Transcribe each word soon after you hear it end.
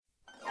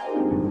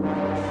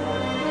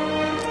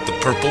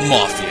Purple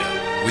Mafia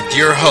with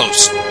your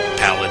host,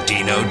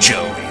 Paladino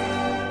Joey.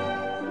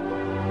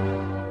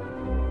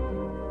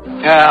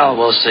 Well,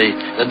 we'll see.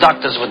 The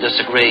doctors would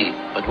disagree,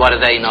 but what do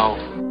they know?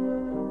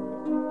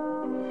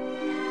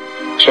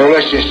 So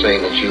let's just say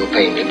that you'll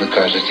pay me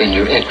because it's in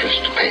your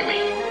interest to pay me.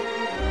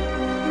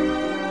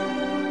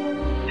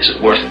 Is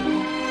it worth it?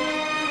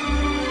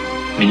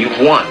 I mean, you've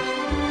won.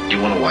 Do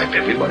you want to wipe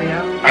everybody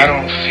out? I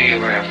don't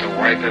feel I have to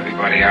wipe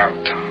everybody out,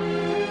 Tom.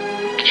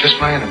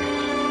 Just my enemies.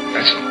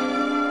 That's all.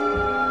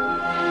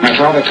 My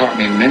father taught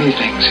me many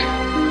things.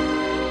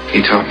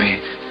 He taught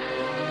me,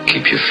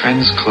 keep your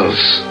friends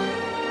close,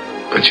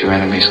 but your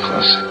enemies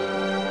closer.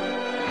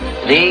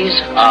 These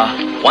are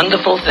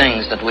wonderful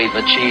things that we've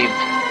achieved,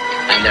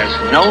 and there's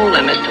no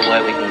limit to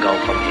where we can go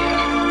from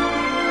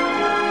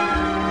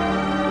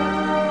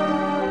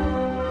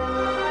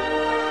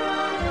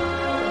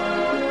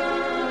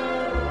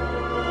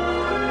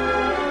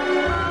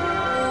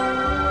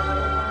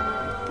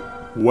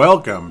here.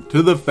 Welcome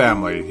to the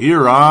family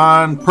here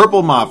on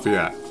Purple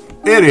Mafia.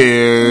 It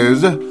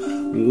is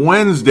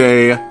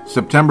Wednesday,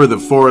 September the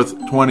 4th,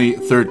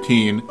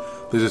 2013.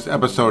 This is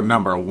episode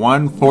number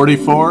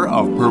 144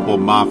 of Purple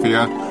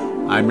Mafia.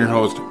 I'm your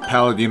host,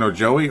 Paladino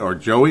Joey, or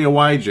Joey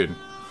Awajan.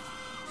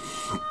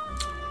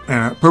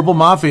 And Purple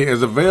Mafia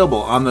is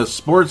available on the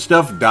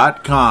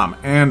sportstuff.com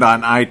and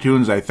on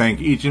iTunes. I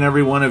thank each and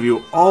every one of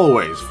you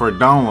always for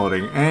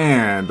downloading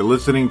and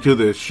listening to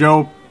this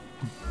show.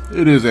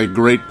 It is a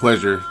great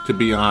pleasure to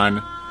be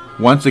on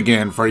once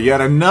again for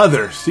yet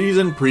another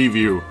season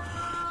preview.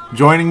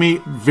 Joining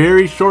me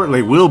very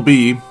shortly will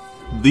be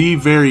the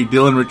very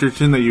Dylan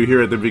Richardson that you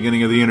hear at the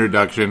beginning of the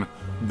introduction.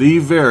 The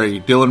very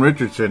Dylan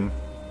Richardson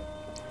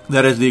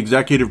that is the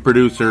executive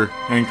producer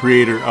and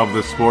creator of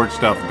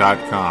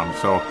thesportstuff.com.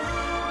 So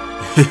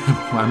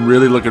I'm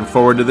really looking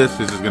forward to this.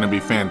 This is going to be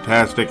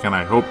fantastic, and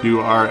I hope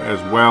you are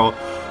as well.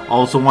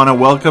 Also want to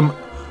welcome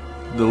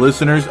the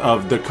listeners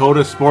of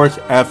Dakota Sports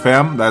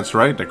FM. That's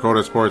right,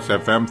 Dakota Sports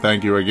FM.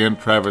 Thank you again,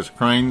 Travis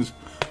Cranes,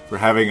 for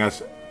having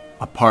us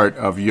a part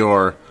of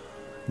your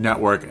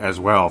network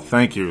as well.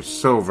 Thank you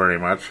so very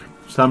much.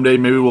 Someday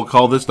maybe we'll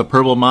call this the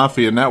Purple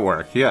Mafia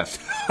Network. Yes.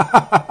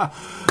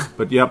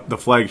 But yep, the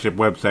flagship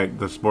website,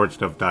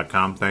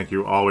 thesportstuff.com. Thank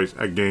you always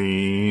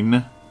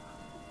again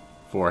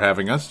for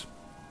having us.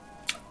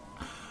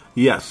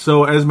 Yes,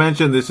 so as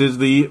mentioned, this is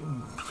the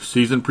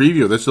season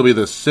preview. This will be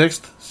the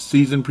 6th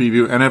season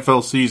preview,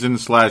 NFL season /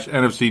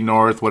 NFC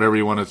North, whatever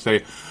you want to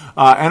say.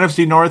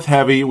 NFC North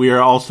heavy. We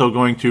are also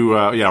going to,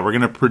 we're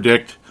going to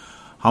predict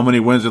how many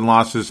wins and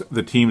losses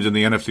the teams in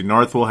the NFC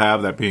North will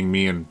have, that being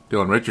me and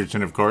Dylan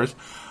Richardson, of course.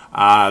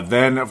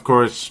 Then, of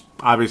course,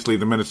 obviously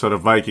the Minnesota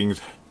Vikings,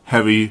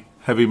 heavy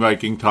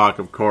Viking talk,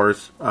 of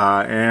course.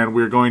 And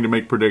we're going to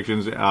make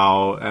predictions at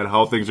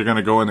how things are going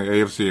to go in the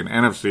AFC and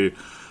NFC,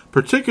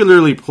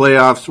 particularly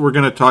playoffs. We're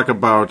going to talk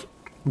about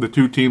the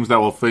two teams that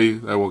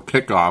will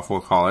kick off,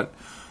 we'll call it,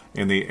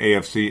 in the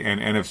AFC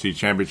and NFC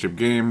championship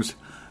games,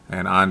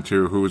 and on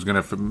to who's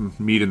going to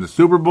meet in the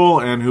Super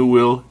Bowl and who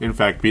will, in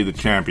fact, be the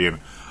champion.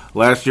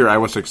 Last year, I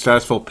was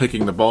successful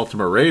picking the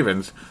Baltimore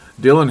Ravens.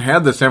 Dylan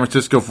had the San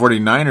Francisco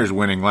 49ers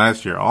winning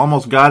last year.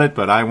 Almost got it,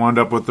 but I wound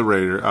up with the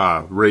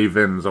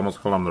Ravens.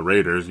 Almost called them the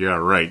Raiders. Yeah,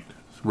 right.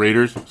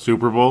 Raiders,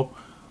 Super Bowl?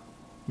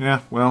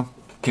 Yeah, well,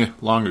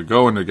 long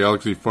ago in the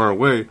galaxy far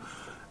away.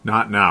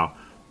 Not now.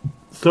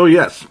 So,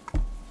 yes.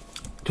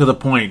 To the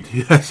point,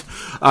 yes.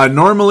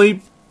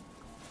 Normally,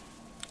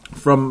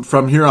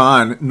 from here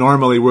on,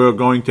 we're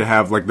going to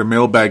have like the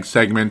mailbag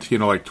segment,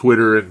 like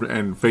Twitter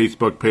and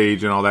Facebook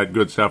page and all that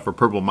good stuff for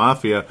Purple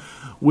Mafia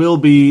will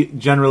be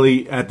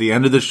generally at the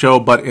end of the show.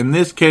 But in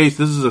this case,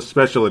 this is a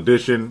special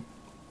edition.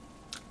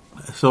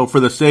 So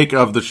for the sake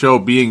of the show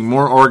being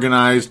more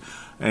organized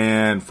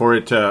and for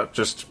it to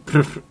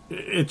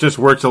it just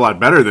works a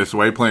lot better this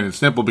way, plain and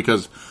simple,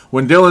 because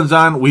when Dylan's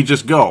on, we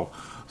just go.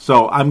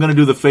 So I'm going to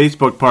do the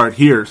Facebook part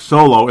here,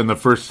 solo in the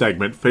first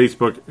segment,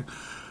 Facebook,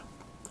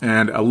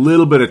 and a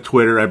little bit of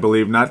Twitter, I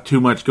believe. Not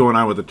too much going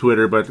on with the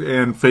Twitter,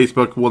 and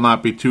Facebook will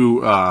not be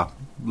too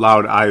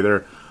loud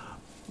either.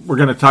 We're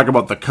going to talk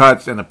about the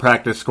cuts and the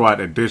practice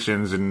squad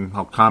additions, and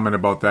I'll comment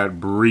about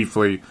that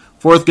briefly.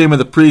 Fourth game of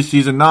the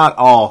preseason, not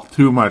all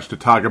too much to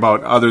talk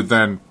about other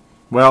than,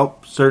 well,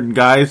 certain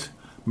guys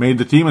made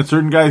the team and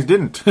certain guys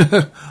didn't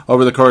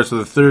over the course of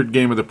the third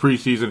game of the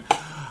preseason.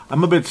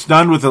 I'm a bit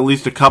stunned with at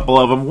least a couple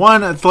of them.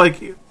 One, it's like,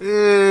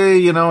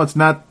 it's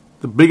not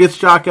the biggest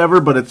shock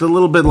ever, but it's a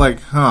little bit like,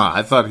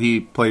 I thought he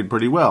played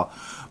pretty well.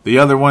 The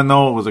other one,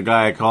 though, was a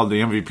guy I called the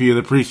MVP of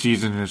the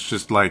preseason. It's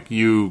just like,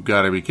 you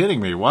gotta be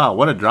kidding me. Wow,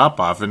 what a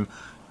drop-off. And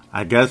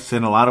I guess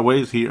in a lot of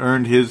ways he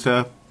earned his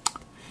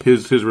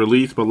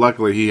release, but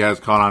luckily he has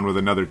caught on with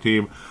another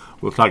team.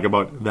 We'll talk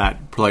about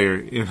that player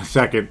in a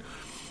second.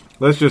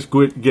 Let's just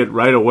get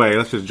right away.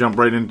 Let's just jump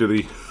right into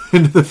the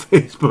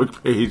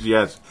Facebook page.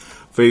 Yes.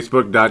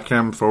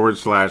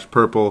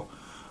 Facebook.com/Purple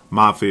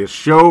Mafia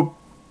Show.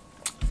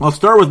 I'll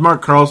start with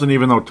Mark Carlson,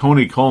 even though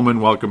Tony Coleman,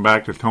 welcome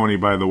back to Tony,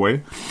 by the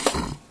way.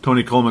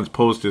 Tony Coleman's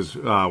post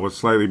was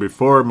slightly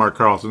before Mark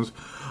Carlson's.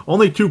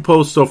 Only 2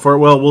 posts so far.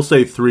 Well, we'll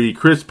say 3.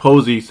 Chris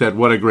Posey said,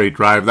 "What a great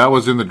drive." That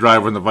was in the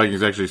drive when the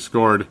Vikings actually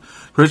scored.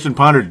 Christian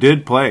Ponder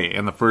did play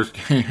in the fourth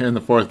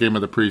game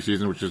of the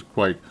preseason, which is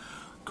quite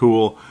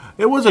cool.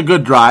 It was a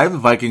good drive. The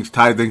Vikings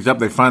tied things up.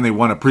 They finally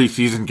won a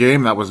preseason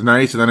game. That was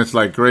nice. And then it's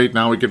like, great,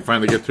 now we can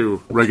finally get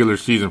to regular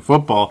season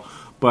football.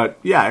 But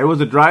yeah, it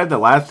was a drive that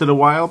lasted a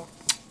while,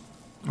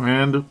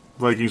 and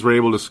Vikings were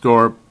able to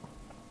score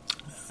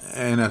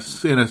in a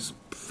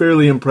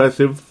fairly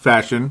impressive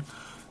fashion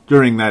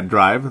during that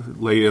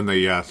drive late in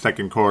the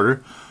second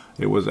quarter.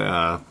 It was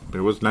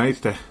nice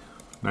to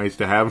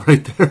have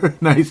right there.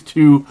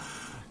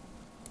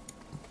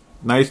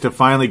 Nice to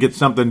finally get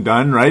something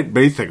done, right?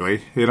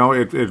 Basically, it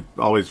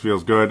always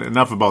feels good.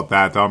 Enough about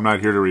that, though. I'm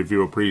not here to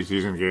review a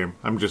preseason game.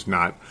 I'm just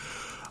not.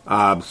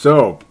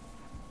 So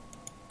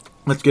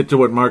let's get to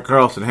what Mark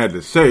Carlson had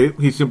to say.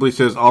 He simply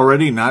says,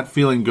 "Already not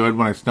feeling good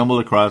when I stumbled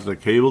across a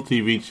cable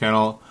TV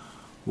channel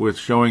with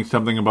showing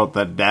something about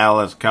the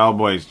Dallas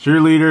Cowboys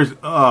cheerleaders.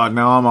 Oh,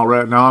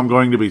 now I'm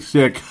going to be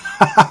sick."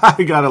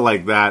 I got it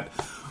like that.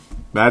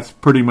 That's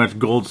pretty much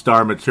gold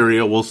star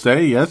material, we'll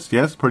say.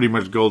 Yes, pretty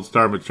much gold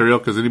star material,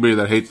 because anybody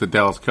that hates the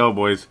Dallas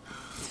Cowboys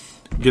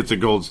gets a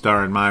gold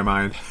star in my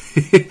mind.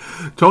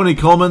 Tony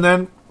Coleman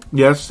then,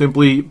 yes,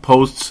 simply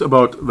posts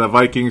about the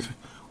Vikings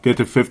get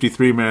to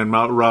 53-man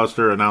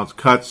roster, announce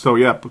cuts. So,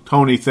 yeah,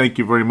 Tony, thank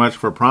you very much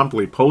for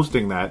promptly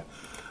posting that.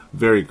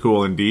 Very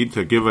cool indeed,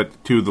 to give it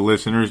to the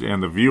listeners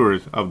and the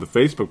viewers of the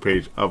Facebook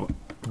page of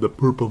the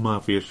Purple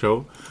Mafia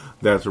Show.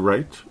 That's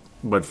right.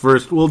 But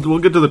first, we'll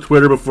get to the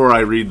Twitter before I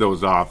read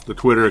those off. The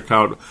Twitter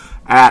account,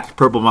 at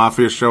Purple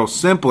Mafia Show.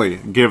 Simply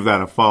give that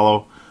a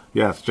follow.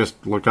 Yes,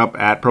 just look up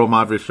at Purple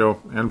Mafia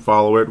Show and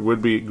follow it.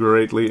 Would be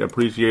greatly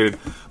appreciated.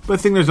 But I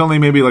think there's only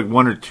maybe like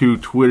 1 or 2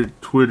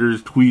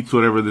 tweets,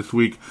 whatever, this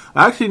week.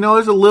 Actually, no,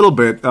 there's a little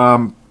bit.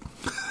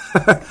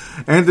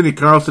 Anthony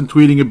Carlson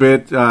tweeting a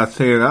bit,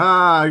 saying,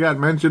 I got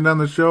mentioned on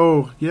the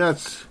show.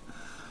 Yes.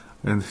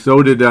 And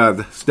so did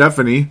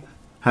Stephanie.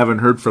 Haven't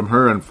heard from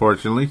her,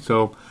 unfortunately.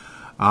 So,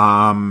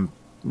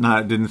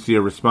 didn't see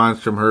a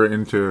response from her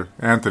into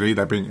Anthony,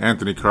 that being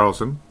Anthony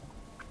Carlson.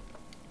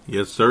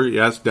 Yes, sir.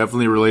 Yes,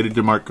 definitely related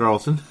to Mark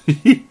Carlson.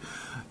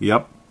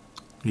 Yep.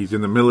 He's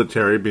in the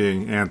military,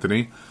 being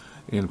Anthony,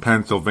 in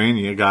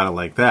Pennsylvania. Got it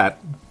like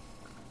that.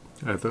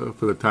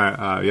 For the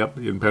time, yep,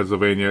 in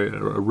Pennsylvania,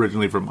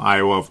 originally from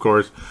Iowa, of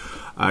course.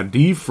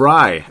 D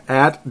Fry,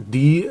 at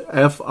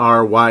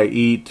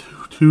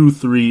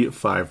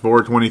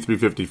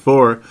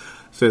DFRYE2354,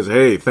 says,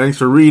 "Hey, thanks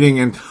for reading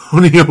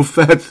Antonio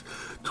Fett's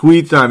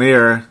tweets on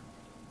air.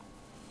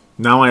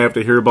 Now I have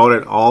to hear about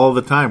it all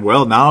the time."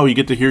 Well, now you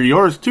get to hear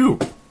yours too.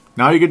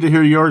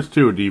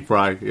 D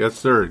Fry. Yes,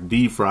 sir,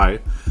 D Fry.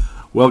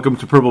 Welcome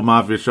to Purple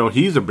Mafia Show.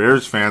 He's a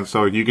Bears fan,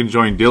 so you can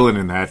join Dylan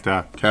in that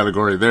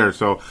category there.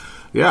 So,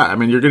 yeah, I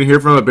mean, you're going to hear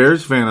from a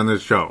Bears fan on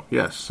this show.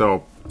 Yes,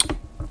 so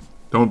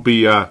don't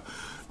be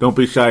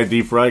shy,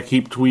 D Fry.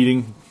 Keep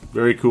tweeting.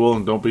 Very cool,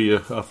 and don't be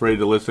afraid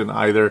to listen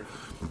either.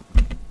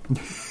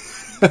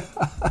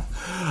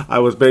 I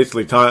was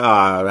basically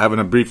having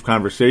a brief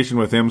conversation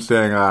with him,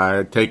 saying,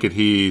 I take it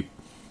he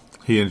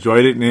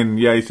enjoyed it, and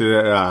yeah, he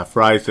said,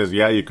 Fry says,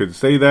 yeah, you could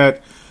say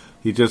that.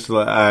 He just,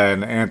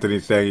 and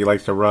Anthony saying he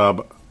likes to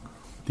rub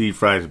D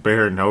Fry's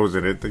bare nose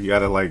in it. You got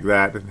to like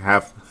that, and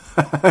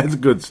it's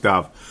good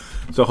stuff.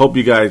 So hope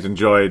you guys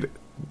enjoyed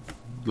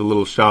the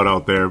little shout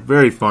out there.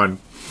 Very fun.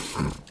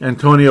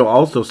 Antonio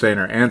also saying,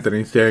 or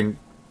Anthony saying,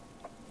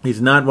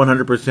 he's not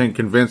 100%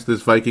 convinced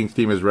this Vikings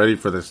team is ready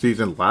for the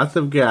season. Lots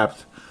of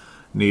gaps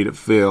need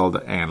filled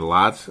and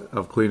lots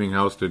of cleaning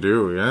house to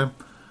do.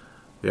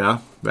 Yeah,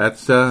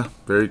 that's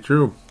very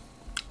true.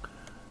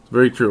 It's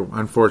very true.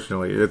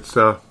 Unfortunately, it's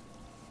a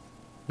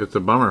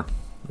bummer.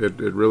 It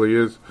really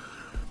is.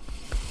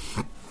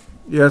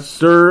 Yes,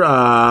 sir.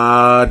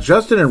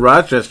 Justin in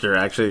Rochester,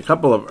 actually, a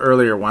couple of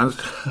earlier ones.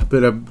 A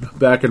bit of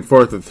back and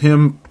forth with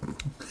him.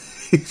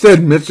 He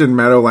said Mission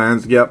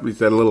Meadowlands. Yep, he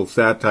said a little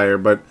satire,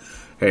 but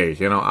hey,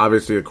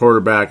 obviously the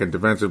quarterback and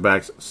defensive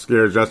backs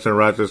scare Justin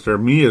Rochester,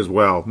 me as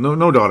well.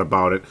 No doubt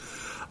about it.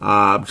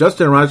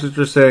 Justin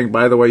Rochester saying,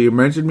 by the way, you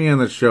mentioned me on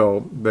the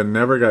show, then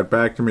never got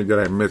back to me. Did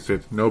I miss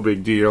it? No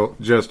big deal.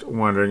 Just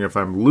wondering if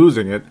I'm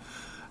losing it.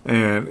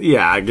 And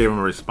yeah, I gave him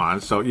a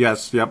response. So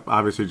yes, yep,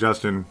 obviously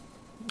Justin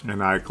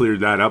and I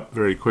cleared that up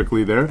very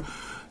quickly there.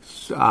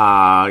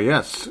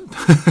 Yes.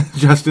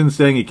 Justin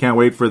saying he can't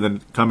wait for the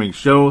coming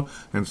show,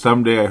 and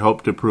someday I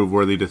hope to prove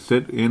worthy to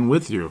sit in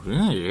with you.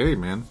 Hey,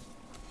 man.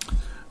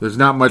 There's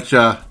not much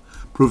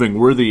proving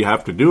worthy you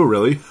have to do,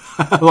 really,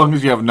 as long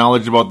as you have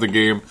knowledge about the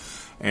game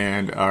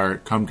and are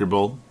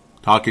comfortable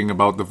talking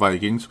about the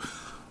Vikings.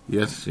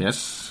 Yes,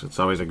 it's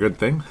always a good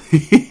thing.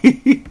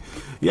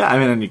 Yeah, I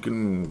mean, and you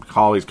can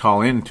always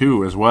call in,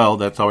 too, as well.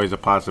 That's always a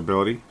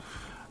possibility.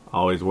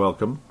 Always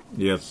welcome.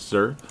 Yes,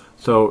 sir.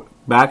 So,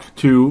 back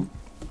to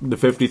the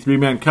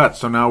 53-man cut.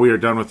 So now we are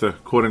done with the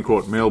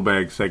quote-unquote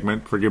mailbag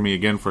segment. Forgive me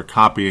again for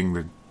copying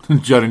the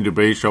Judd and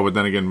Dubé show, but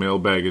then again,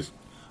 mailbag is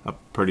a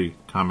pretty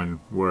common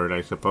word,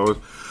 I suppose.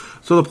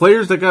 So the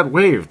players that got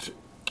waived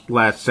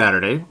last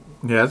Saturday,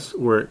 Yes,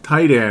 we're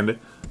tight end,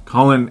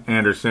 Colin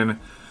Anderson.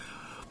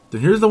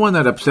 Then here's the one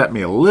that upset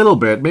me a little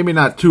bit. Maybe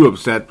not too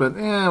upset, but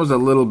I was a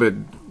little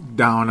bit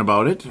down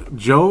about it.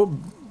 Joe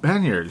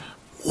Banyard.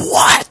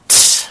 What?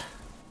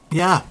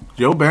 Yeah,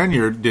 Joe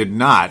Banyard did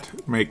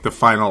not make the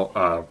final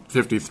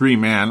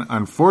 53-man,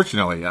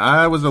 unfortunately.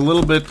 I was a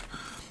little bit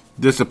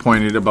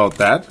disappointed about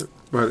that,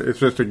 but it's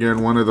just,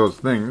 again, one of those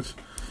things.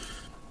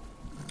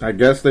 I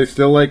guess they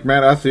still like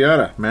Matt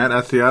Asiata. Matt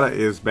Asiata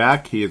is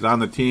back. He is on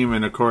the team,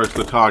 and, of course,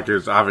 the talk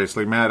is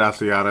obviously Matt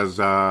Asiata's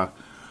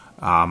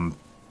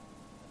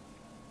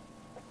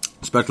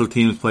special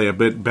teams play a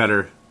bit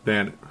better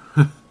than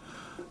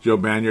Joe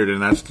Banyard,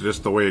 and that's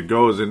just the way it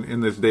goes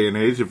in this day and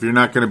age. If you're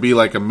not going to be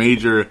like a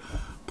major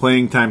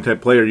playing time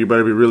type player, you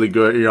better be really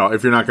good.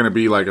 If you're not going to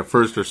be like a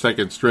first or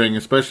second string,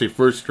 especially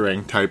first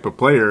string type of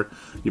player,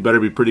 you better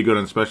be pretty good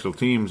on special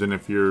teams. And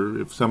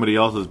if somebody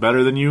else is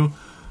better than you,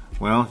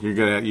 well, you're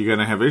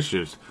gonna have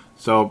issues.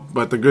 So,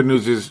 but the good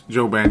news is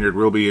Joe Banyard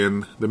will be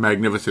in the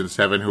Magnificent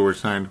Seven, who were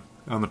signed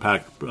on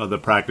the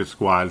practice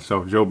squad.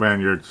 So Joe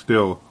Banyard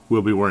still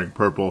will be wearing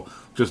purple,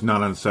 just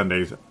not on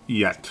Sundays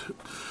yet.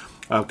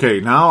 Okay,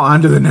 now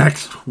on to the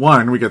next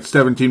one. We got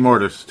 17 more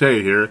to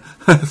stay here.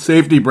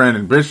 Safety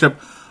Brandon Bishop,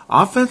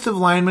 offensive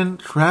lineman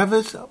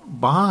Travis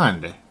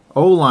Bond,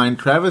 O-line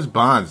Travis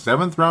Bond,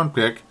 7th round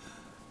pick,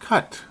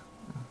 cut.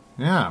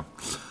 Yeah.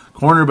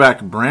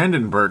 Cornerback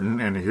Brandon Burton,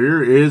 and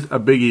here is a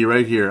biggie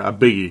right here, a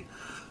biggie.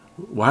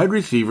 Wide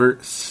receiver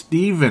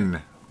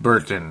Stephen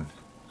Burton.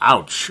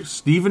 Ouch.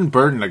 Stephen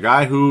Burton, a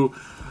guy who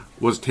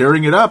was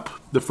tearing it up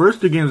the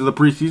first 2 games of the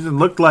preseason.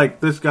 Looked like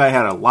this guy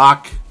had a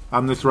lock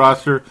on this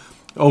roster.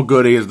 Oh,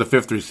 good, he is the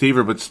 5th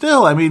receiver, but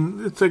still, I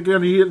mean, it's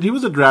again, he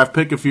was a draft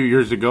pick a few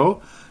years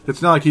ago.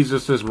 It's not like he's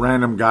just this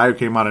random guy who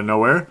came out of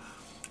nowhere.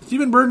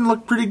 Stephen Burton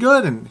looked pretty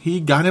good, and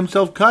he got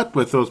himself cut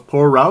with those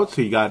poor routes.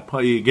 He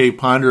gave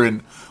Ponder,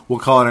 and we'll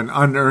call it an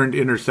unearned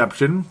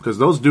interception, because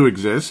those do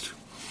exist.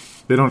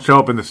 They don't show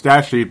up in the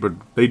stat sheet, but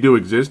they do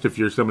exist if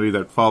you're somebody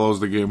that follows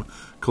the game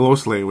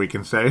closely, we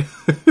can say.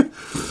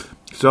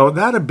 So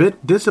that a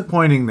bit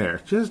disappointing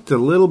there. Just a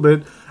little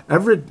bit.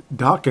 Everett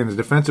Dawkins,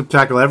 defensive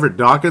tackle Everett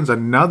Dawkins,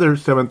 another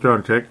 7th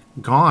round pick,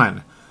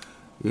 gone.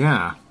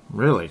 Yeah,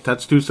 really.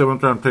 That's 2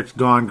 7th round picks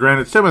gone.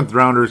 Granted, 7th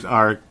rounders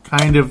are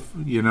kind of,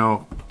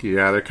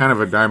 they're kind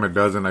of a dime a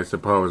dozen, I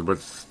suppose, but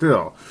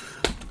still.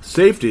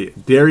 Safety,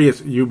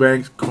 Darius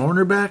Eubanks.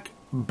 Cornerback,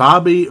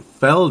 Bobby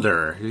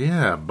Felder.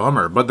 Yeah,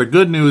 bummer. But the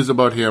good news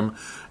about him,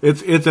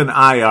 it's an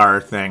IR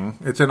thing.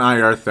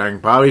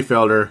 Bobby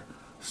Felder,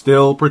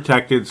 still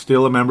protected,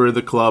 still a member of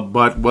the club,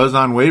 but was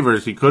on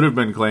waivers. He could have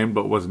been claimed,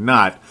 but was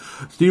not.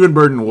 Stephen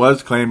Burton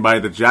was claimed by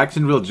the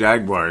Jacksonville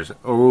Jaguars.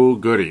 Oh,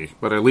 goody.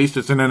 But at least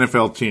it's an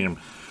NFL team.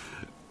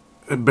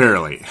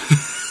 Barely.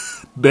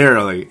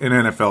 Barely an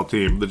NFL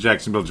team, the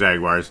Jacksonville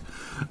Jaguars.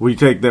 We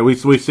take that. We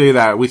say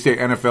that. We say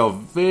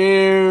NFL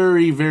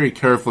very, very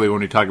carefully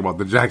when we talk about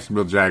the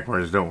Jacksonville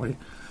Jaguars, don't we?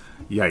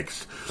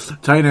 Yikes.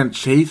 Tight end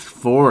Chase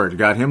Ford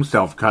got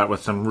himself cut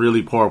with some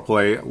really poor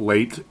play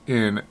late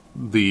in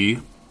the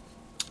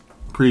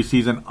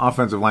preseason.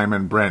 Offensive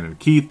lineman Brandon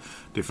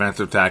Keith,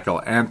 defensive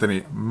tackle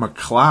Anthony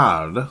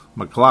McLeod,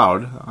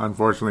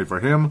 unfortunately for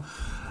him.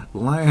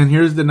 And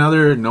here's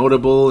another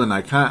notable, and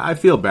I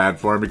feel bad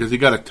for him because he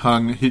got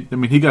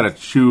he got a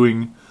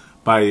chewing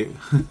by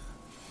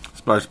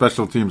our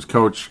special teams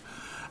coach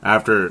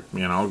after,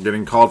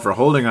 getting called for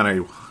holding on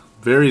a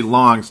very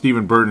long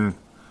Stephen Burton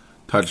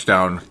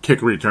touchdown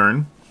kick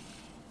return,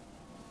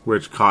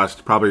 which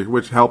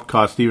helped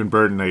cost Stephen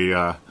Burton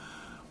Marcus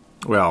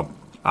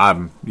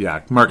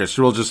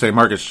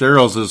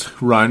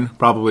Sherrill's run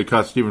probably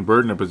cost Stephen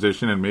Burton a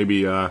position, and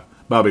maybe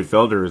Bobby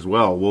Felder as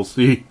well. We'll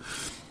see.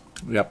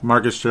 Yep,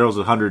 Marcus Sherrill's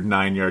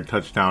 109-yard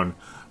touchdown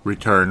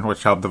return,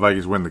 which helped the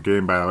Vikings win the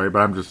game, by the way, but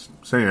I'm just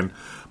saying.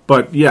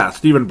 But, yeah,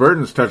 Stephen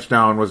Burton's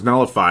touchdown was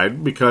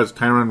nullified because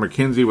Tyron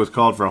McKenzie was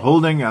called for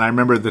holding, and I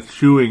remember the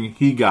chewing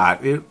he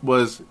got. It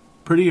was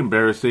pretty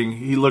embarrassing.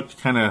 He looked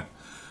kind of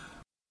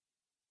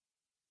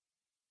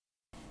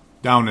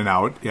down and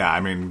out.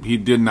 Yeah, he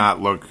did not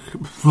look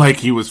like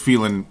he was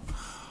feeling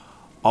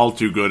all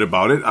too good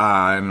about it,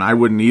 and I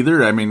wouldn't either.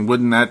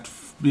 Wouldn't that...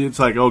 It's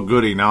like, oh,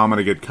 goody, now I'm going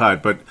to get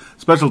cut. But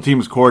special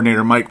teams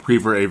coordinator Mike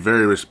Prefer, a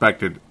very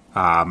respected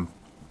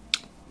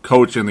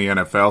coach in the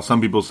NFL.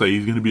 Some people say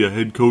he's going to be a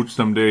head coach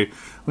someday.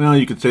 Well,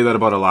 you could say that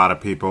about a lot of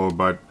people,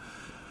 but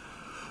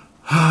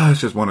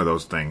it's just one of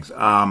those things.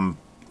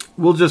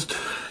 Unfortunately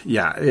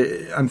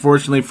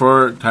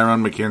for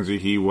Tyron McKenzie,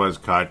 he was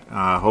cut.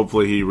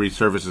 Hopefully he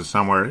resurfaces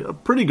somewhere. A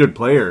pretty good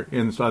player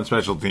on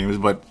special teams,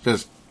 but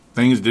just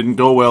things didn't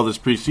go well this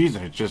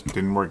preseason. It just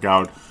didn't work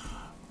out.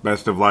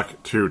 Best of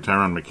luck to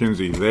Tyron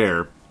McKenzie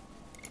there.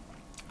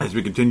 As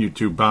we continue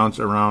to bounce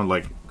around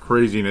like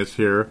craziness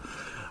here,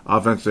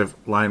 offensive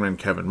lineman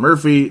Kevin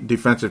Murphy,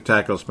 defensive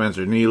tackle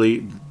Spencer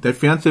Neely,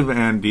 defensive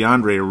end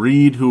DeAndre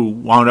Reed, who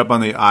wound up on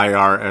the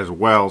IR as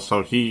well,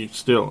 so he's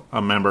still a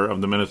member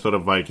of the Minnesota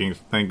Vikings.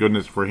 Thank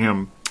goodness for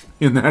him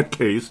in that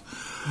case.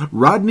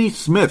 Rodney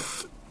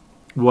Smith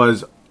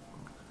was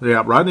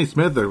Yeah, Rodney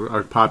Smith,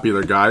 a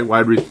popular guy,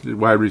 wide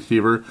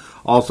receiver.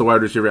 Also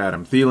wide receiver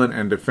Adam Thielen,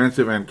 and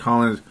defensive end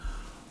Collins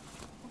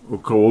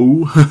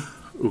Ukou.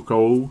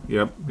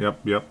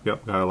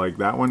 Yep. Gotta like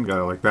that one.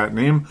 Gotta like that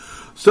name.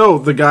 So,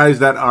 the guys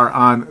that are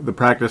on the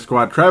practice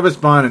squad, Travis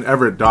Bond and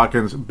Everett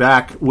Dawkins,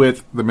 back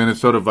with the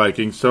Minnesota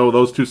Vikings. So,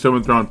 those 2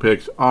 7th-round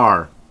picks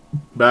are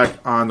back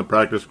on the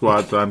practice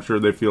squad, so I'm sure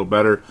they feel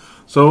better.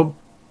 So,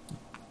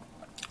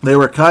 they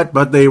were cut,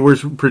 but they were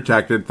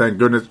protected, thank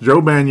goodness.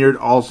 Joe Banyard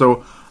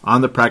also on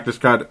the practice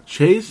squad.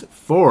 Chase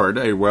Ford,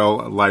 a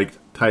well-liked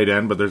tight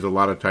end, but there's a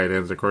lot of tight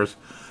ends, of course.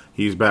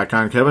 He's back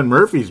on. Kevin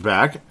Murphy's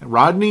back.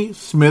 Rodney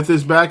Smith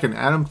is back, and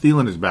Adam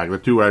Thielen is back. The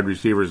 2 wide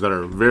receivers that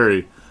are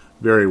very,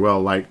 very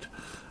well liked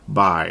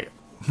by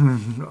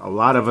a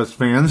lot of us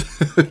fans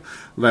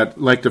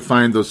that like to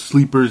find those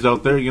sleepers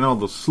out there. You know,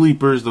 those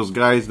sleepers, those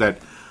guys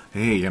that,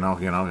 hey,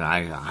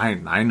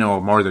 I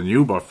know more than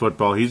you about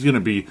football. He's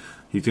gonna be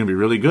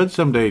really good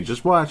someday.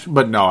 Just watch.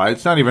 But no,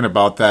 it's not even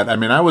about that. I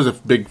mean, I was a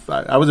big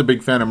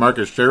fan of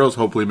Marcus Sherrills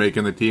hopefully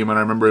making the team, and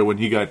I remember when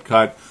he got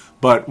cut,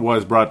 but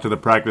was brought to the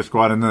practice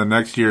squad, and then the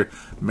next year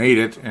made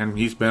it, and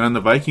he's been on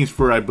the Vikings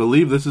for, I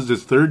believe, this is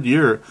his 3rd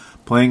year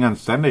playing on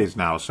Sundays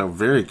now, so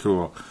very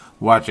cool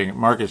watching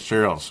Marcus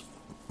Sherrills,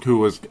 who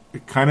was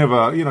kind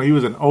of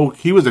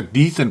he was a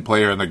decent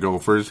player in the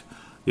Gophers,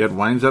 yet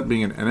winds up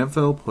being an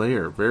NFL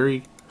player.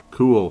 Very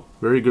cool,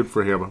 very good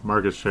for him,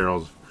 Marcus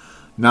Sherrills.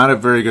 Not a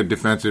very good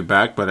defensive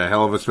back, but a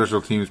hell of a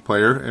special teams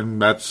player,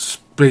 and that's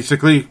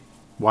basically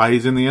why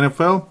he's in the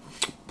NFL.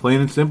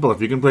 Plain and simple.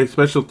 If you can play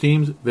special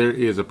teams, there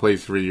is a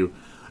place for you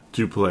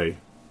to play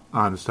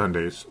on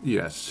Sundays.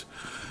 Yes.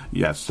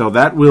 So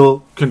that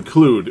will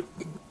conclude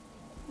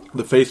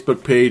the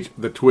Facebook page,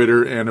 the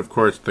Twitter, and of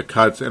course the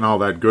cuts and all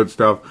that good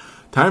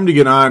stuff. Time to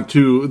get on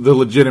to the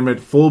legitimate,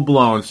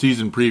 full-blown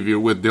season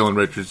preview with Dylan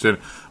Richardson.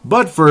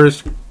 But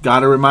first,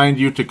 gotta remind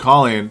you to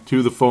call in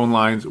to the phone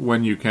lines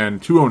when you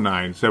can.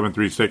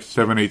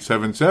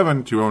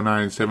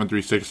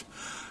 209-736-7877,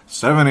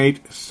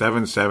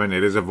 209-736-7877.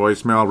 It is a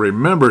voicemail.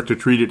 Remember to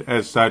treat it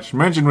as such.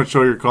 Mention what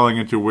show you're calling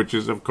into, which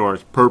is, of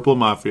course, Purple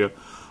Mafia.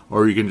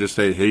 Or you can just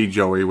say, hey,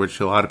 Joey, which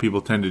a lot of people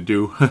tend to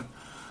do.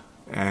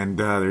 And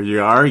there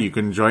you are. You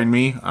can join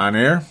me on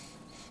air.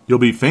 You'll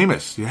be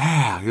famous.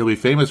 Yeah, you'll be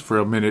famous for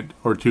a minute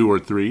or 2 or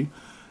 3.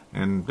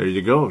 And there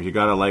you go. You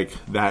gotta like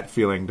that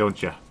feeling, don't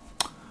you?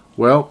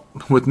 Well,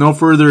 with no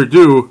further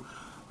ado,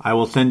 I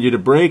will send you to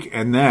break,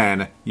 and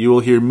then you will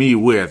hear me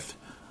with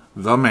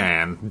the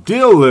man,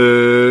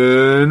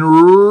 Dylan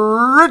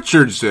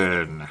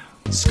Richardson.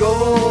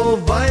 Skol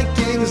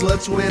Vikings,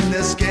 let's win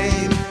this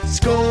game.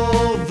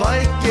 Skol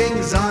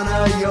Vikings,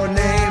 honor your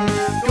name.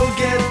 Go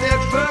get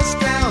that first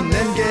down,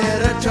 then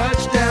get a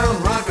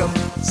touchdown. Rock 'em,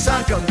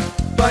 sock 'em,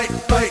 fight,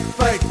 fight,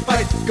 fight,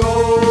 fight.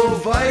 Go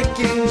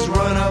Vikings,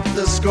 run up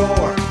the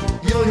score.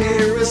 You'll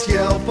hear us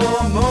yell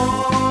for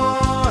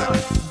more.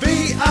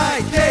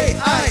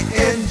 V-I-K-I-N-G-S.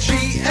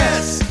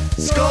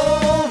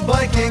 Skol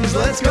Vikings,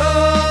 let's go.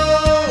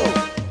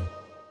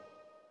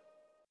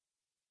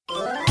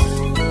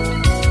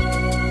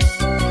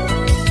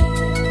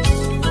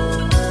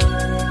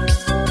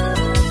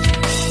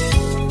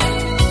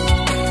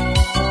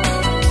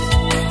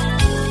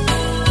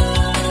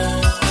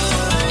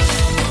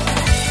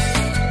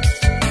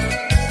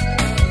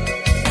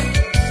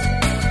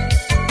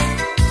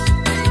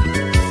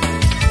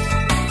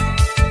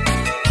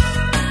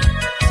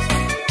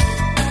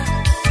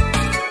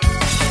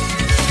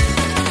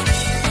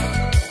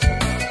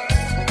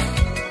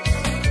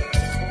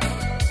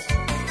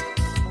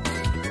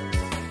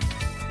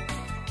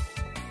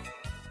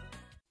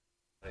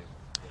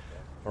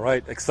 All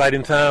right,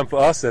 exciting time for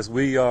us as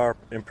we are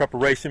in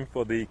preparation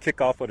for the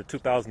kickoff of the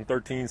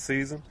 2013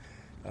 season.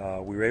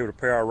 We were able to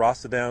pare our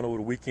roster down over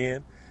the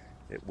weekend.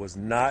 It was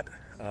not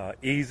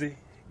easy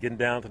getting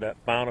down to that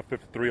final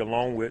 53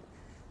 along with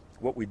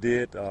what we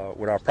did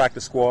with our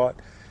practice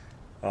squad.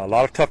 A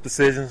lot of tough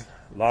decisions,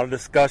 a lot of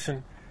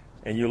discussion,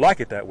 and you like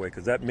it that way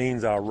because that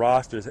means our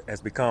roster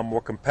has become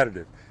more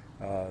competitive.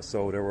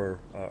 So there were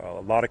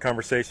a lot of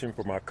conversation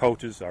from our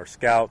coaches, our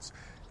scouts.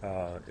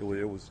 It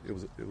was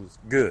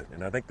good,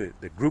 and I think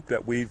the group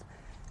that we've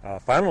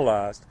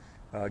finalized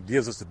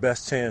gives us the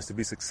best chance to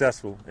be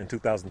successful in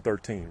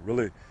 2013.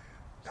 Really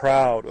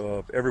proud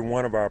of every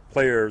one of our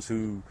players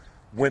who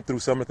went through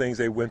some of the things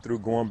they went through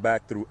going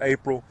back through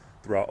April,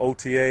 through our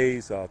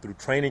OTAs, through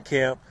training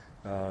camp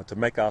to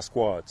make our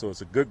squad. So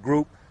it's a good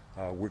group.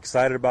 We're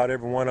excited about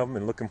every one of them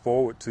and looking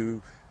forward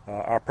to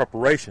our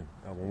preparation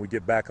when we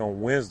get back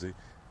on Wednesday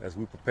as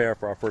we prepare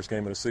for our first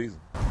game of the season.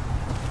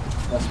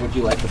 That's what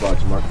you liked about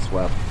Jamarcus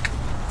Webb.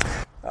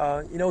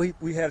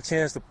 We had a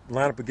chance to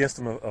line up against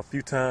him a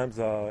few times,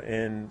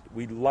 and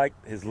we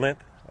liked his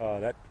length.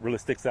 That really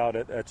sticks out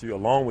at you,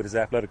 along with his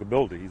athletic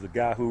ability. He's a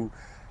guy who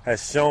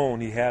has shown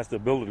he has the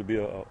ability to be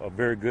a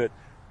very good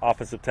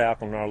offensive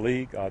tackle in our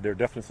league. There are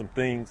definitely some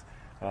things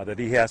that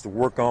he has to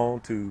work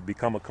on to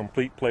become a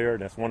complete player,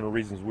 and that's one of the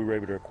reasons we were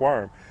able to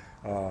acquire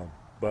him.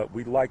 But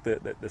we like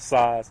the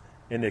size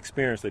and the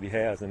experience that he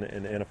has in the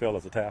NFL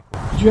as a tackle.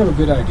 Did you have a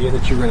good idea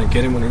that you were going to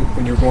get him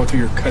when you were going through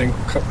your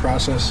cut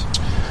process?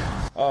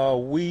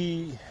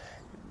 We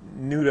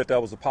knew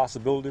that was a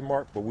possibility,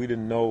 Mark, but we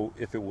didn't know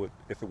if it would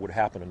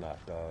happen or not.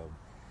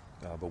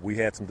 But we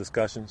had some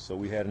discussions, so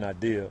we had an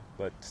idea.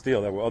 But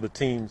still, there were other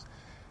teams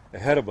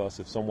ahead of us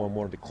if someone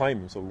wanted to claim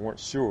him, so we weren't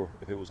sure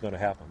if it was going to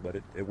happen. But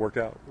it worked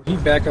out. Would he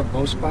back up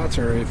both spots,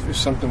 or if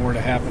something were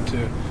to happen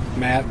to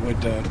Matt,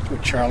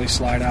 would Charlie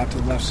slide out to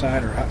the left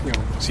side, or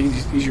is he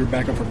easier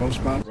backup for both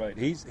spots? Right.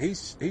 He's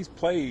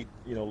played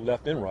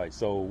left and right,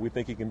 so we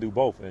think he can do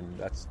both, and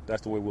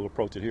that's the way we'll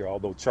approach it here.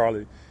 Although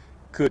Charlie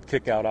could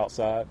kick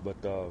outside, but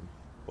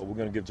we're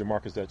going to give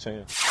Jamarcus that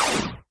chance.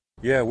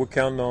 Yeah, we're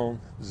counting on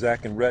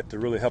Zach and Rhett to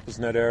really help us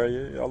in that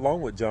area,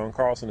 along with John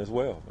Carlson as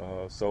well.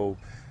 So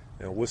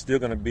we're still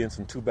going to be in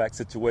some two-back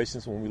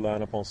situations when we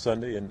line up on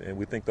Sunday, and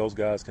we think those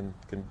guys can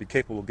be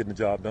capable of getting the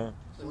job done.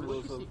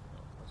 Some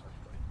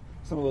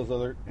of those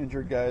other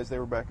injured guys, they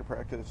were back at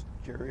practice,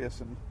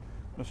 Jarius and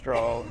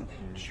Mistral and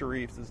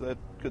Sharif. Is that a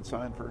good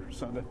sign for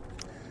Sunday?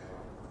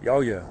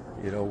 Oh, yeah.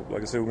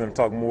 Like I said, we're going to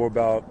talk more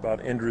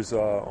about injuries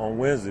on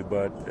Wednesday,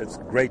 but it's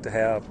great to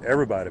have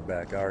everybody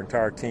back, our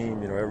entire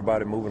team,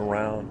 everybody moving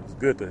around. It's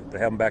good to have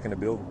them back in the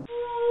building.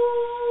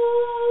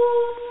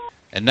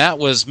 And that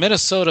was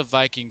Minnesota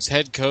Vikings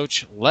head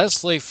coach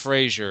Leslie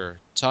Frazier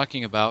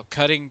talking about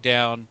cutting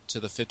down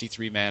to the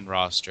 53-man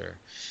roster.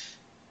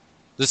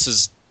 This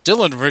is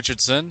Dylan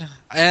Richardson,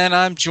 and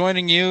I'm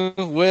joining you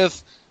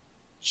with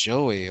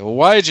Joey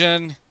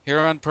Wygen here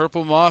on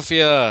Purple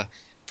Mafia.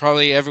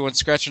 Probably everyone's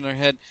scratching their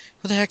head.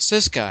 Who the heck's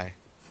this guy?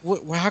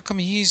 How come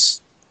he's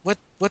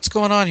what's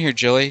going on here,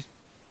 Joey?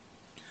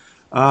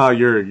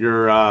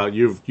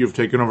 You've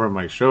taken over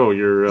my show.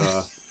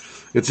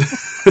 It's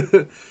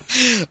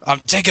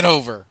I'm taking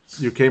over.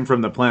 You came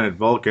from the planet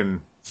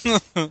Vulcan.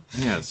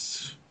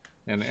 Yes.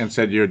 And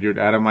said you'd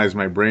atomize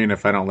my brain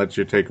if I don't let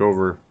you take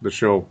over the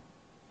show.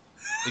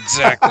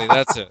 Exactly,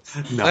 that's it.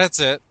 No. That's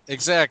it.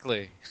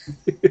 Exactly.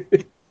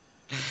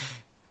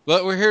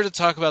 But we're here to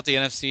talk about the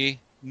NFC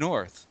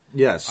North.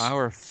 Yes.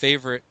 Our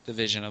favorite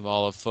division of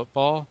all of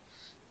football.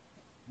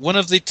 One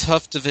of the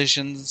tough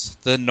divisions,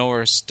 the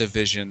Norris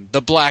division,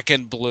 the black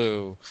and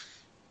blue.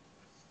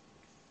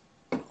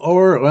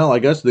 Or, well, I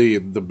guess the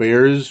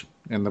Bears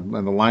and the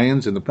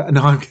Lions and the...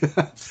 No,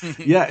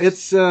 yeah,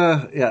 it's...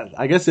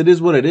 I guess it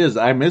is what it is.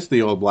 I miss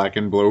the old black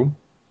and blue.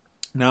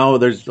 Now,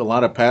 there's a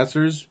lot of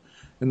passers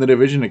in the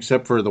division,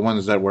 except for the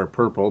ones that wear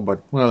purple.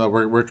 But, well,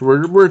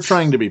 we're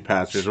trying to be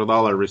passers with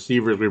all our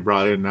receivers we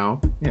brought in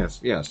now.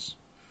 Yes.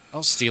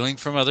 Oh, stealing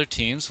from other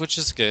teams, which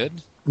is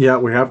good. Yeah,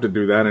 we have to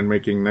do that, and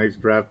making nice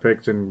draft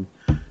picks and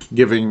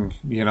giving,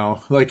 giving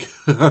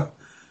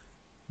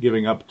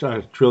up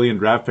a trillion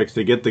draft picks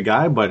to get the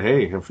guy. But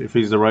hey, if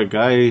he's the right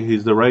guy,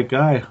 he's the right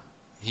guy.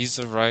 He's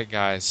the right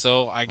guy.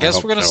 So I guess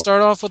we're going to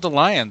start off with the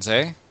Lions,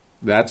 eh?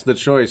 That's the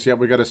choice. Yeah,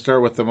 we got to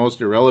start with the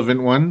most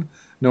irrelevant one.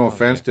 No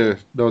offense to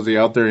those of you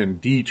out there in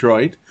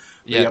Detroit.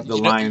 Yeah, the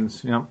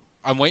Lions. Yeah.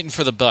 I'm waiting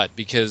for the but,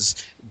 because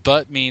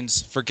but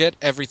means forget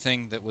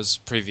everything that was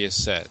previously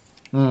said.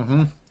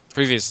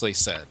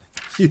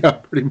 Yeah,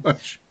 pretty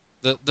much.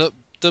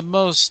 The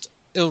most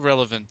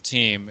irrelevant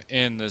team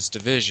in this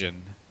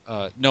division,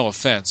 no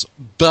offense,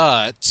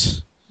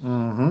 but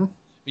you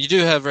do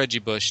have Reggie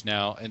Bush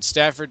now, and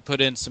Stafford put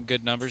in some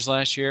good numbers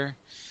last year.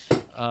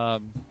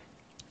 Not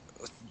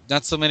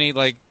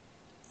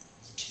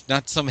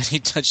so many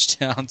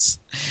touchdowns,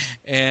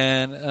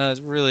 and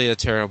really a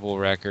terrible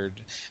record.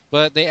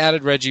 But they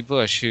added Reggie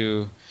Bush,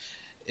 who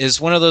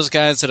is one of those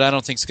guys that I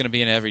don't think is going to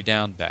be an every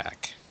down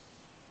back.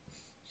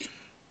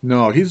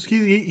 No,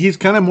 he's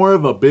kind of more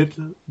of a bit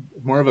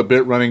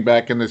running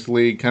back in this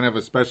league, kind of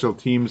a special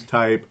teams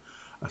type,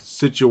 a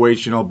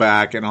situational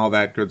back, and all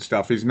that good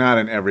stuff. He's not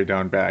an every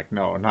down back,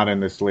 no, not in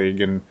this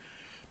league.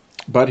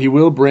 But he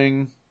will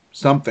bring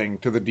something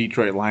to the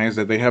Detroit Lions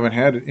that they haven't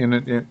had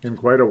in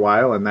quite a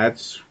while, and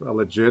that's a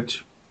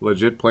legit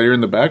player in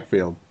the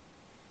backfield.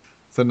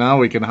 So now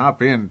we can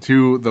hop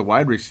into the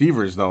wide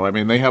receivers, though. I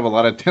mean, they have a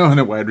lot of talent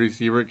at wide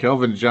receiver.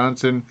 Kelvin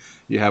Johnson.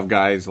 You have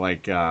guys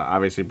like,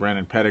 obviously,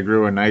 Brandon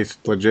Pettigrew, a nice,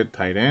 legit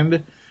tight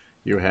end.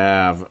 You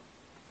have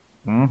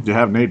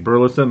Nate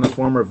Burleson, the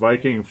former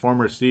Viking,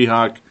 former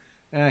Seahawk.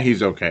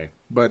 He's okay.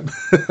 But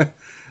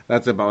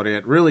that's about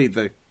it. Really,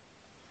 the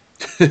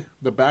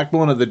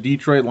backbone of the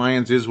Detroit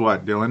Lions is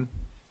what, Dylan?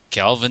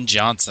 Kelvin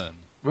Johnson.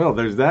 Well,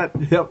 there's that.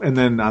 Yep. And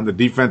then on the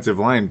defensive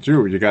line,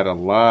 too, you got a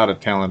lot of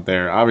talent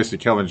there. Obviously,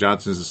 Kelvin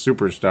Johnson is a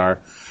superstar.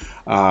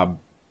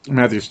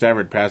 Matthew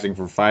Stafford passing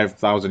for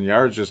 5,000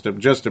 yards,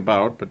 just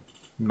about, but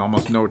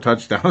almost no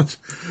touchdowns.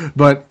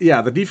 But,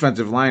 yeah, the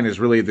defensive line is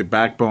really the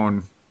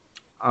backbone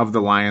of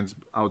the Lions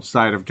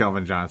outside of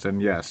Kelvin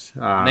Johnson, yes.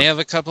 They have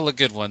a couple of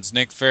good ones,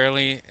 Nick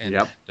Fairley and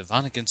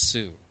Devonican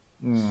Sue.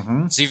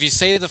 Mm-hmm. See, if you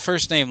say the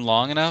first name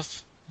long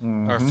enough,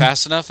 or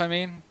fast enough,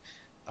 it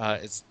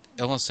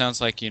almost sounds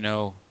like you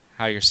know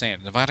how you're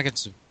saying it. Devonican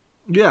Sue.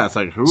 Yeah, it's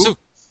like who? Sue.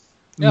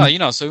 Yeah, you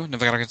know Sue.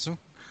 Devonican Sue.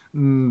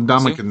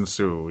 Dominican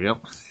Sue,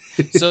 yep.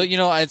 So,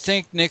 I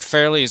think Nick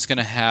Fairley is going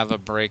to have a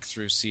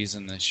breakthrough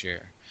season this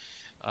year.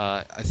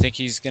 I think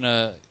he's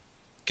gonna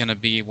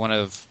be one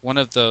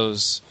of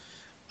those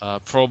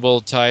Pro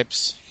Bowl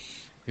types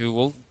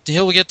he'll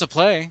get to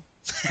play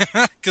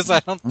because I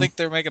don't think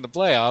they're making the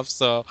playoffs.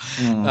 So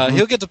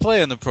he'll get to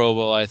play in the Pro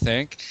Bowl, I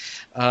think,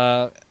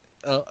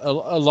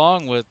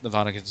 along with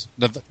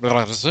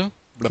Nebraska.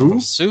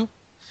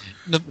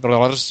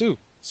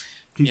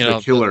 He's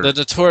the killer. The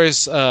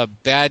notorious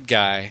bad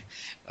guy.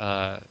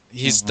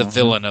 He's the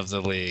villain of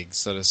the league,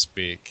 so to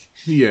speak.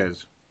 He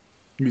is.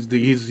 He's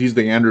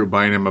the Andrew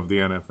Bynum of the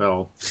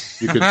NFL.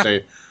 You could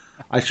say.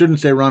 I shouldn't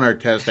say Ron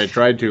Artest. I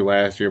tried to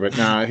last year, but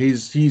nah,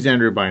 he's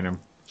Andrew Bynum.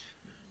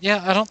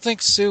 Yeah, I don't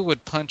think Sue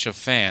would punch a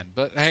fan,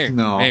 but hey,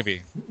 no.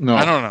 Maybe. No,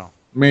 I don't know.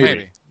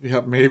 Maybe.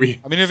 Yeah, maybe.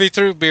 I mean, if he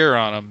threw beer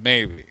on him,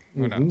 maybe.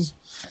 Who knows?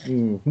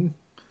 Mm-hmm.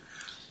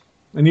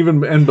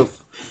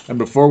 And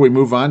before we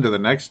move on to the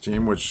next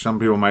team, which some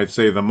people might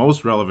say the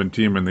most relevant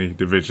team in the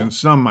division,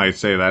 some might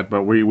say that,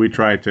 but we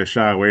try to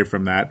shy away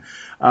from that.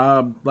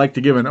 Like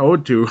to give an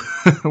ode to,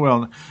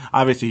 well,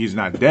 obviously he's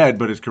not dead,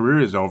 but his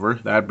career is over.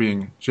 That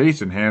being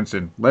Jason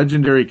Hanson,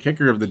 legendary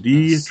kicker of the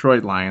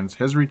Detroit Lions,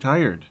 has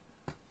retired.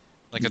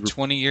 Like a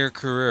 20-year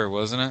career,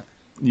 wasn't it?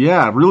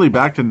 Yeah, really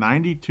back to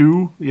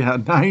 92. Yeah,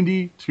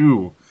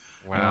 92.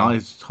 Wow.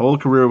 His whole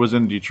career was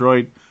in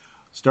Detroit.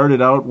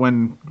 Started out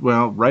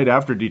right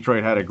after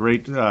Detroit had a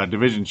great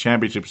division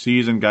championship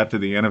season, got to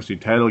the NFC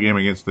title game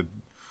against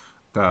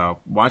the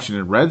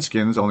Washington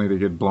Redskins, only to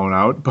get blown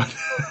out. But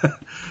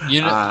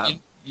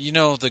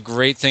the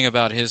great thing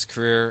about his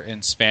career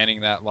in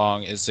spanning that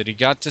long is that he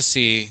got to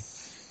see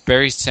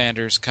Barry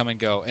Sanders come and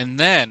go, and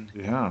then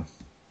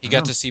he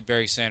got to see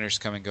Barry Sanders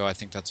come and go. I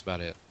think that's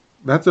about it.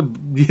 That's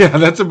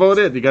about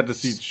it. You got to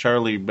see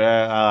Charlie. He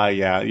got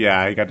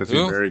to see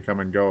Barry come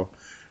and go.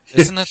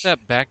 Isn't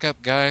that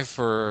backup guy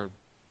for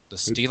the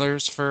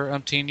Steelers for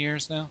umpteen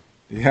years now?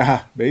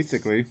 Yeah,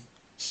 basically.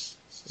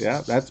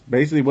 Yeah, that's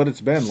basically what it's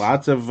been.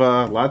 Lots of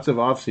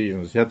off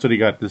seasons. That's what he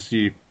got to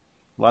see.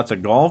 Lots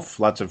of golf,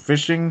 lots of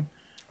fishing.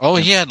 Oh,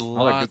 he had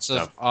lots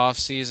of off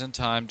season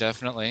time,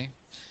 definitely.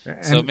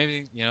 And so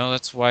maybe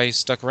that's why he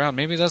stuck around.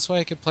 Maybe that's why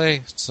he could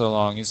play so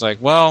long. He's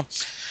like, well,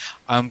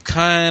 I'm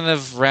kind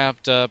of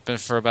wrapped up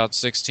for about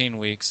 17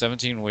 weeks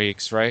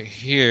right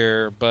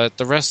here, but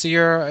the rest of the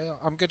year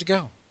I'm good to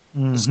go.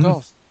 Let's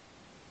go.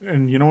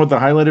 And you know what the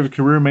highlight of his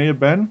career may have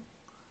been?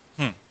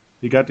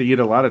 He got to eat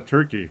a lot of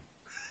turkey.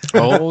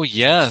 Oh,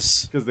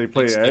 yes. Because they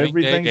play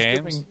every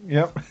Thanksgiving.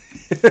 Yep.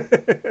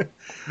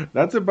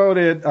 That's about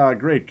it.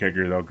 Great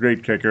kicker, though.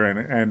 Great kicker.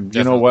 And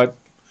you know what?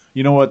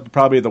 You know what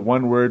probably the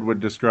one word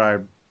would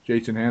describe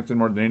Jason Hanson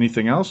more than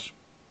anything else?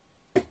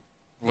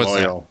 What's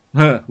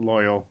that?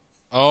 Loyal.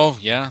 Oh,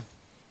 yeah.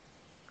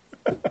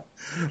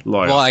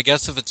 Loyal. Well, I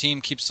guess if a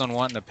team keeps on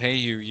wanting to pay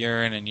you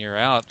year in and year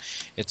out,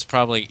 it's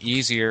probably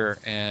easier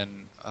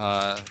and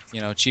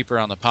cheaper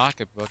on the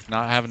pocketbook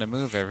not having to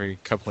move every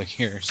couple of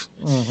years.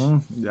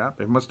 Yeah,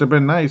 it must have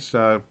been nice.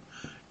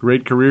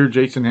 Great career,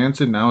 Jason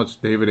Hanson. Now it's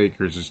David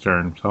Akers'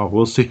 turn, so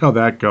we'll see how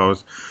that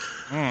goes.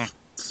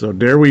 So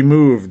dare we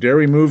move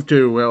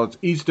to it's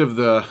east of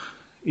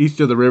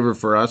the river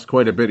for us,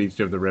 quite a bit east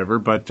of the river,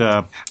 but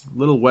a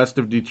little west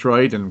of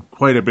Detroit and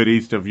quite a bit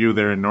east of you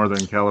there in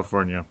Northern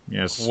California.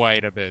 Yes.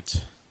 Quite a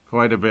bit.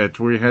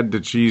 We head to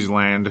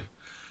Cheeseland.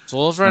 It's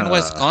over in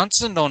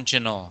Wisconsin, don't you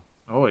know?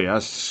 Oh,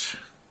 yes.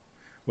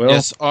 Well,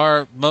 yes,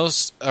 our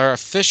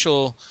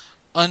official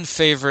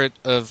unfavorite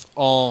of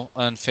all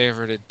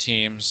unfavorited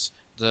teams,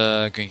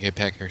 the Green Bay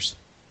Packers.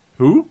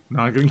 Who?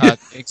 Not Green Bay.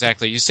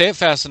 Exactly. You say it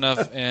fast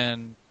enough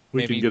and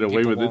we can get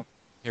away with it.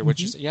 Hear what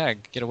you say. Yeah,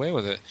 get away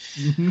with it.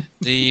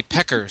 The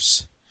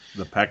Peckers.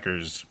 The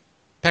Peckers.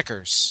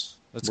 Peckers.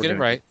 Let's get it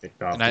right.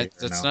 And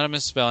that's not a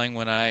misspelling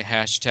when I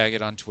hashtag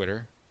it on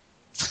Twitter.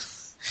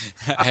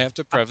 I have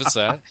to preface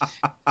that.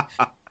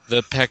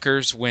 The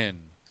Peckers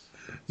win.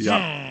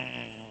 Yeah.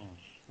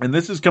 And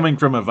this is coming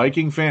from a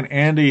Viking fan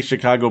and a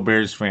Chicago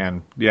Bears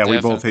fan. Yeah,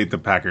 we both hate the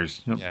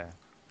Packers. Yep.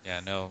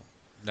 Yeah.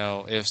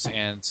 No ifs,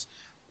 ands,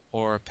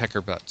 or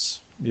pecker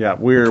butts. Yeah,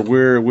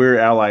 we're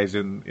allies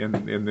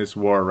in this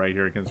war right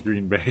here against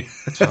Green Bay.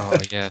 Oh,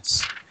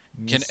 yes.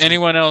 Can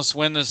anyone else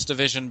win this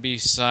division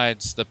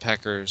besides the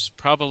Packers?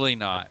 Probably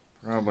not.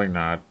 Probably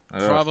not.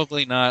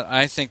 Probably not.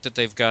 I think that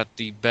they've got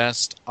the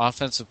best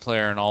offensive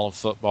player in all of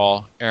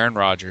football, Aaron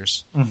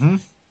Rodgers.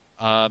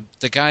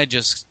 The guy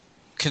just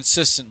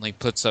consistently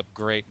puts up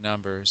great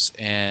numbers,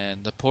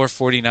 and the poor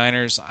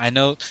 49ers, I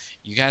know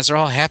you guys are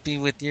all happy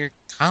with your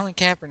Colin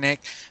Kaepernick,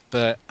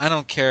 but I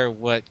don't care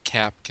what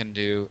Cap can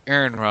do.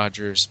 Aaron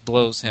Rodgers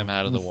blows him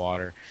out of the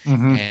water.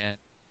 And,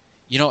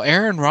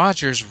 Aaron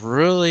Rodgers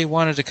really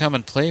wanted to come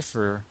and play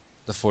for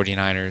the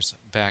 49ers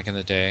back in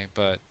the day,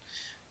 but,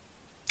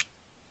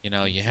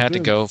 you had to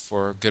go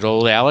for good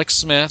old Alex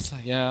Smith.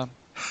 Yeah.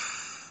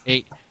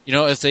 Hey,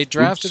 if they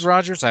drafted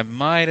Rodgers, I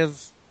might have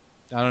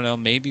I don't know,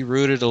 maybe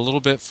rooted a little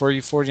bit for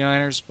you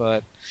 49ers,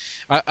 but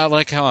I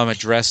like how I'm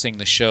addressing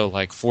the show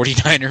like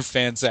 49er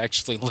fans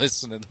actually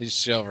listen to this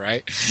show,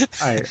 right?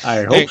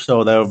 I hope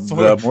so.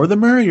 The more the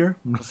merrier.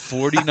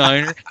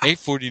 49er, hey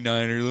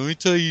 49er, let me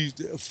tell you,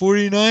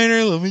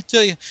 49er, let me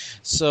tell you.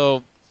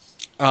 So,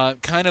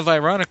 kind of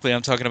ironically,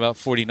 I'm talking about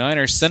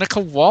 49ers. Seneca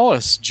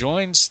Wallace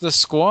joins the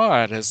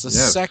squad as the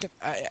second,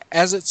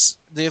 as it's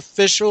the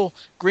official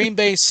Green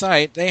Bay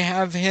site. They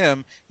have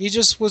him. He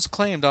just was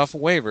claimed off of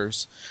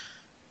waivers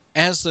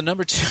as the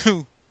number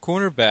 2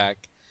 cornerback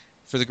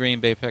for the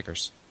Green Bay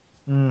Packers.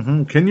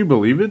 Mm-hmm. Can you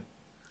believe it?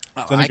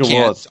 Seneca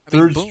Wallace,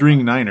 third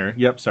string Niner.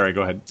 Yep. Sorry.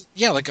 Go ahead.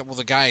 Yeah.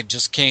 The guy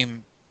just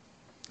came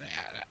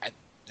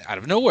out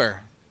of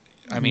nowhere.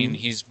 I mean,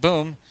 he's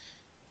boom.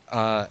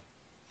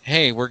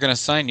 Hey, we're going to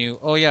sign you.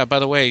 Oh, yeah, by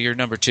the way, you're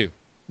number 2.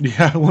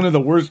 Yeah, one of the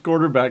worst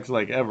quarterbacks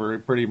ever,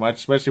 pretty much,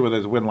 especially with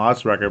his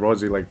win-loss record. What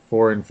was he,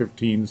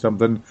 4-15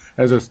 something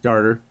as a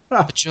starter?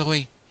 But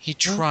Joey, he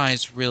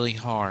tries really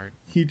hard.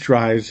 He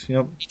tries,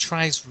 yep. He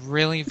tries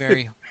really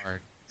very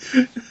hard.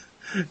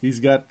 He's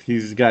got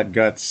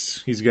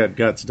guts. He's got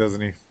guts,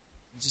 doesn't he?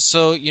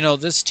 So,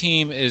 this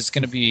team is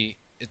going to be...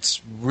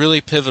 It's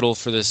really pivotal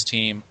for this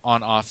team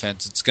on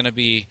offense. It's going to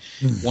be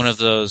one of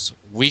those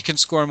we can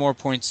score more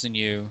points than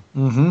you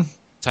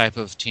type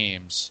of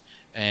teams.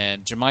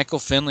 And Jermichael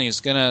Finley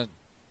is going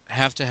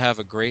to have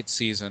a great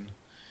season.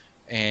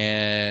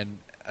 And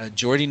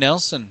Jordy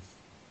Nelson,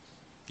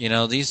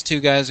 these two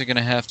guys are going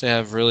to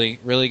have really,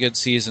 really good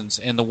seasons.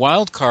 And the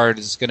wild card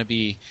is going to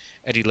be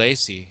Eddie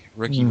Lacy,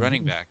 rookie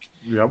running back.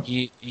 Yep.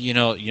 You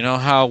know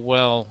how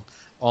well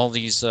all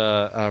these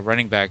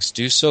running backs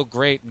do so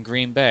great in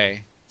Green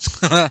Bay.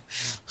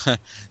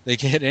 They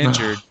get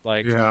injured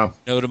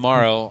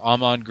tomorrow.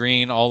 Ahman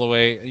Green all the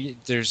way.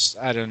 There's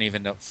I don't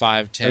even know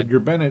 5, 10. Edgar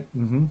Bennett.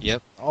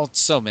 Yep.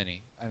 So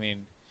many. I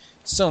mean,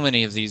 so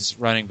many of these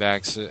running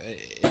backs.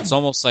 It's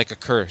almost like a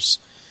curse.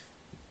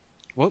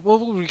 What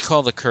would we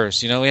call the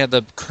curse? We had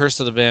the curse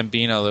of the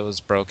Bambino that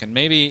was broken.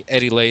 Maybe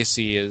Eddie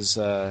Lacy is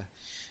the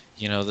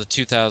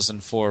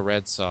 2004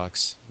 Red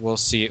Sox. We'll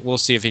see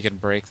if he can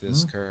break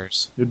this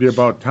curse. It'd be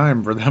about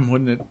time for them,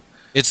 wouldn't it?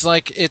 It's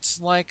like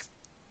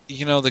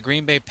the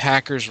Green Bay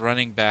Packers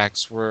running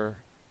backs were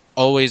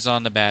always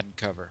on the Madden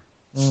cover.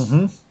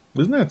 Mm-hmm.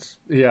 Isn't that?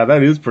 Yeah,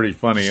 that is pretty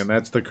funny, and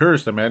that's the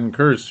curse. The Madden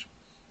curse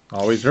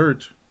always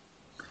hurts.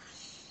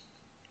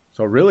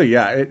 So really,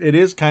 yeah, it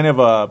is kind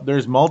of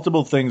there's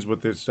multiple things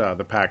with this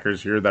the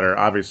Packers here that are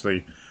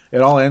obviously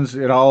it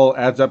all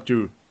adds up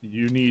to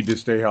you need to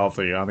stay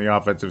healthy on the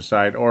offensive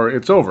side or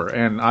it's over.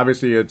 And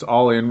obviously it's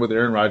all in with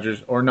Aaron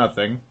Rodgers or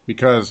nothing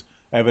because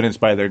evidenced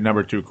by their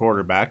number 2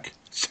 quarterback,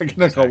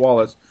 Seneca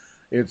Wallace.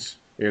 It's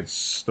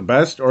the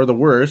best or the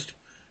worst.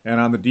 And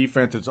on the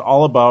defense, it's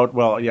all about,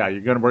 we're going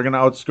to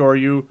outscore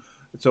you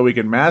so we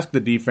can mask the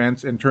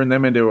defense and turn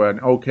them into an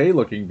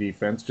okay-looking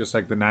defense, just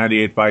like the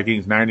 98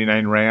 Vikings,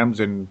 99 Rams,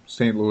 and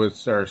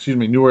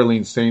New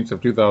Orleans Saints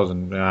of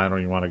 2000. I don't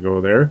even want to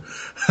go there.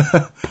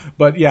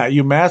 But, yeah,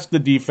 you mask the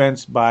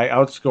defense by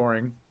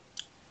outscoring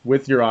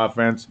with your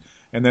offense,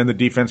 and then the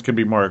defense can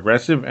be more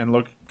aggressive and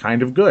look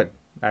kind of good,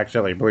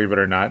 actually, believe it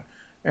or not.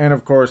 And,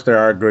 of course, there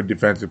are good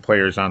defensive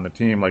players on the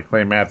team, like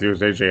Clay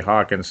Matthews, A.J.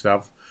 Hawk, and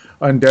stuff.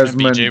 And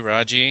Desmond. B.J.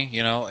 Raji,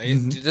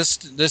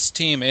 this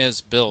team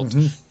is built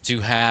to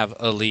have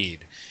a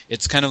lead.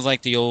 It's kind of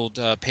like the old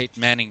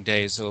Peyton Manning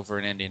days over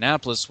in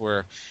Indianapolis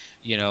where,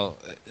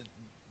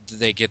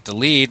 they get the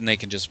lead and they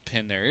can just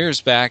pin their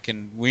ears back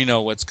and we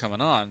know what's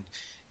coming on.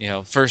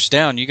 First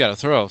down, you got to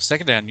throw.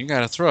 Second down, you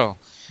got to throw.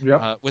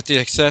 Yep. With the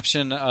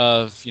exception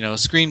of,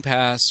 screen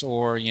pass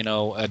or,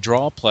 a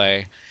draw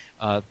play,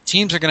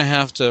 teams are going to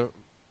have to,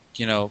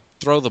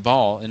 throw the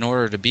ball in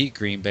order to beat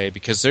Green Bay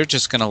because they're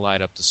just going to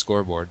light up the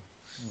scoreboard.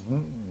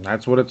 Mm-hmm.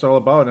 That's what it's all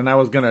about. And I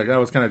was kind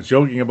of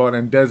joking about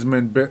and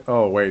Desmond.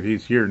 Oh wait,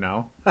 he's here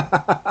now.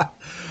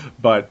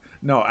 But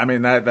no, I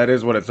mean that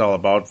is what it's all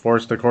about.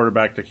 Force the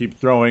quarterback to keep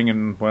throwing,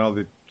 and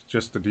the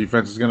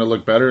defense is going to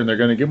look better, and they're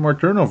going to get more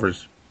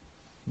turnovers.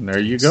 And there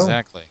you go.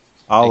 Exactly.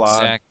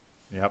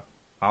 Yep.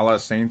 A la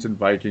Saints and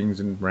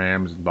Vikings and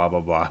Rams and blah blah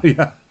blah.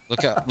 Yeah.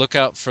 Look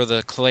out for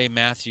the Clay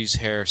Matthews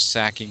hair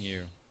sacking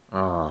you.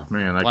 Oh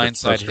man, that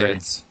blindside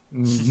hits.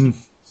 Mm-hmm.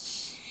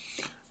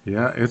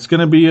 Yeah, it's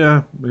going to be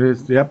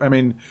yep. I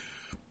mean,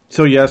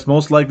 so yes,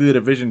 most likely the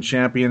division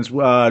champions.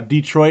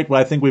 Detroit. Well,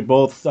 I think we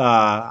both.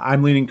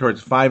 I'm leaning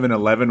towards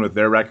 5-11 with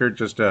their record.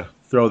 Just to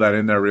throw that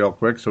in there real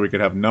quick, so we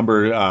could have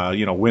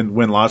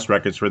win-loss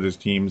records for these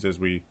teams as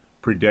we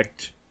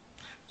predict.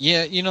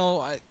 Yeah,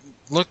 I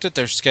looked at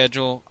their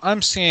schedule.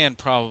 I'm seeing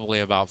probably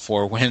about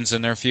 4 wins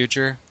in their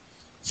future.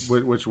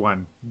 Which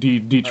one?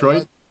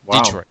 Detroit?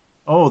 Wow. Detroit.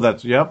 Oh,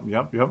 that's yep.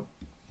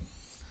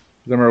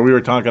 Remember, we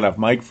were talking off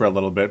mic for a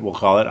little bit. We'll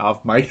call it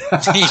off mic.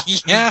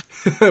 Yeah.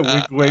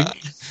 Wink, wink.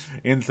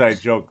 Inside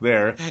joke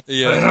there.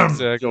 Yeah,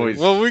 exactly.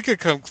 Well, we could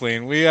come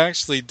clean. We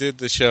actually did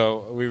the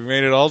show. We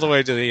made it all the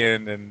way to the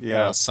end,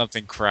 and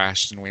something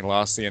crashed, and we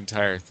lost the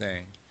entire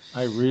thing.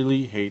 I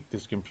really hate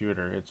this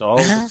computer. It's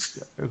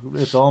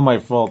all my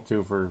fault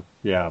too.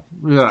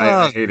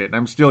 I hate it.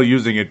 I'm still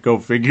using it. Go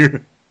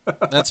figure.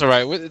 That's all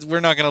right. We're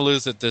not going to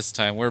lose it this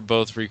time. We're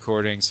both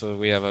recording, so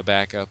we have a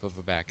backup of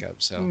a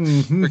backup. So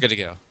we're good to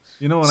go.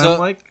 You know what I'm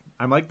like?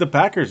 I'm like the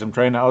Packers. I'm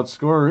trying to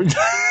outscore.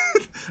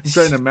 I'm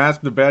trying to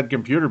mask the bad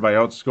computer by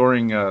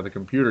outscoring the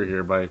computer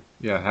here by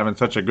having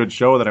such a good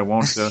show that I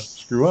won't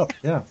screw up.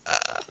 Yeah.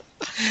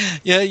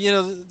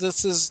 Yeah,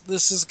 this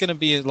is going to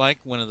be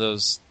like one of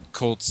those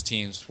Colts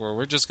teams where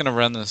we're just going to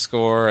run the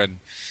score and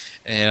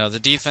the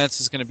defense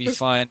is going to be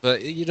fine,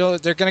 but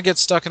they're going to get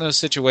stuck in those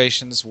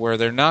situations where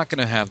they're not going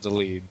to have the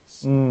lead,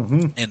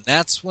 and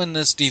that's when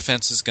this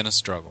defense is going to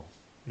struggle.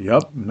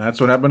 Yep, and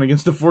that's what happened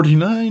against the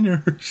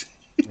 49ers.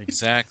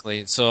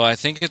 Exactly. So I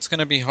think it's going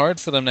to be hard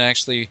for them to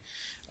actually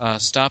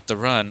stop the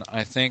run.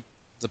 I think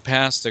the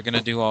pass they're going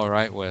to do all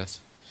right with.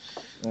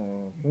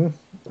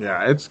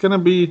 Yeah, it's going to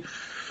be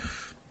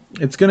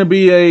a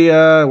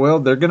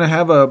they're going to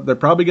have they're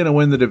probably going to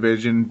win the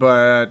division,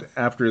 but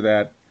after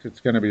that it's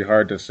going to be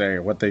hard to say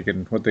what they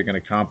can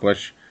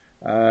accomplish.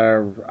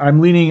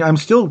 I'm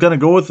still going to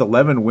go with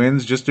 11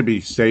 wins just to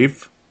be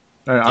safe.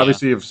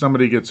 Obviously, if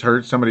somebody gets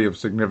hurt, somebody of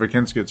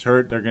significance gets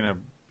hurt, they're going to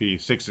be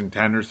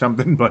 6-10 or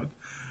something. But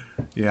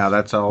yeah,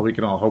 that's all we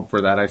can all hope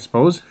for that, I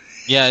suppose.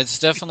 Yeah, it's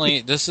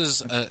definitely. This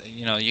is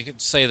you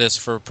could say this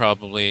for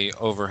probably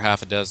over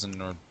half a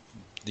dozen or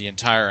the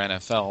entire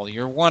NFL.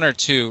 You're one or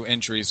two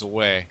injuries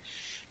away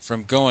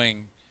from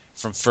going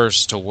from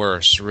first to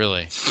worst.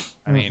 Really,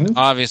 I mean,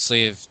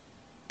 obviously, if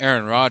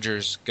Aaron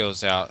Rodgers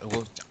goes out,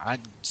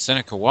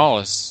 Seneca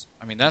Wallace.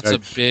 I mean, that's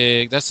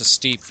a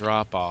steep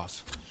drop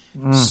off.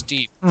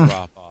 Steep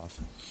drop off.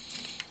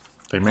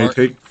 They may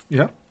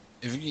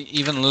If you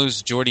even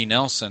lose Jordy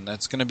Nelson,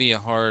 that's going to be a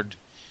hard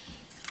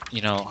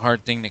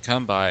thing to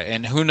come by.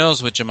 And who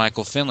knows with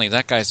Jermichael Finley?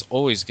 That guy's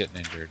always getting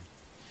injured.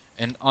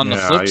 And on the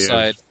flip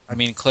side, I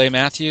mean, Clay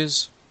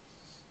Matthews,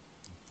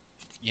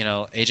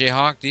 AJ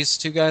Hawk, these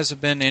two guys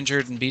have been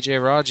injured, and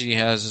BJ Raji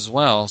has as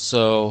well.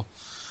 So,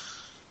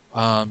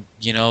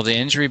 the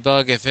injury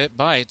bug, if it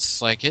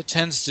bites, like it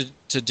tends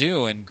to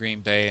do in Green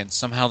Bay, and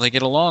somehow they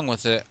get along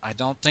with it, I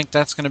don't think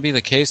that's going to be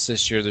the case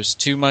this year. There's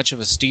too much of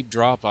a steep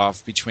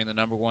drop-off between the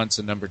number ones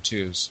and number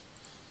twos.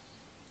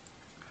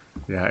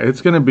 Yeah,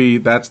 it's going to be,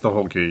 that's the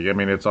whole key. I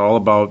mean, it's all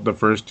about the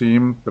first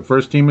team. The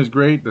first team is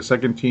great. The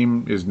second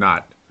team is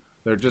not.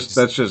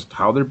 That's just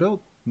how they're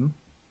built.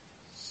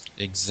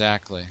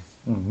 Exactly.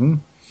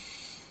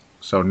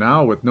 So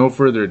now, with no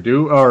further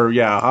ado,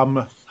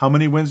 how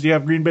many wins do you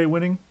have Green Bay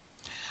winning?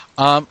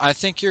 I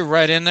think you're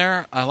right in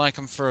there. I like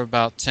them for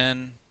about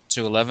 10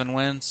 to 11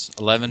 wins,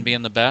 11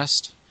 being the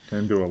best.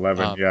 10 to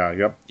 11,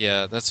 yep.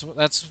 Yeah, that's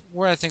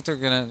where I think they're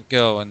going to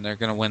go, and they're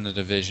going to win the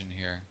division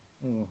here.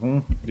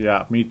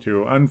 Yeah, me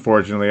too.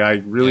 Unfortunately, I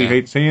really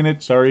hate saying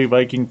it. Sorry,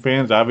 Viking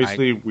fans.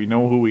 Obviously, we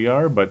know who we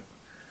are, but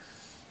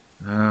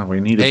we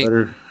need a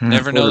better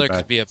never know. There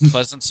could be a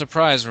pleasant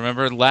surprise.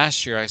 Remember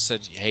last year I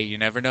said, hey, you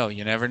never know.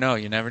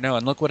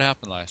 And look what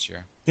happened last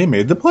year. They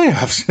made the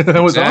playoffs.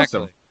 That was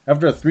awesome.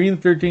 After a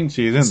 3-13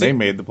 season, they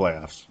made the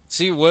playoffs.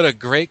 See, what a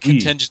great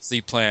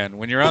contingency plan.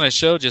 When you're on a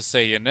show, just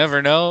say you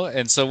never know.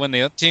 And so when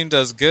the team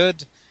does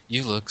good,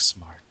 you look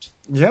smart.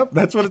 Yep,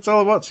 that's what it's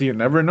all about. So you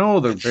never know.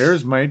 The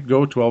Bears might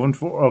go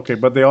 12-4. Okay,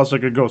 but they also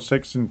could go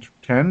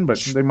 6-10. But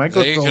they might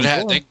go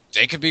 12-4.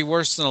 They could be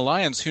worse than the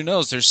Lions. Who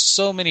knows? There's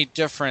so many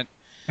different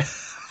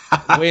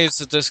ways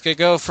that this could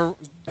go.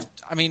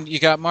 You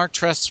got Mark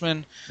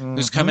Trestman,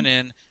 who's coming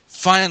in.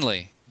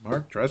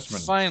 Mark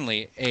Trestman.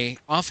 Finally, a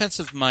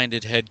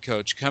offensive-minded head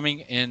coach coming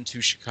into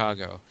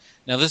Chicago.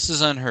 Now, this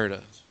is unheard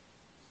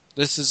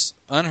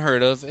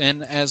of.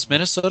 And as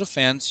Minnesota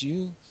fans,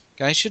 you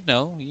guys should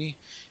know he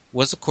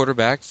was a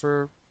quarterback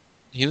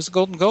he was a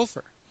Golden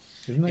Gopher.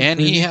 And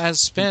he has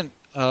spent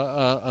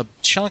a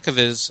chunk of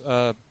his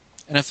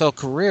NFL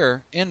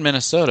career in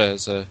Minnesota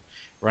as a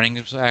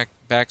running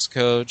backs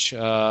coach,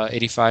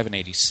 85 and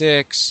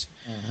 86.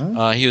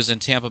 He was in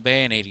Tampa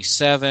Bay in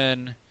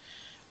 87.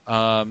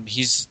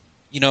 He's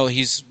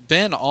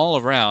been all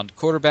around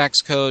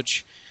quarterbacks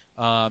coach.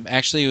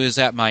 Actually, he was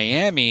at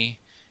Miami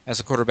as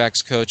a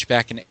quarterbacks coach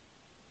back in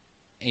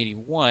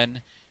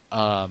 81.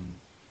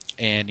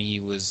 And he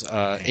was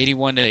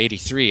 81 to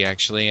 83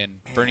 actually,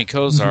 and Bernie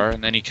Kosar,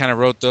 and then he kind of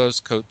wrote those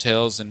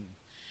coattails and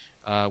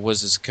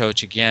was his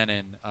coach again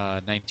in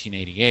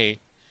 1988.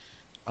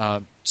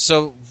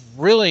 So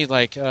really,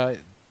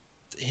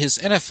 his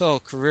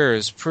NFL career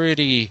is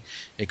pretty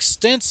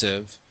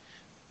extensive,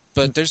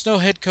 but there's no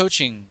head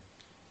coaching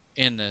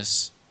in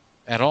this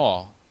at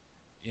all.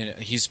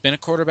 He's been a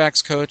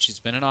quarterbacks coach. He's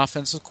been an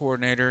offensive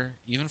coordinator,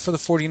 even for the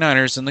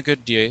 49ers in the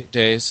good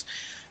days.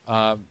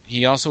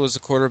 He also was a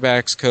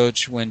quarterbacks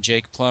coach when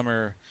Jake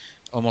Plummer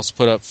almost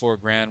put up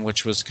 $4,000,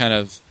 which was kind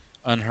of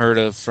unheard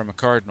of from a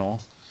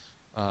Cardinal.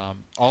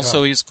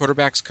 He's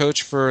quarterbacks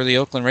coach for the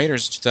Oakland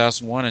Raiders in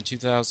 2001 and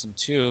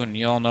 2002, and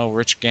you all know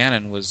Rich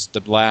Gannon was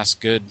the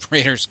last good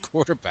Raiders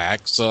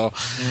quarterback, so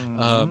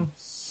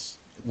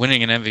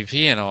winning an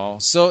MVP and all.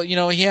 So,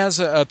 he has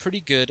a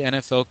pretty good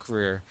NFL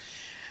career.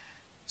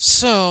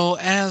 So,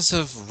 as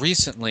of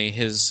recently,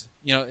 his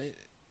NFL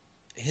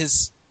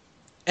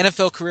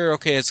career,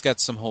 okay, it's got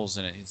some holes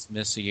in it. He's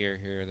missed a year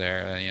here or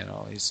there.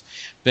 He's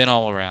been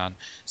all around.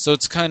 So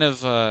it's kind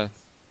of,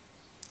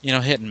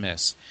 hit and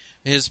miss.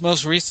 His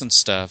most recent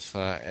stuff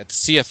at the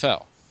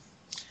CFL.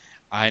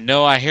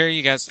 I hear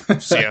you guys,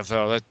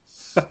 CFL,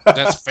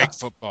 that's fake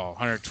football.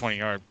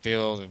 120-yard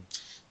field and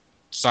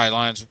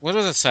sidelines. What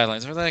are the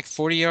sidelines? Are they like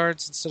 40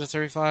 yards instead of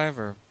 35?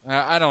 Or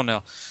I don't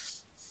know.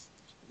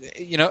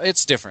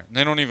 It's different.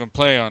 They don't even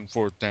play on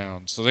fourth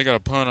down, so they got to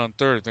punt on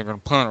third. They're going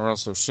to punt or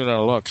else they're shit out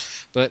of luck.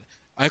 But,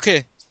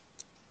 okay,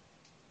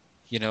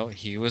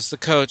 he was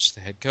the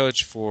head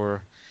coach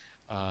for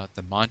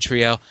the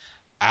Montreal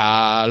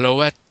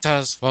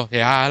Alouettes. Oh,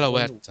 yeah,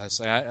 Alouettes.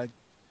 I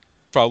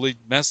probably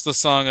messed the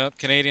song up.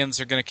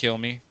 Canadians are going to kill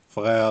me.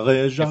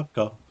 Frère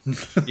Jacques.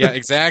 Yeah,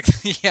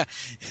 exactly. Yeah,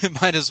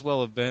 it might as well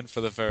have been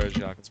for the Frère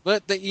Jacques.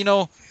 But,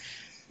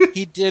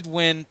 he did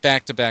win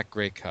back-to-back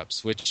Grey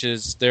Cups, which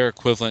is their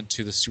equivalent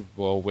to the Super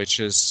Bowl,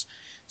 which is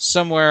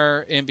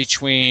somewhere in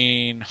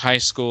between high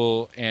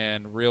school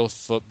and real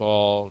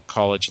football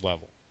college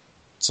level.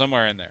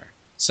 Somewhere in there.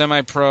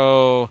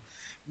 Semi-pro,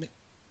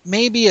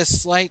 maybe a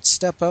slight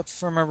step up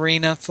from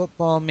arena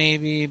football,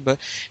 maybe. But,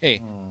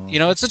 hey,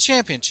 it's a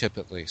championship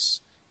at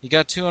least. He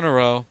got 2 in a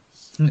row,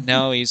 and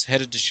now he's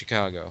headed to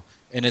Chicago.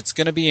 And it's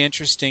going to be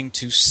interesting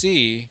to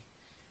see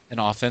an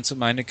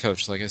offensive-minded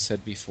coach, like I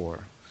said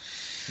before.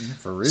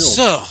 For real.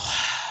 So,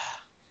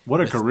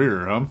 what a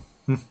career, huh?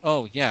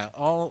 Oh yeah,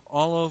 all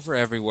over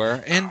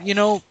everywhere, and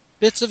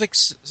bits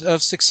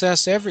of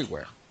success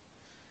everywhere.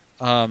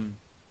 Had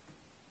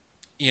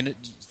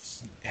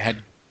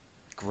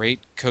great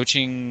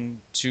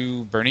coaching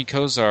to Bernie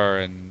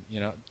Kosar, and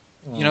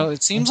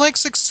it seems like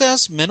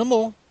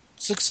minimal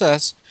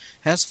success,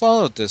 has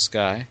followed this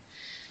guy,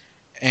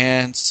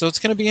 and so it's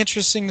going to be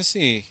interesting to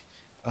see.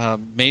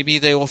 Maybe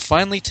they will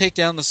finally take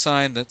down the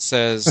sign that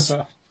says.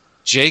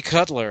 Jay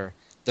Cutler,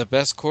 the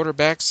best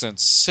quarterback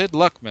since Sid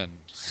Luckman,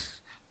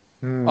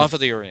 off of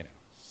the arena.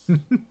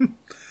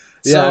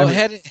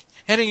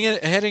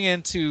 Heading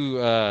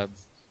into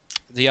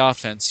the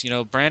offense,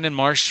 Brandon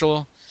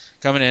Marshall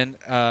coming in.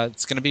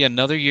 It's going to be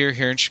another year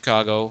here in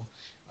Chicago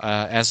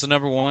as the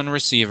number 1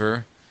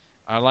 receiver.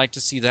 I like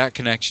to see that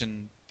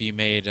connection be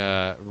made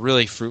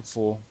really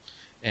fruitful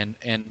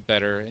and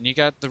better. And you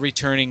got the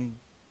returning,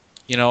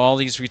 all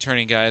these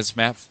returning guys,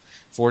 Matt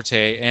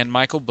Forte and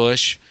Michael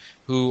Bush.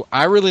 Who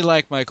I really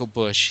like Michael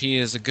Bush. He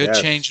is a good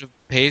change of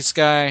pace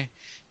guy.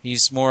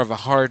 He's more of a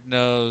hard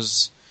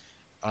nose.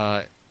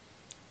 I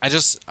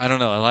don't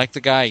know. I like the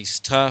guy. He's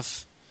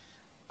tough.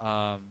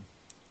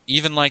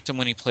 Even liked him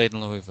when he played in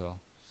Louisville.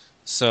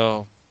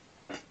 So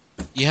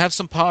you have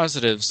some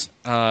positives.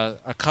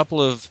 A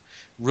couple of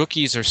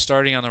rookies are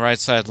starting on the right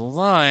side of the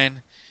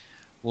line.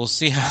 We'll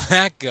see how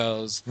that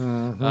goes.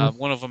 Mm-hmm.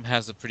 One of them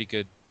has a pretty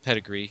good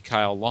pedigree,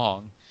 Kyle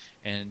Long,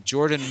 and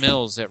Jordan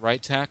Mills at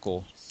right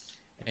tackle.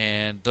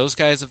 And those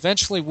guys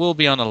eventually will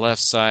be on the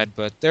left side,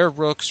 but they're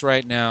rooks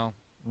right now.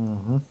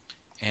 Mm-hmm.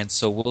 And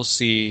so we'll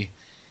see.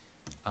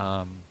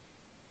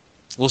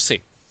 We'll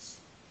see.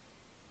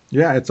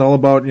 Yeah, it's all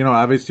about,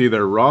 obviously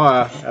they're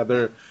raw.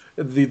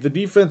 The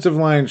defensive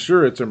line,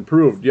 sure, it's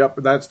improved. Yep,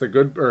 that's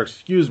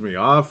the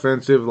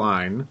offensive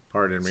line,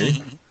 pardon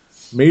me,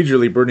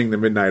 majorly burning the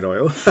midnight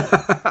oil.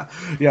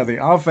 Yeah, the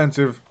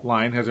offensive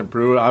line has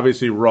improved,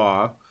 obviously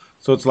raw.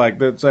 So it's like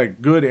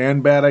good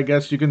and bad, I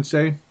guess you can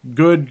say.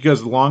 Good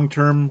because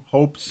long-term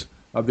hopes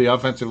of the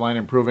offensive line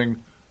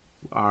improving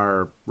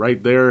are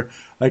right there.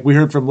 Like we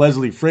heard from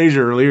Leslie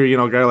Frazier earlier,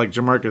 a guy like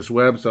Jamarcus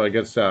Webb, so I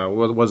guess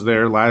was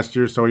there last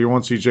year. So you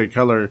won't see Jay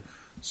Cutler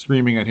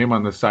screaming at him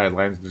on the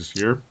sidelines this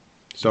year.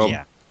 So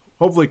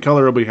hopefully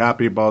Cutler will be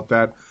happy about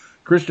that.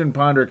 Christian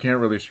Ponder can't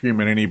really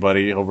scream at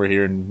anybody over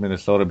here in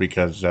Minnesota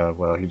because,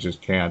 he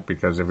just can't.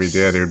 Because if he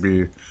did,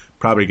 he'd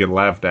probably get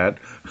laughed at.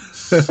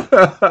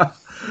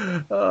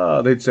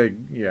 They'd say,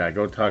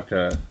 go talk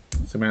to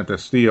Samantha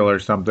Steele or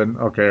something.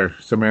 Okay, or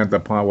Samantha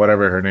Pond,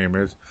 whatever her name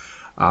is.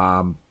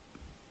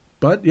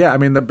 But, yeah, I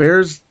mean, the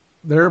Bears,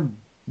 they're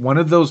one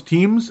of those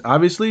teams,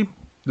 obviously.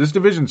 This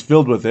division's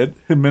filled with it.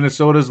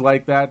 Minnesota's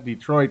like that.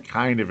 Detroit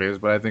kind of is,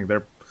 but I think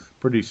they're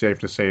pretty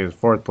safe to say is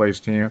 4th-place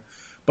team.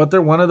 But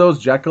they're one of those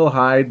Jekyll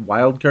Hyde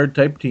wildcard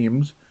type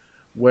teams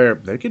where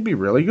they could be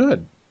really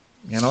good.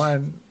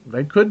 And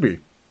they could be.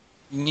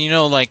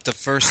 Like the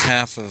first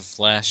half of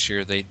last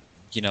year, they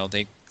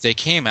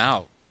came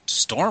out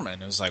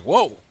storming. It was like,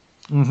 whoa.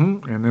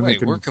 Mm-hmm. And then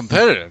we're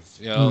competitive.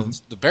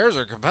 The Bears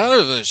are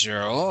competitive this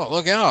year. Oh,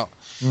 look out.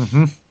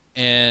 Mm-hmm.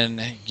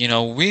 And,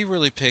 we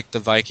really picked the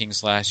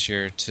Vikings last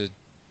year to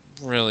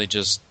really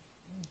just,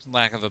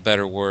 lack of a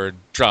better word,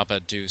 drop a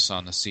deuce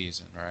on the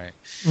season, right?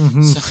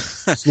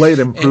 Mm-hmm. Slight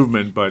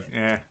improvement, but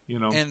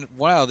And,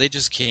 wow, they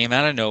just came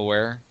out of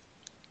nowhere.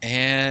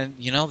 And,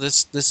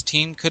 this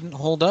team couldn't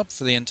hold up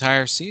for the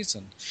entire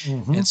season.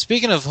 Mm-hmm. And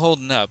speaking of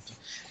holding up,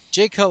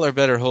 Jay Cutler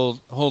better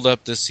hold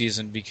up this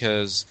season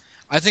because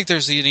I think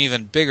there's an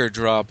even bigger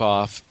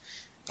drop-off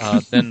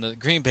than the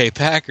Green Bay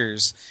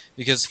Packers,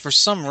 because for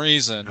some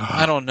reason,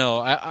 I don't know,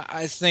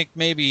 I think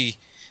maybe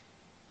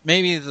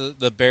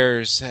the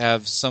Bears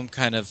have some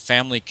kind of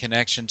family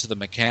connection to the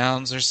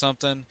McCowns or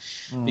something,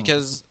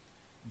 because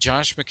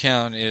Josh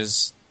McCown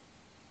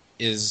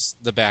is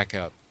the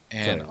backup,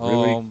 and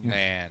really?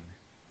 Man,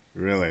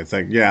 really, it's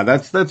like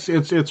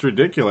it's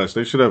ridiculous.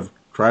 They should have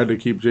tried to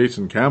keep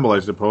Jason Campbell, I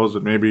suppose,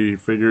 but maybe he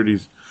figured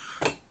he's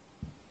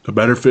a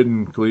better fit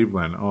in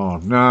Cleveland. Oh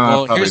no,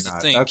 well, probably here's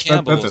not. The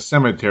thing, That's a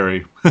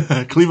cemetery.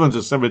 Cleveland's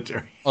a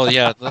cemetery. Oh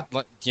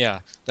yeah,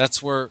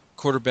 that's where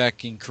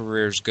quarterbacking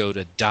careers go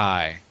to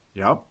die.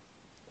 Yep,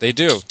 they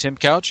do. Tim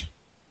Couch,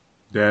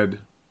 dead.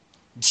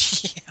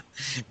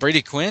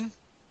 Brady Quinn,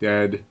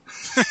 dead.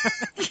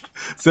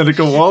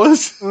 Seneca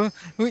Wallace.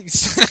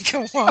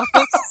 Seneca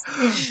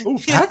Wallace. Oh,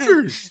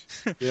 Packers.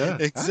 Yeah,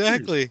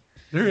 exactly. Packers.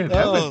 They're in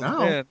heaven now.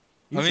 Man.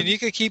 I mean, you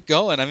could keep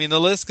going. I mean, the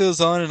list goes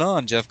on and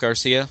on. Jeff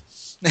Garcia.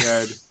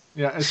 Dead.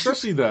 Yeah,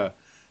 especially the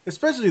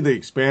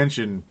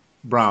expansion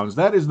Browns.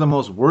 That is the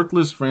most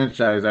worthless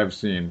franchise I've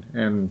seen,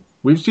 and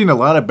we've seen a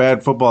lot of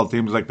bad football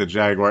teams like the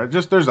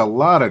Jaguars. There's a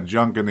lot of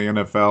junk in the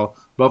NFL.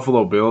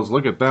 Buffalo Bills.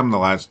 Look at them the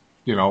last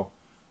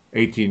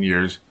 18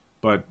 years.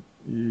 But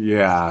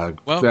yeah,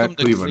 welcome that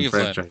to Cleveland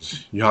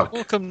franchise. Yuck.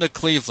 Welcome to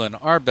Cleveland.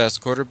 Our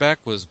best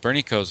quarterback was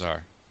Bernie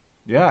Kosar.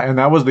 Yeah, and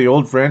that was the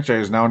old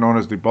franchise now known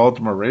as the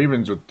Baltimore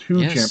Ravens with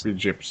 2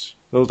 championships.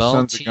 Those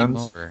sons of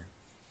guns.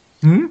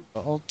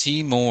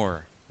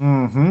 Baltimore.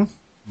 Mm-hmm.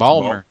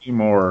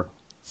 Baltimore.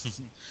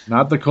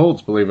 Not the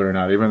Colts, believe it or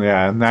not. Even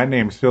and that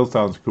name still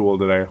sounds cool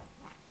today.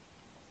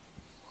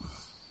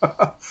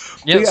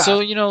 So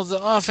the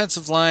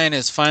offensive line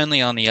is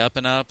finally on the up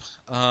and up.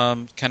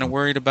 Kind of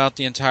worried about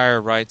the entire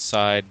right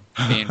side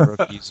being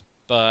rookies,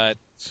 but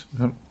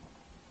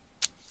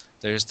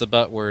there's the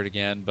but word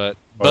again. But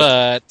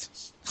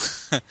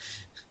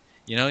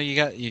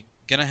you're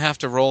gonna have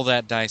to roll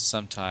that dice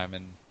sometime.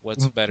 And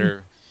what's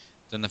better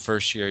than the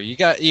first year? You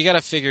got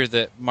to figure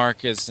that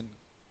Mark isn't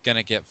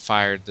gonna get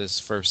fired this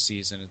first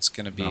season. It's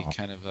gonna be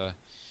kind of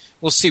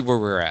we'll see where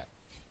we're at.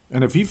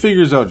 And if he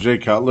figures out Jay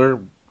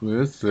Cutler,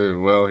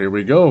 well, here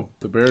we go.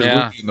 The Bears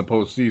will be in the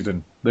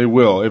postseason. They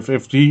will.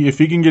 If he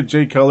can get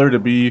Jay Cutler to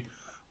be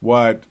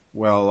what a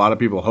lot of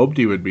people hoped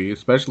he would be,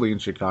 especially in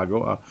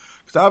Chicago,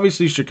 because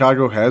obviously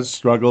Chicago has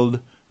struggled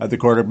at the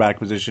quarterback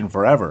position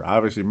forever.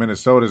 Obviously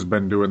Minnesota's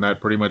been doing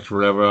that pretty much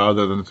forever,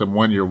 other than some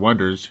one-year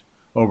wonders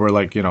over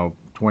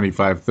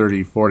 25,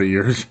 30, 40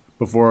 years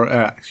before.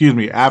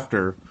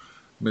 After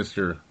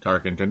Mr.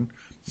 Tarkenton,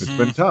 it's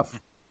been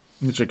tough.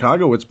 In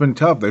Chicago, it's been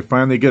tough. They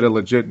finally get a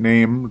legit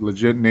name,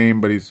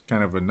 but he's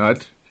kind of a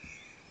nut.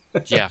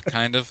 Yeah,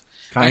 kind of.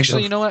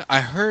 Actually, you know what?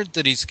 I heard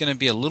that he's going to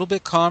be a little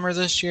bit calmer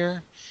this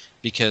year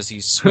because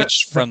he's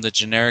switched from the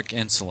generic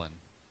insulin.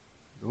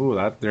 Ooh,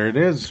 there it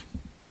is.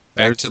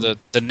 Back to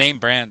the name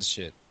brand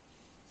shit.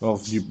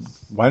 Well,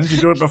 why didn't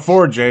you do it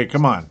before, Jay?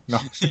 Come on. No.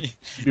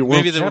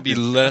 Maybe there will be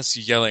less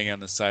yelling on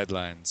the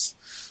sidelines.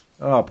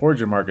 Oh, poor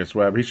Jamarcus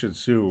Webb. He should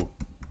sue.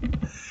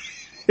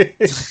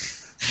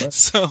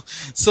 So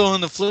on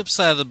the flip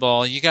side of the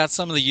ball, you got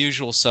some of the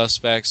usual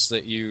suspects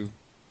that you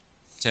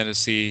tend to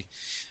see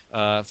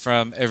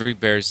from every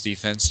Bears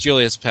defense.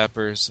 Julius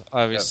Peppers,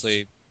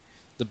 obviously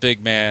the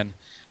big man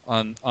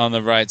on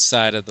the right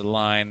side of the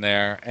line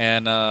there,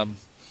 and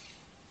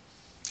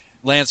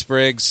Lance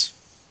Briggs.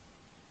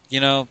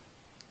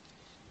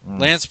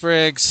 Lance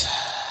Briggs,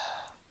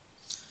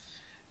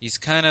 he's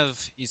kind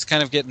of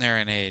getting there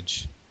in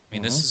age. I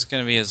mean, this is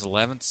going to be his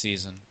 11th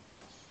season.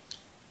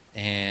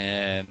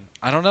 And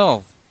I don't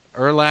know.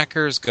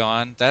 Urlacher's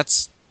gone.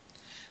 That's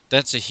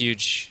a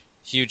huge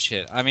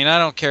hit. I mean, I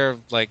don't care.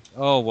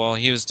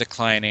 He was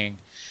declining,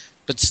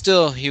 but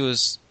still, he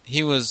was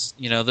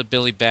the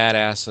Billy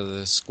Badass of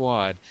the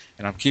squad.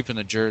 And I'm keeping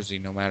the jersey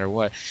no matter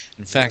what.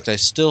 In fact, I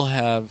still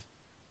have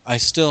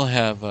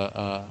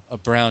a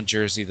brown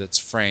jersey that's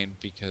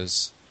framed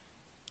because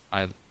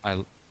I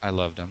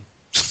loved him.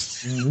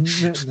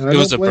 It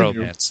was a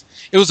bromance.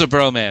 It was a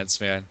bromance,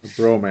 man. A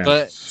bromance.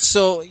 But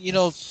so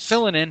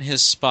filling in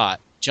his spot,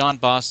 John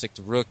Bostic,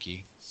 the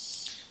rookie.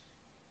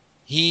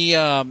 He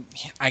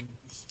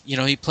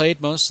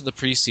played most of the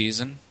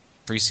preseason.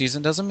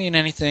 Preseason doesn't mean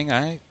anything.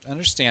 I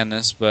understand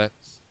this, but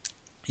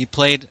he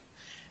played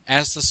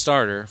as the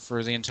starter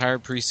for the entire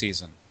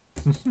preseason.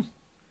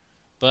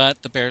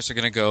 But the Bears are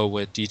going to go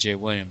with DJ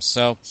Williams.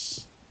 So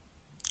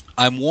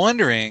I'm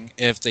wondering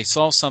if they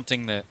saw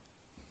something that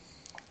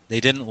they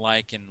didn't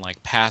like in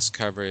pass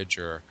coverage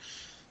or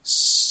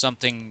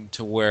something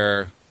to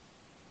where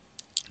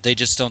they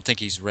just don't think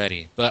he's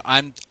ready. But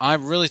I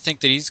really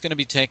think that he's going to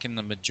be taking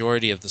the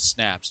majority of the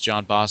snaps.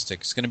 John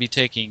Bostic is going to be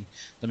taking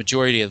the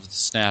majority of the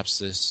snaps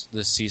this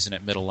season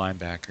at middle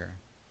linebacker.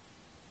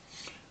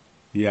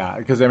 Yeah,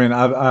 because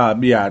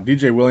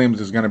DJ Williams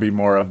is going to be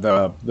more of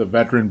the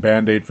veteran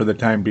Band-Aid for the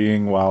time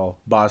being, while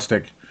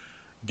Bostic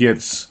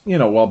gets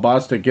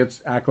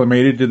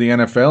acclimated to the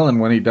NFL, and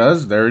when he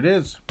does, there it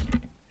is.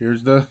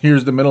 Here's the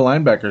middle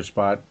linebacker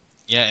spot.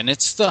 Yeah, and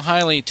it's the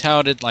highly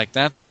touted like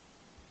that.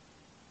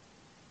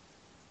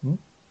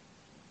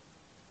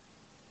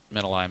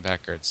 middle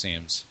linebacker, it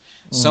seems.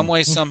 Some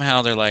way,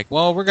 somehow, they're like,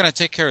 well, we're going to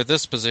take care of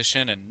this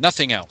position and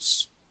nothing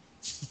else.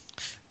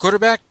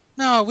 Quarterback?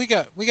 No, we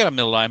got a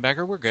middle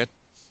linebacker. We're good.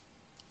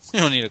 We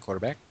don't need a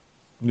quarterback.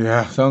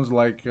 Yeah, sounds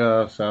like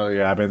it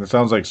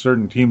sounds like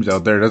certain teams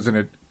out there, doesn't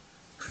it?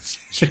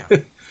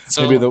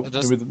 So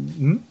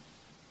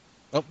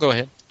go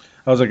ahead.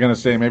 I was going to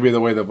say, maybe the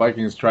way the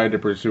Vikings tried to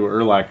pursue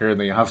Urlacher in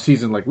the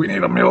offseason, like, we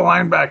need a middle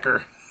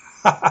linebacker.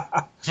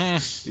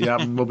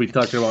 Yeah, we'll be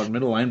talking about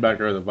middle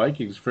linebacker of the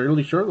Vikings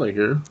fairly shortly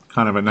here.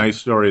 Kind of a nice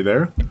story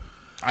there.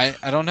 I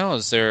don't know.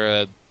 Is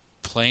there a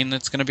plane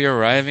that's going to be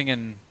arriving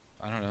in,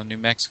 I don't know, New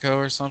Mexico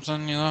or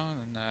something,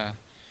 and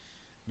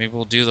maybe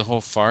we'll do the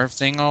whole Favre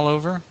thing all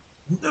over?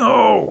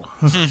 No!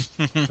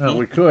 Well,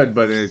 we could,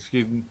 but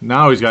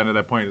now he's gotten to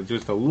that point. It's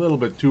just a little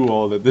bit too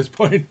old at this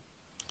point.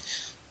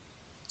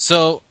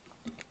 So,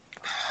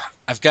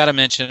 I've got to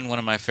mention one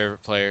of my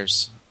favorite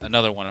players,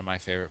 another one of my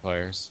favorite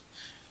players,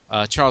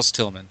 Charles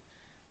Tillman.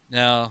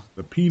 Now,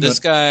 this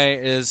guy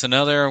is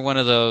another one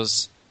of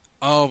those,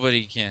 but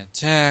he can't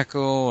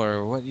tackle,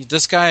 or what?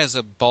 This guy is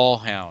a ball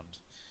hound.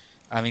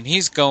 I mean,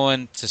 he's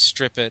going to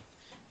strip it.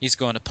 He's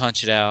going to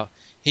punch it out.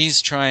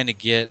 He's trying to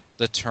get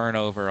the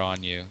turnover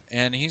on you.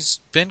 And he's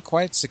been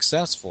quite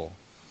successful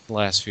the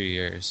last few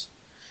years.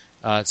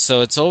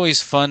 So it's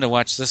always fun to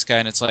watch this guy,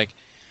 and it's like,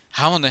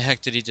 how in the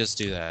heck did he just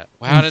do that?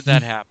 How did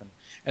that happen?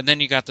 And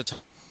then you got the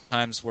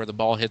times where the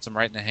ball hits him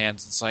right in the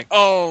hands. It's like,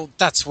 oh,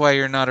 that's why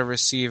you're not a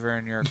receiver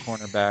and you're a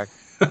cornerback.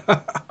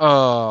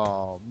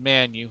 Oh,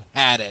 man, you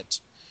had it.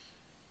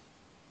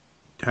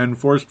 10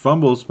 forced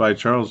fumbles by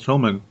Charles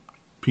Tillman.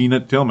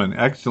 Peanut Tillman.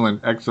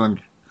 Excellent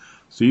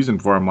season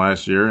for him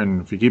last year.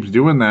 And if he keeps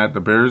doing that,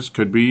 the Bears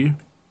could be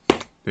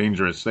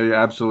dangerous. They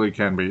absolutely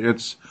can be.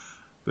 It's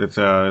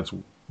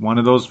one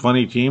of those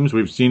funny teams.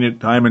 We've seen it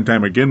time and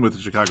time again with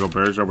the Chicago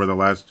Bears over the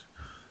last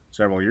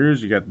several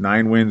years. You got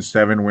 9 wins,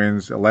 7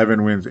 wins,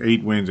 11 wins,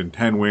 8 wins, and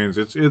 10 wins.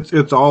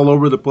 It's all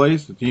over the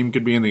place. The team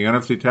could be in the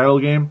NFC title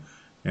game,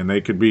 and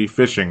they could be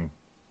fishing.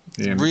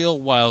 Real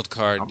wild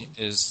card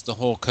is the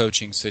whole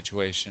coaching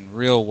situation.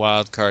 Real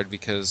wild card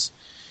because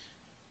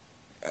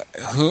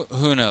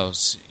who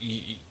knows?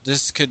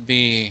 This could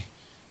be,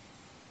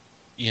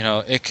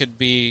 it could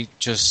be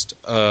just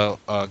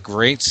a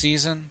great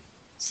season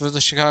for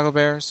the Chicago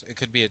Bears. It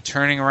could be a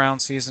turning around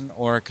season,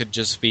 or it could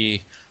just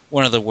be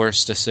one of the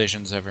worst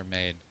decisions ever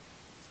made.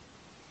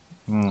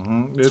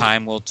 Mm-hmm.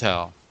 Time will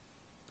tell.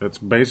 That's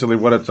basically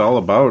what it's all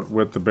about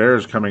with the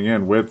Bears coming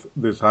in with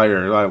this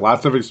hire.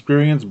 Lots of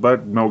experience,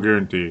 but no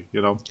guarantee,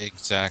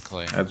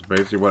 Exactly. That's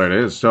basically what it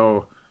is.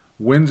 So,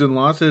 wins and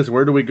losses,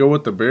 where do we go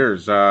with the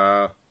Bears?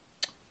 I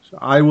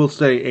will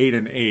say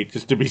 8-8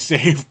 just to be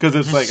safe, because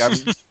it's like,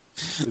 is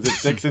it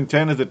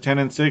 6-10? Is it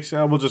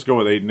 10-6? We'll just go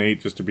with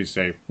 8-8 just to be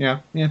safe. Yeah.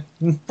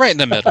 Right in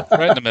the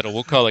middle.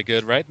 We'll call it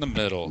good. Right in the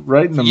middle.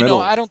 Right in the middle.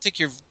 I don't think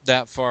you're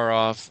that far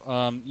off.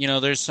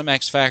 There's some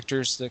X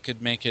factors that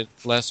could make it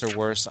less or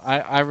worse.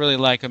 I really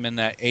like them in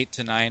that 8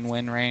 to 9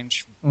 win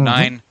range.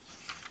 Mm-hmm.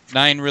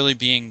 9 really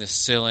being the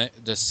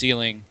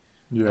ceiling.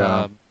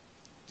 Yeah.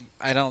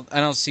 I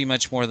don't see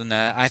much more than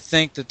that. I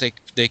think that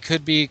they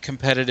could be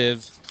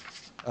competitive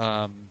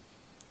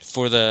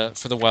for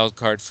the wild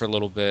card for a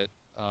little bit.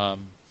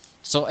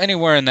 So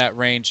anywhere in that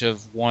range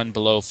of 1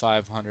 below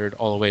 500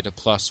 all the way to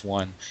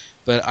 +1.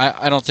 But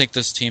I don't think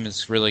this team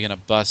is really going to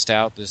bust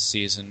out this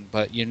season.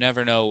 But you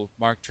never know.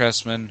 Mark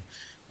Trestman,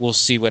 we'll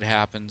see what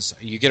happens.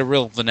 You get a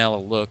real vanilla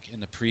look in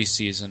the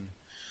preseason.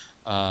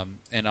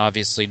 And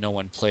obviously no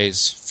one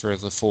plays for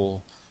the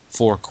full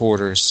 4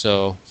 quarters.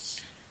 So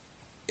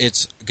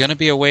it's going to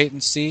be a wait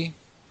and see.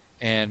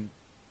 And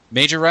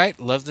Major Wright,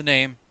 love the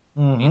name.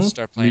 Mm-hmm. Needs to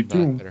start playing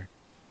better.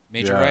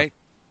 Major Wright,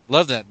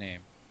 love that name.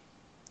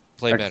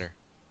 Play better.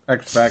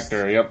 X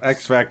Factor, yep.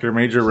 X Factor,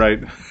 Major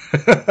Wright.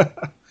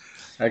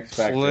 X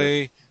Factor.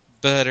 Play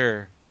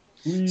better.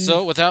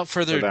 So, without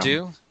further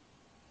ado,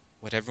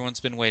 what everyone's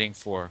been waiting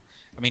for.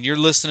 I mean, you're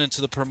listening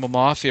to the Purple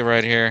Mafia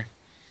right here.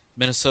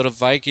 Minnesota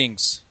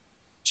Vikings.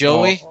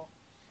 Joey,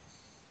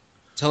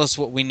 tell us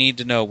what we need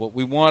to know, what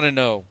we want to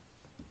know.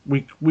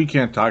 We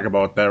can't talk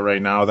about that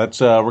right now.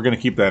 That's we're going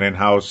to keep that in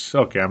house.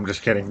 Okay, I'm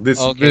just kidding. This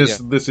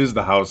is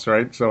the house,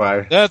 right? So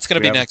that's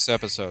going to be next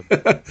episode.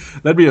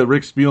 That'd be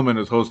Rick Spielman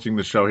is hosting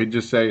the show. He'd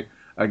just say,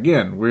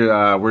 again,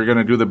 we're going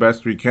to do the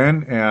best we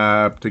can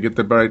to get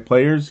the right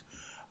players,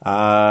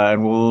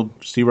 and we'll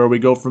see where we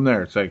go from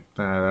there. It's like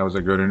that was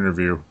a good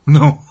interview.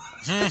 No,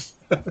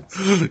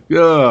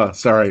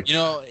 sorry.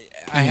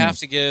 I have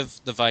to give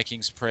the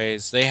Vikings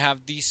praise. They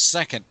have the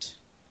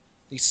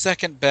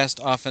second best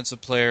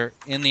offensive player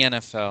in the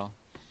NFL.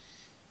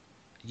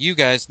 You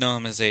guys know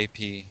him as AP,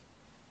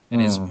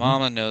 and his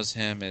mama knows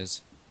him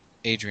as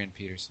Adrian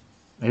Peterson.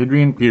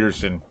 Adrian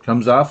Peterson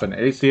comes off an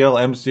ACL,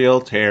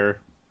 MCL tear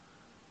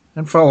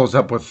and follows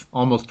up with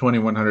almost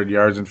 2,100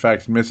 yards. In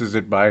fact, misses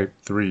it by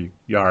 3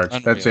 yards.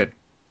 Unreal. That's it.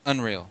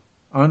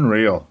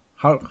 Unreal.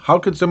 How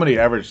could somebody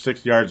average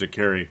 6 yards a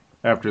carry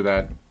after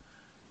that?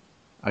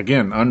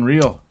 Again,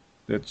 unreal.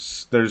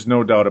 There's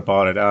no doubt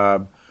about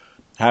it.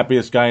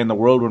 happiest guy in the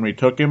world when we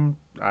took him.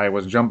 I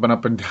was jumping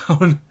up and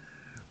down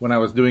when I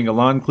was doing a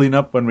lawn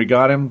cleanup when we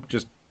got him.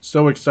 Just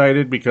so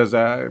excited because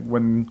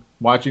when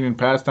watching and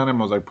passed on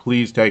him, I was like,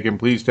 please take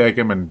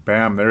him, and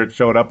bam, there it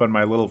showed up on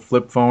my little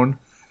flip phone.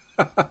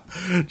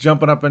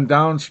 Jumping up and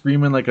down,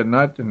 screaming like a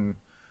nut, and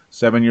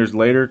 7 years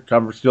later,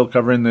 still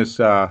covering this,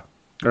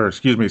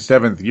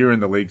 7th year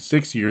in the league,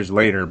 6 years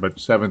later, but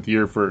 7th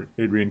year for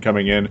Adrian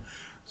coming in,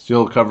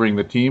 still covering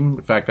the team.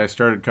 In fact, I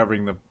started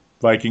covering the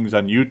Vikings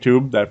on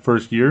YouTube that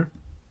first year,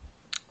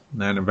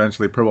 and then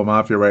eventually Purple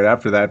Mafia right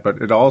after that,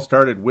 but it all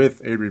started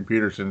with Adrian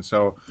Peterson,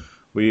 so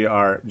we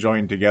are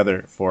joined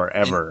together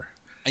forever.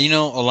 A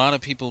lot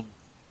of people,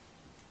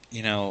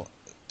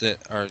 that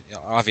are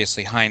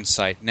obviously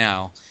hindsight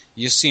now,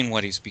 you've seen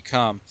what he's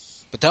become,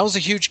 but that was a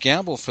huge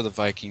gamble for the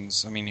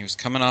Vikings. I mean, he was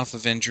coming off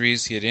of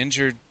injuries. He had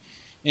injured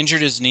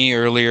his knee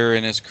earlier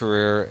in his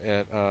career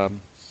at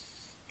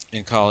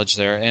in college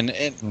there, and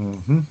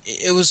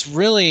it was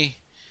really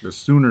the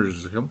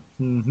Sooners.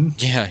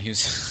 Yeah, he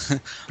was.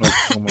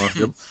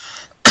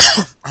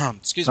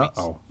 Excuse me.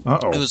 Uh-oh.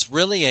 It was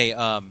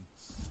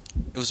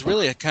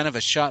really a kind of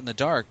a shot in the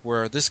dark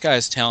where this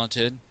guy's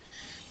talented.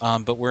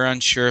 But we're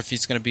unsure if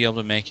he's going to be able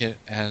to make it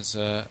as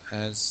an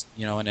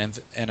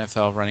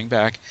NFL running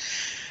back.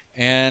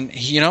 And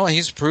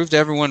he's proved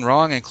everyone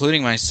wrong,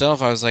 including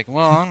myself. I was like,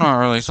 well, I'm not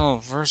really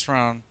sold. First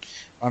round,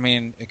 I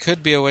mean, it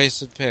could be a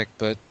wasted pick,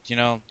 but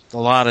a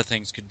lot of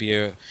things could be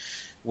a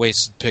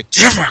wasted pick.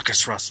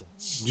 Jamarcus Russell.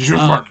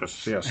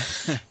 Jamarcus,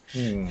 yes.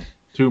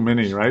 Too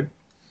many, right?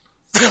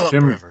 Phillip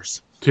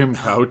Rivers. Tim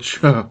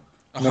Couch, number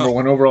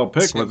 1 overall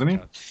pick, wasn't he?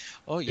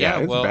 Oh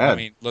yeah, well, bad. I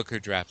mean, look who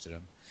drafted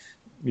him.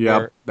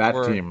 Yeah, that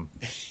team.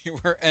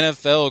 Where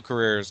NFL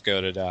careers go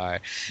to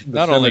die.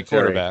 Not only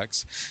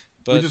quarterbacks,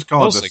 but we just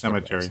call it the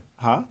cemetery.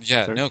 Huh?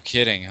 Yeah, no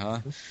kidding, huh?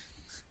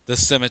 The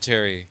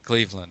cemetery,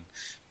 Cleveland.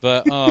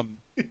 But,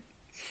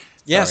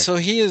 yeah, so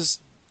he is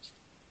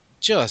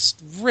just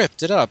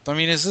ripped it up. I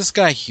mean, is this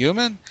guy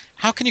human?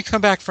 How can you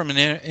come back from an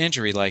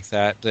injury like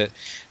that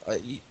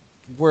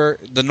where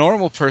the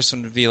normal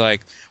person would be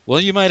like,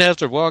 well, you might have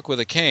to walk with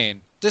a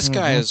cane. This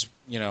guy is,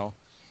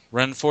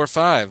 running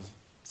 4.5.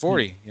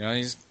 40.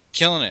 He's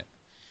killing it.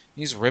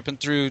 He's ripping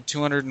through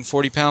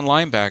 240-pound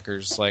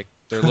linebackers like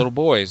they're little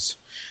boys.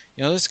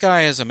 This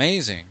guy is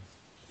amazing.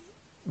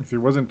 If he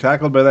wasn't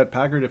tackled by that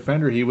Packer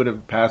defender, he would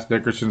have passed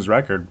Dickerson's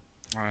record.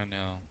 I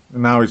know.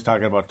 And now he's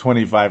talking about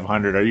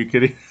 2,500. Are you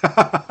kidding?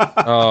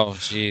 Oh,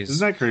 jeez.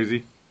 Isn't that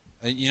crazy?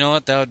 You know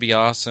what? That would be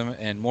awesome,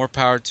 and more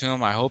power to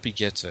him. I hope he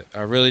gets it.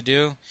 I really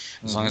do,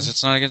 as long as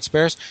it's not against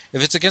Bears.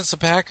 If it's against the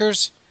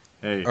Packers,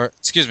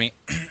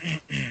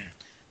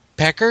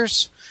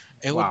 Packers,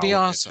 it would be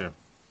awesome.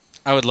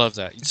 I would love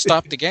that. You'd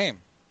stop the game.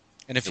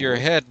 And if you're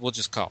ahead, we'll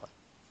just call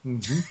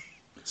it.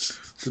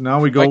 So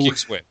now we go.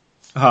 Vikings win.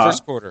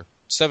 First quarter,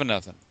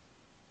 7-0.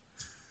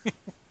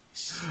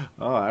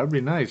 Oh, that would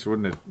be nice,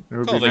 wouldn't it? It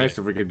would be nice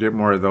if we could get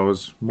more of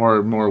those,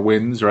 more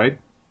wins, right?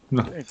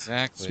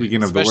 Exactly.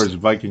 Speaking of the words,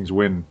 Vikings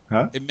win,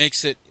 huh? It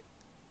makes it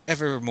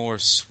ever more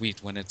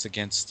sweet when it's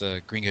against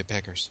the Green Bay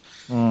Packers.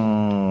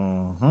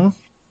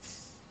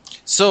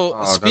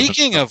 So,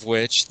 speaking of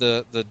which,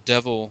 the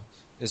devil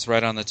is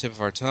right on the tip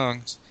of our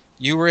tongues.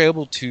 You were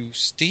able to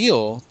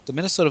steal, the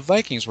Minnesota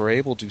Vikings were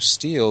able to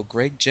steal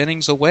Greg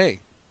Jennings away.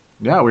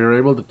 Yeah, we were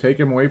able to take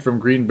him away from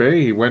Green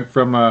Bay. He went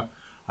from,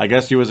 I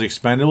guess he was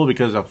expendable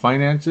because of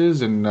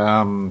finances,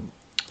 and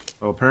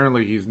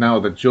apparently he's now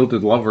the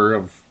jilted lover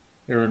of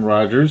Aaron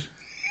Rodgers.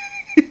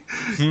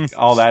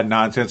 All that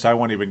nonsense, I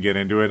won't even get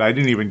into it. I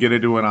didn't even get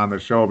into it on the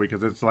show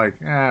because it's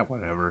like,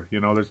 whatever.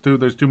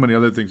 There's too many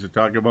other things to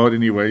talk about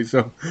anyway,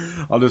 so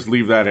I'll just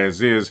leave that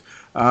as is.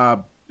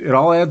 It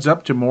all adds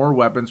up to more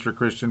weapons for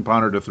Christian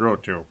Ponder to throw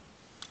to.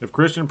 If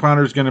Christian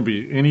Ponder is going to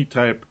be any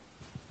type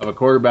of a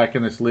quarterback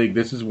in this league,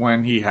 this is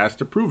when he has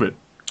to prove it.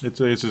 It's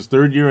his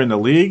third year in the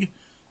league.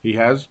 He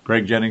has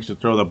Greg Jennings to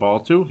throw the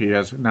ball to. He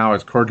has now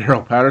has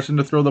Cordero Patterson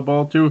to throw the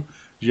ball to.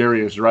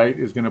 Jarius Wright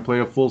is going to play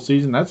a full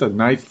season. That's a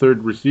nice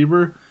third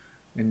receiver.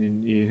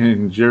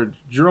 And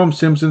Jerome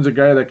Simpson's a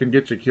guy that can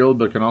get you killed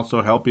but can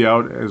also help you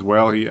out as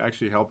well. He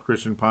actually helped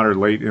Christian Ponder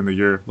late in the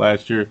year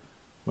last year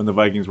when the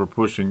Vikings were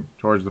pushing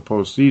towards the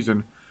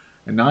postseason.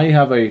 And now you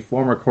have a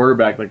former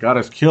quarterback that got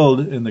us killed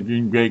in the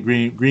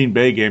Green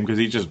Bay game because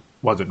he just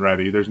wasn't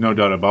ready. There's no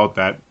doubt about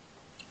that.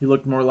 He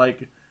looked more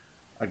like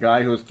a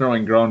guy who was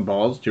throwing ground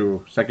balls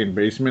to a second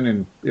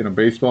baseman in a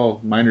baseball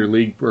minor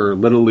league or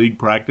little league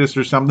practice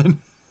or something.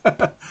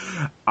 But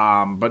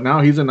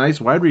now he's a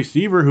nice wide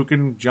receiver who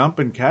can jump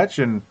and catch.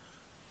 And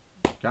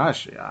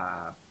gosh,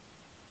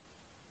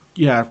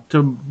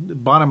 to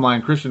bottom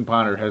line, Christian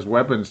Ponder has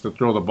weapons to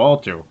throw the ball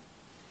to.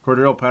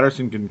 Cordero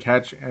Patterson can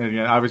catch, and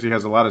obviously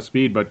has a lot of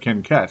speed, but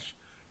can catch.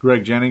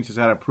 Greg Jennings has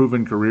had a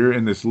proven career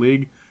in this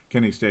league.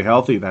 Can he stay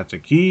healthy? That's a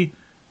key.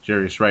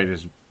 Jarius Wright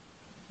is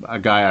a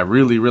guy I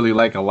really, really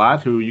like a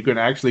lot, who you can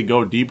actually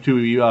go deep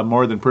to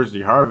more than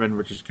Percy Harvin,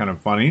 which is kind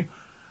of funny.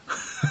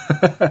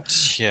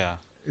 Yeah.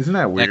 Isn't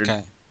that weird?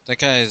 That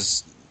guy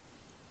is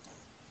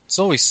It's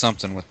always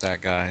something with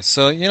that guy.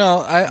 So,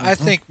 I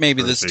think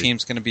maybe this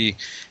team's going to be,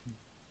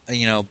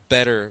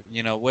 better.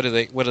 What do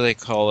they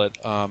call it?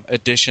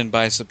 Addition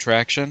by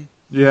subtraction?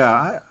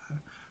 Yeah,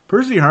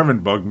 Percy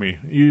Harvin bugged me.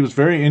 He was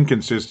very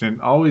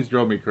inconsistent, always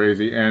drove me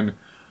crazy. And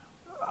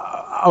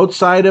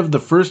outside of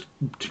the first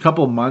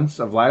couple months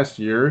of last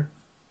year,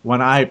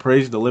 when I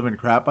praised the living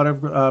crap out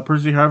of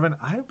Percy Harvin,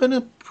 I've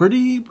been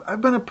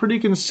pretty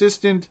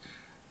consistent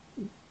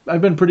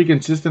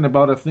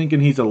about thinking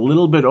he's a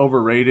little bit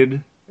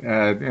overrated.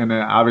 And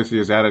obviously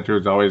his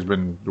attitude's always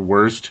been the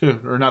worst,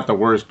 or not the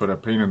worst, but a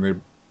pain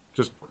in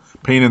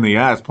the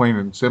ass, plain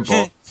and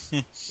simple.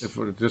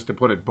 Just to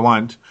put it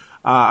blunt.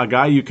 A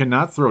guy you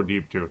cannot throw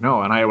deep to.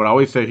 No, and I would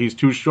always say he's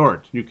too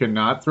short. You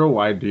cannot throw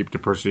wide deep to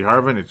Percy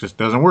Harvin. It just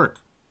doesn't work.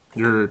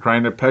 You're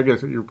trying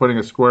to you're putting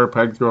a square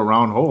peg through a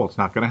round hole. It's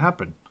not going to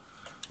happen.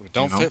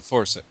 Don't fit,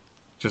 force it.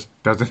 Just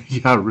doesn't,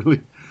 really.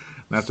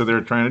 That's what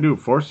they're trying to do,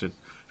 force it.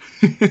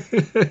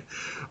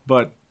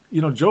 But,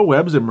 Joe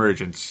Webb's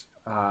emergence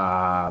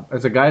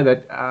as a guy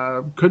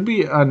that could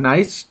be a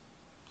nice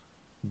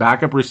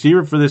backup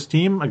receiver for this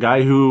team, a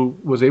guy who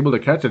was able to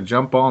catch a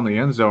jump ball in the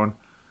end zone.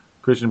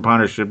 Christian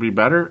Ponder should be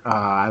better.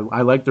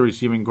 I like the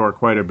receiving core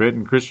quite a bit,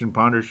 and Christian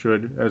Ponder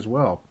should as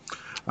well.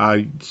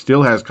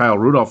 Still has Kyle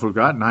Rudolph, who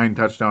got 9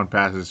 touchdown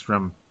passes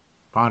from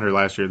Ponder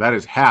last year. That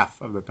is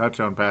half of the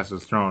touchdown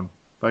passes thrown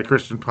by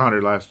Christian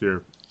Ponder last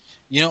year.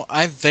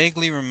 I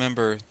vaguely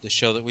remember the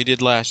show that we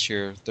did last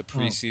year, the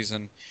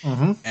preseason,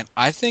 and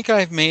I think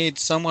I've made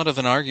somewhat of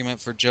an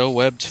argument for Joe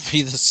Webb to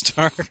be the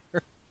starter.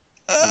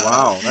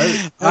 Wow,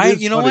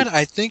 what?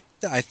 I think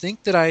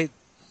that I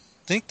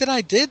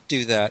did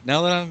do that.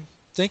 Now that I'm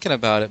thinking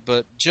about it,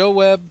 but Joe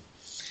Webb,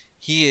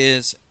 he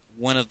is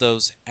one of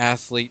those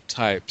athlete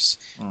types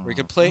where he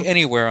could play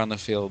anywhere on the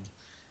field.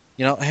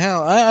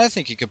 Hell, I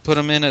think you could put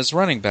him in as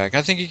running back.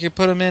 I think you could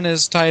put him in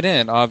as tight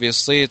end.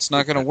 Obviously, it's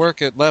not going to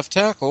work at left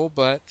tackle,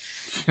 but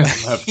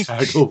left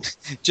tackle.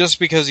 Just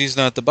because he's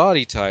not the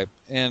body type,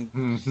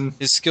 and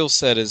his skill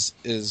set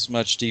is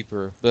much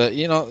deeper. But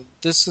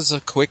this is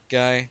a quick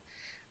guy,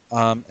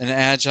 an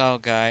agile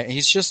guy.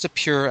 He's just a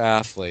pure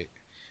athlete.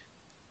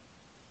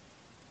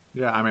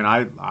 Yeah,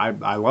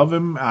 I love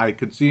him. I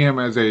could see him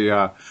as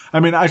I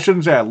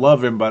shouldn't say I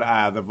love him,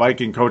 but the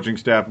Viking coaching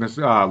staff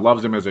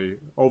loves him as a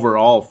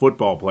overall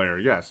football player,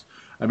 yes.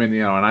 And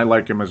I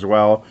like him as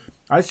well.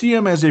 I see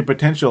him as a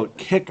potential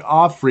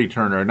kick-off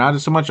returner, not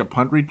so much a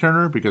punt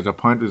returner, because a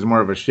punt is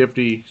more of a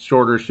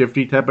shorter,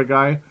 shifty type of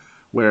guy.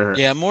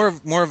 Yeah, more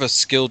of a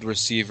skilled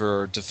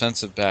receiver or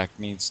defensive back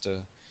needs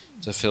to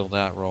fill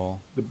that role.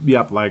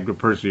 Yep, like the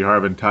Percy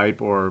Harvin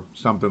type or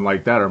something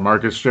like that, or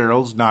Marcus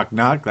Sherrills, knock.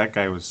 That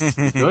guy was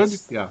good.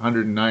 Yeah,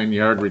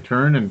 109-yard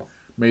return and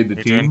made the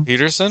team. Adrian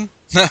Peterson?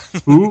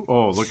 Who?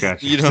 Oh, look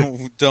at you.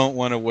 You don't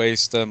want to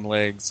waste them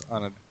legs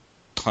on a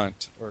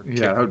punt or kick.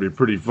 Yeah, that would be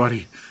pretty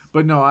funny.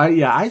 But no,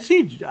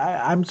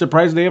 I'm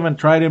surprised they haven't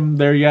tried him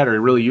there yet or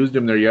really used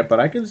him there yet, but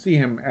I can see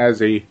him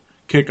as a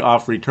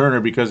kickoff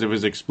returner because of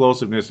his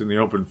explosiveness in the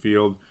open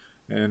field.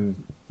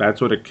 And that's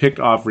what a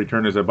kickoff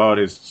return is about,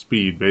 is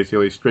speed,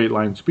 basically straight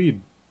line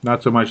speed,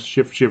 not so much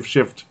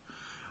shift.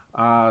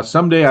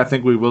 Someday I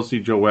think we will see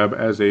Joe Webb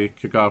as a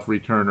kickoff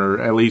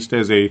returner, at least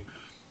as a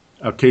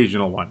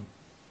occasional one.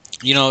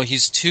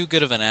 He's too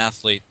good of an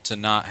athlete to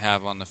not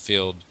have on the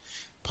field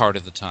part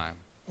of the time.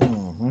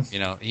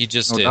 He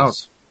just is.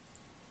 Doubt.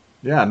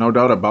 Yeah, no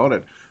doubt about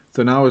it.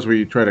 So now as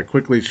we try to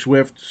quickly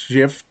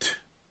shift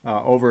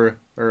over,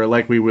 or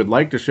like we would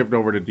like to shift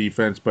over to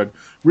defense, but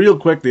real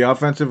quick, the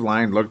offensive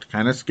line looked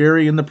kind of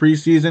scary in the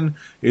preseason.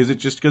 Is it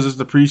just because it's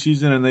the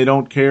preseason and they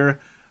don't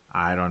care?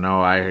 I don't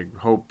know. I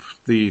hope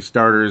the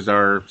starters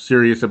are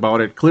serious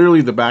about it. Clearly,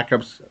 the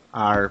backups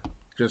are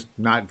just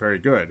not very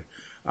good.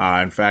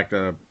 In fact,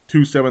 2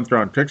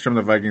 7th-round picks from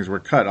the Vikings were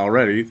cut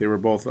already. They were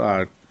both,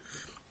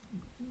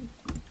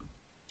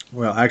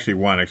 actually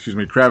one,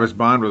 Travis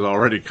Bond was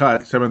already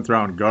cut,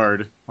 7th-round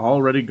guard,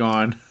 already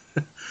gone.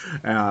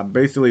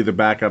 Basically, the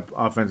backup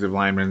offensive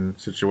lineman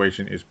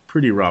situation is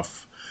pretty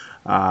rough.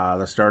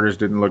 The starters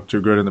didn't look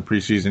too good in the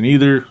preseason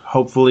either.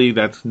 Hopefully,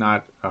 that's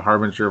not a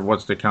harbinger of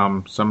what's to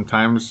come.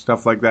 Sometimes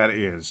stuff like that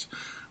is.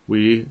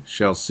 We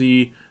shall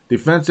see.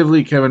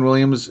 Defensively, Kevin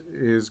Williams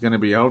is going to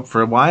be out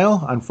for a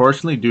while,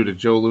 unfortunately, due to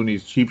Joe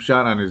Looney's cheap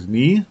shot on his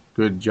knee.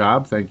 Good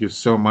job. Thank you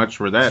so much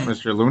for that,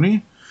 Mr.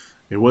 Looney.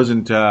 It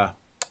wasn't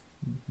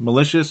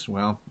malicious.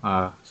 Well,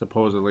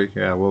 supposedly.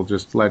 Yeah, we'll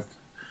just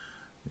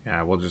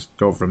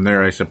go from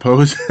there, I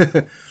suppose.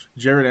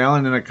 Jared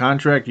Allen in a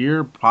contract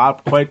year,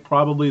 quite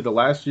probably the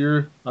last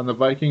year on the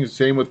Vikings.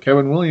 Same with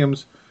Kevin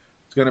Williams.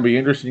 It's going to be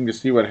interesting to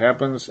see what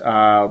happens.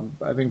 I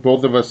think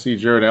both of us see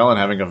Jared Allen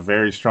having a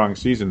very strong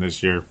season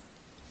this year.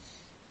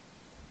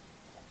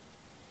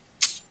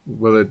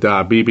 Will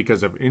it be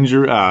because of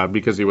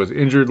because he was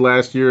injured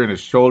last year in his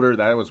shoulder?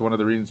 That was one of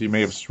the reasons he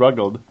may have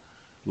struggled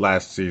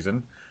last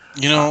season.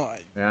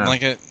 I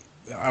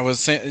was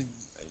saying,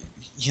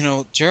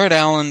 Jared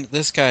Allen,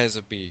 this guy is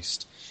a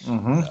beast.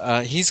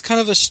 He's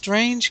kind of a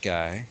strange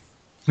guy.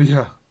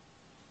 Yeah.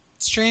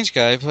 Strange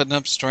guy putting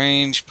up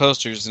strange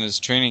posters in his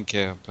training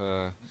camp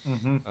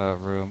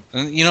room.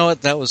 And you know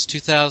what? That was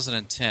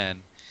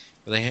 2010.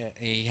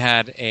 He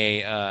had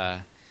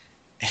a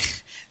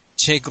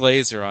Jay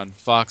Glazer on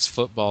Fox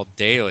Football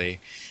Daily.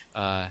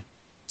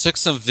 Took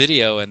some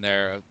video in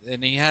there,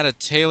 and he had a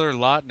Taylor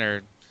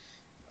Lautner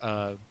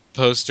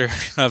poster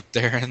up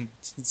there, and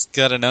he's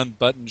got an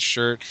unbuttoned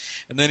shirt.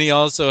 And then he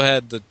also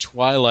had the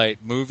Twilight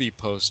movie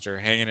poster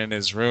hanging in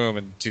his room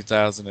in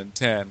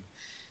 2010.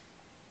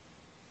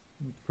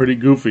 Pretty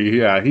goofy.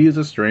 Yeah, he's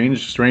a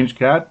strange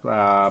cat.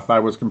 If I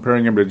was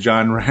comparing him to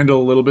John Randall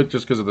a little bit,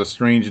 just because of the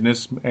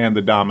strangeness and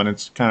the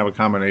dominance, kind of a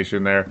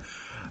combination there.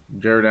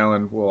 Jared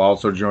Allen will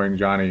also join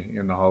Johnny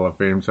in the Hall of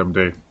Fame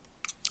someday.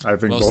 I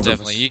think most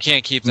definitely. You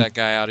can't keep that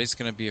guy out. He's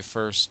going to be a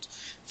first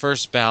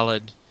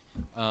ballot.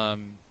 The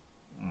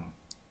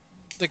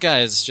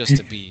guy is just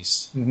a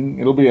beast.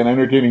 It'll be an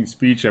entertaining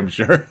speech, I'm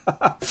sure,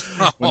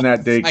 when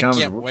that day comes.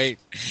 I can't wait.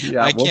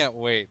 Yeah, I can't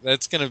wait.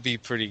 That's going to be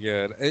pretty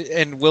good.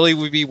 And will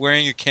he be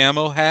wearing a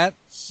camo hat?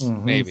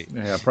 Maybe.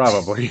 Yeah,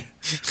 probably.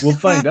 We'll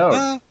find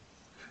out.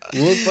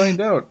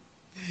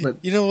 But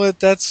you know what?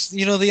 The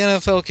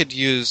NFL could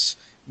use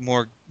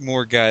more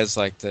guys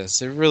like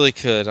this. It really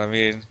could. I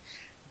mean,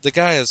 the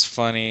guy is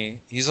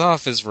funny. He's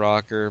off his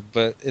rocker,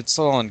 but it's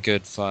all in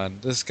good fun.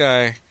 This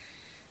guy,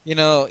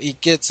 he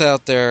gets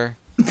out there,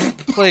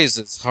 plays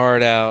his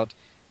heart out,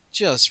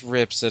 just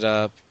rips it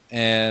up,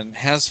 and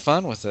has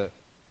fun with it.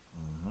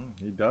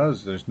 He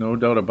does. There's no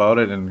doubt about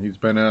it, and he's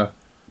been a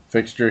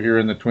fixture here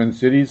in the Twin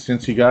Cities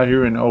since he got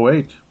here in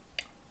 2008.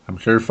 I'm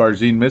sure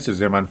Farzine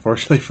misses him,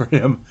 unfortunately for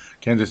him.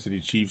 Kansas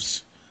City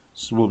Chiefs.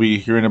 So we'll be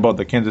hearing about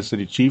the Kansas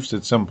City Chiefs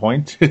at some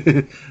point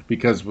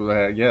because,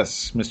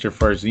 yes, Mr.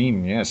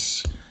 Farzine,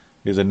 yes,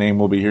 is a name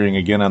we'll be hearing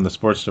again on the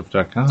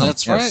sportstuff.com.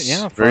 That's yes, right,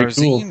 yeah. Very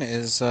Farzine cool.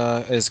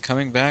 is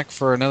coming back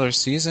for another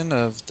season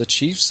of the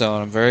Chiefs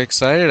Zone. I'm very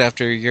excited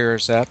after a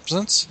year's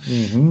absence.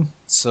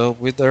 So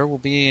there will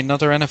be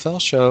another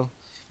NFL show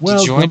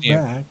to join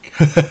you.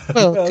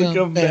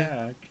 Welcome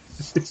back.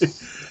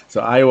 So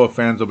Iowa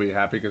fans will be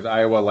happy because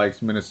Iowa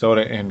likes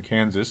Minnesota and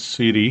Kansas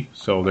City.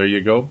 So there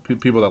you go.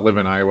 People that live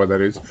in Iowa, that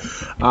is.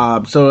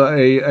 So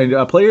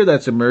a player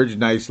that's emerged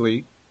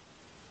nicely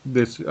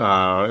this in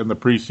the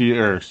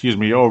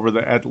preseason, over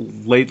the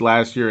late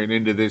last year and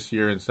into this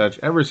year and such.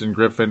 Everson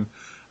Griffin,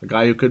 a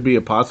guy who could be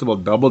a possible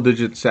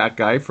double-digit sack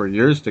guy for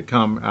years to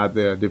come at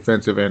the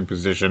defensive end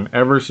position.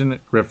 Everson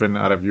Griffin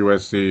out of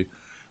USC.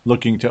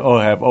 Looking to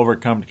have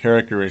overcome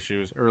character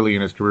issues early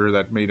in his career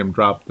that made him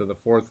drop to the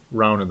 4th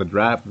round of the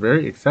draft.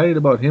 Very excited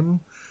about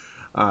him.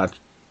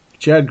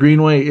 Chad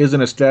Greenway is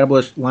an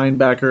established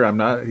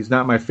linebacker. He's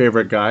not my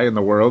favorite guy in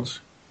the world.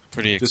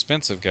 Pretty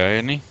expensive guy,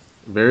 isn't he?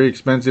 Very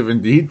expensive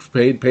indeed.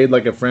 Paid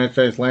like a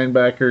franchise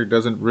linebacker.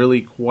 Doesn't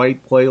really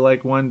quite play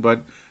like one,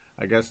 but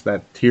I guess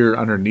that tier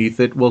underneath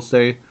it, we'll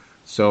say.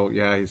 So,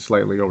 yeah, he's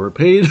slightly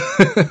overpaid.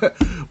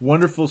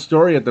 Wonderful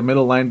story at the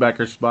middle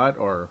linebacker spot,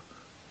 or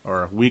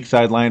weak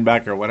side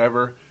linebacker,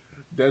 whatever.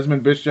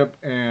 Desmond Bishop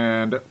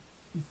and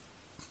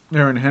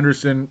Aaron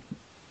Henderson.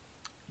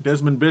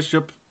 Desmond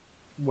Bishop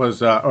was,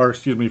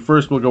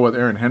 first we'll go with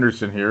Aaron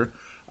Henderson here,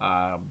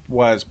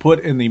 was put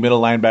in the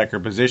middle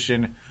linebacker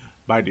position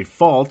by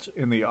default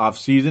in the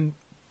offseason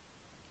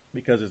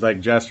because it's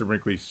like Jasper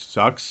Brinkley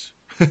sucks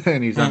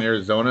and he's on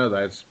Arizona.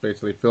 That's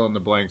basically filling the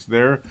blanks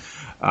there.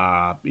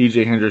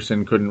 E.J.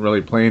 Henderson couldn't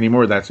really play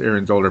anymore. That's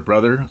Aaron's older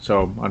brother.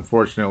 So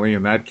unfortunately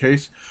in that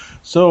case.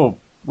 So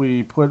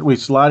we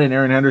slot in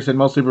Aaron Henderson.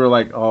 Most people are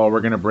like, oh,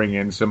 we're going to bring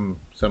in some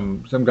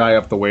guy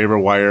off the waiver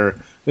wire.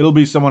 It'll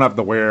be someone off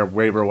the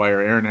waiver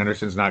wire. Aaron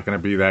Henderson's not going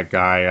to be that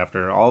guy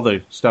after all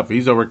the stuff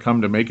he's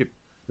overcome to make it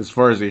as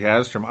far as he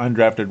has, from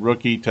undrafted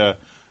rookie to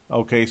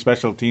okay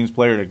special teams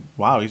player to,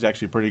 wow, he's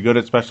actually pretty good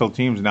at special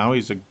teams. Now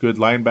he's a good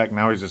linebacker.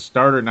 Now he's a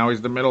starter. Now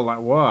he's the middle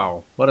line.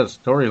 Wow, what a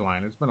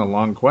storyline. It's been a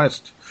long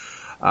quest.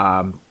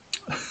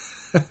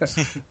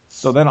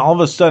 So then all of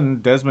a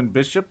sudden, Desmond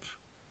Bishop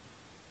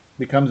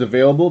becomes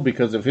available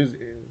because of his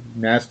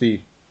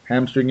nasty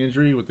hamstring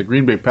injury with the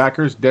Green Bay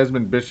Packers.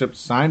 Desmond Bishop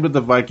signed with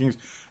the Vikings,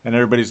 and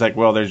everybody's like,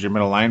 well, there's your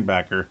middle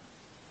linebacker.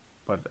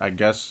 But I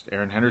guess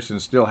Aaron Henderson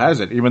still has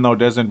it, even though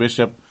Desmond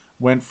Bishop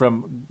went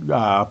from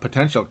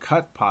potential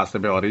cut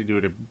possibility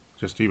due to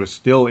just he was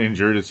still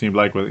injured, it seemed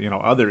like, with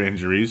other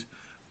injuries.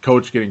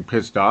 Coach getting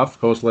pissed off,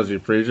 Coach Leslie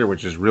Frazier,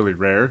 which is really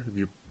rare. If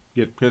you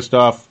get him pissed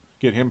off,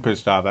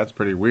 that's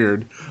pretty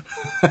weird.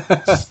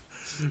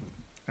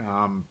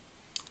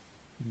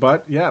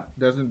 But, yeah,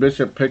 Desmond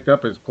Bishop picked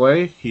up his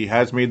play. He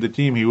has made the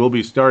team. He will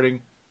be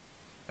starting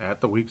at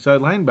the weak side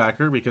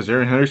linebacker because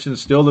Aaron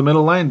Henderson's still the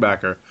middle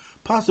linebacker.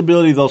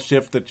 Possibility they'll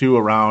shift the two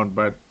around,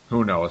 but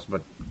who knows.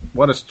 But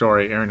what a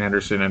story, Aaron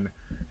Henderson. And,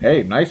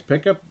 hey, nice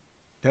pickup,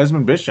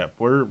 Desmond Bishop.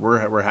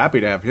 We're happy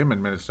to have him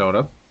in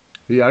Minnesota.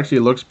 He actually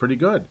looks pretty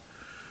good.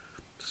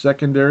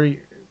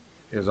 Secondary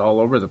is all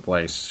over the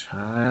place.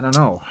 I don't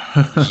know.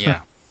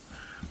 Yeah.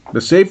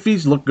 The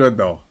safeties look good,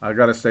 though. I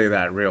got to say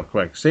that real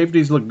quick.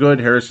 Safeties look good.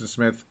 Harrison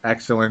Smith,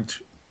 excellent.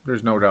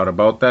 There's no doubt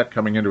about that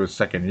coming into his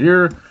second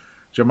year.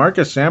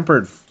 Jamarcus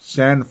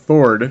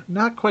Sanford,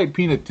 not quite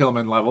Peanut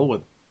Tillman level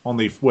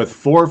with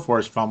 4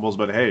 forced fumbles,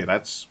 but hey,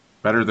 that's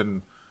better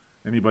than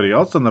anybody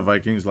else on the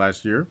Vikings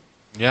last year.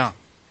 Yeah.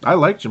 I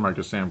like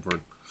Jamarcus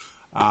Sanford.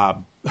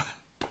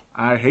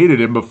 I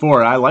hated him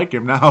before. I like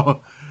him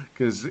now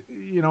because,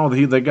 he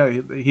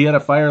had a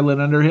fire lit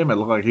under him. It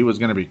looked like he was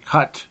going to be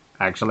cut,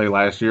 actually,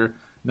 last year.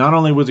 Not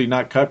only was he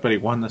not cut, but he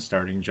won the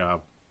starting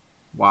job.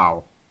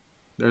 Wow.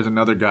 There's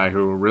another guy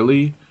who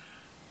really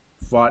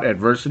fought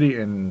adversity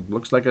and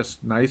looks like a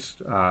nice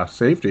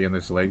safety in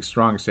this league,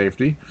 strong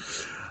safety.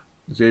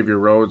 Xavier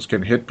Rhodes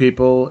can hit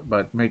people,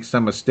 but make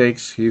some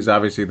mistakes. He's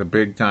obviously the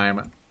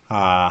big-time,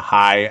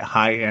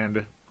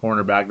 high-end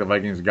cornerback the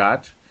Vikings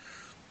got.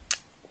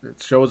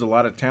 It shows a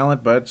lot of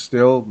talent, but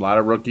still a lot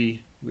of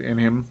rookie in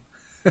him.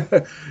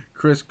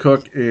 Chris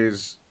Cook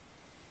is,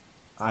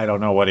 I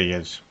don't know what he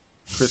is.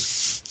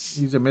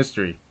 He's a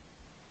mystery.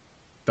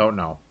 Don't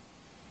know.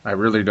 I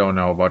really don't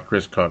know about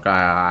Chris Cook.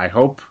 I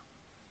hope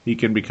he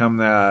can become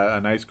a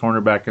nice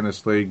cornerback in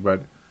this league,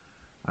 but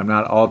I'm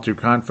not all too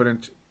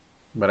confident.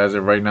 But as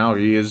of right now,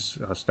 he is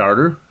a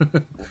starter.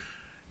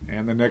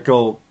 And the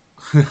nickel,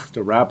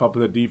 to wrap up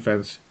the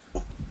defense,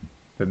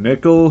 the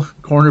nickel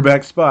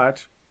cornerback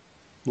spot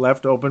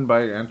left open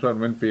by Antoine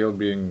Winfield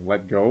being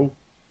let go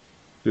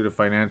due to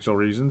financial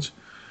reasons.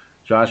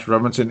 Josh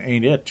Robinson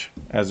ain't it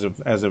as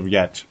of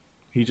yet.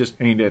 He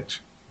just ain't it.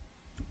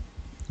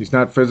 He's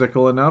not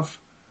physical enough,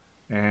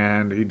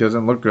 and he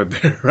doesn't look good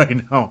there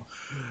right now.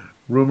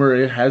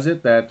 Rumor has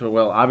it that,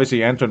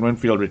 obviously Antoine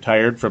Winfield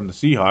retired from the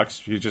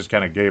Seahawks. He just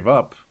kind of gave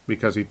up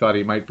because he thought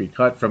he might be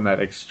cut from that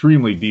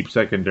extremely deep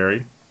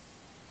secondary.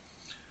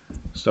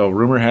 So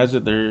rumor has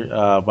it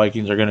their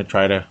Vikings are going to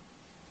try to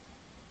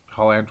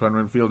call Antoine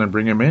Winfield and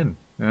bring him in.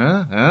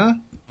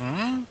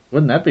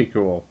 Wouldn't that be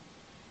cool?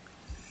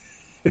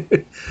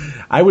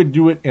 I would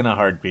do it in a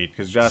heartbeat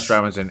because Josh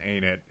Robinson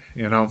ain't it,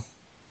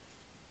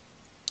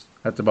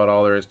 That's about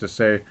all there is to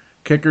say.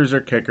 Kickers are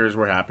kickers.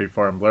 We're happy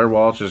for him. Blair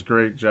Walsh is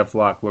great. Jeff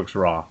Locke looks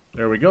raw.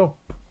 There we go.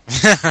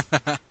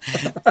 So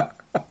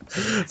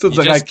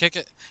it's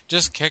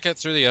just kick it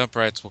through the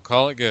uprights. We'll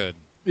call it good.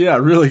 Yeah,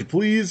 really,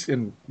 please.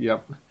 And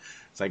yep.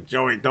 It's like,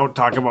 Joey, don't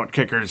talk about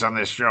kickers on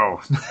this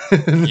show.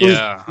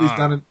 Yeah. At least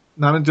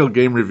not until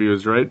game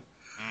reviews, right?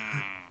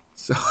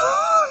 So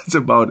it's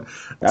about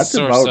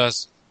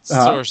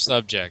sore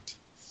subject.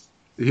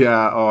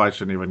 Yeah. Oh, I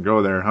shouldn't even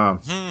go there, huh?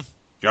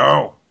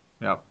 Go.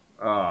 Yep.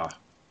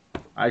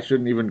 I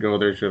shouldn't even go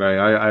there, should I?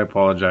 I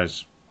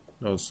apologize.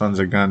 Those sons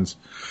of guns.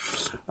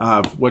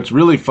 What's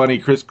really funny,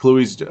 Chris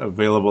Cluey's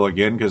available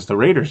again because the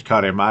Raiders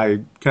cut him.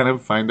 I kind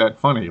of find that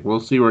funny. We'll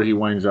see where he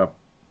winds up.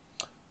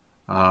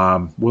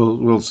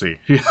 We'll see.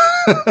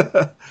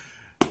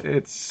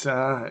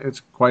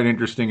 It's quite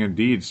interesting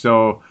indeed.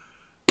 So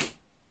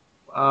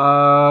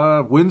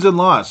wins and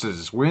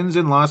losses.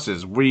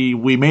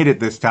 We made it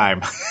this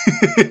time.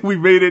 We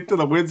made it to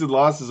the wins and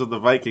losses of the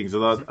Vikings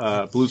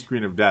without blue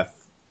screen of death.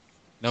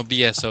 No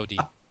BSOD.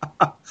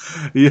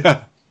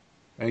 Yeah.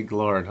 Thank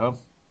Lord, huh?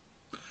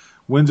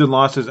 Wins and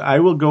losses. I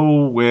will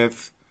go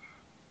with,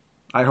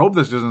 I hope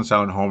this doesn't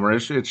sound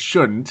homerish. It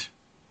shouldn't,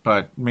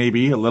 but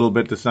maybe a little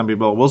bit to some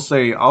people.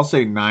 I'll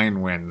say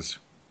 9 wins.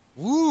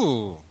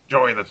 Ooh.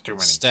 Joey, that's too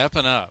many.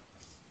 Stepping up.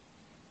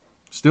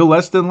 Still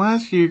less than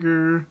last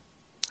year.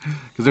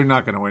 Because they're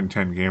not going to win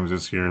 10 games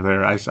this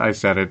year. I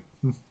said it.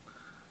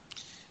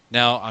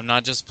 Now, I'm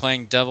not just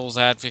playing devil's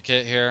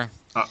advocate here.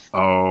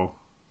 Uh-oh.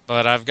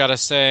 But I've got to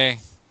say,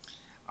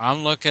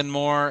 I'm looking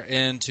more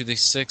into the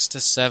 6 to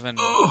 7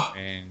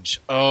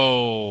 range.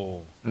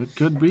 Oh. It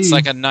could be. It's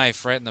like a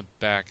knife right in the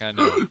back, I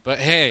know. But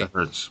hey,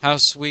 how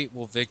sweet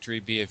will victory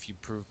be if you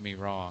prove me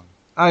wrong?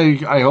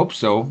 I hope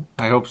so.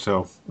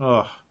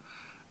 Ugh.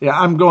 Yeah,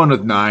 I'm going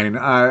with 9.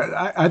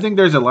 I think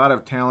there's a lot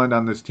of talent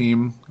on this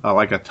team,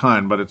 like a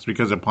ton, but it's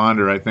because of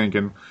Ponder, I think,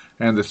 and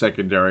the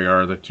secondary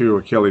are the 2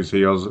 Achilles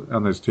heels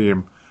on this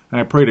team. And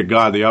I pray to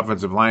God the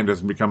offensive line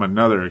doesn't become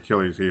another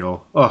Achilles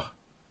heel. Ugh.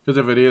 Because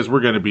if it is,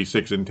 we're going to be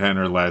 6-10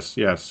 or less,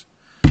 yes.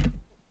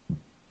 And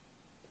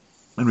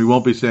we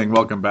won't be saying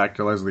welcome back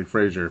to Leslie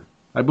Frazier.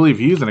 I believe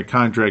he's in a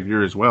contract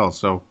year as well,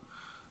 so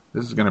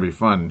this is going to be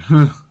fun.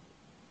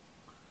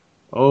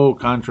 Oh,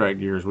 contract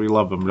years. We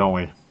love them, don't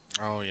we?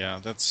 Oh, yeah.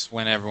 That's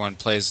when everyone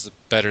plays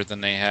better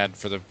than they had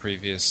for the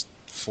previous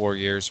 4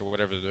 years or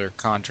whatever their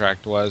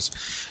contract was.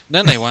 And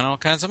then they won all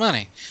kinds of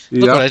money.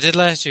 Look what I did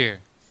last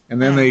year. And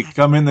then they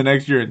come in the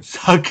next year and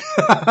suck.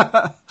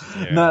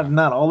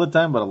 Not all the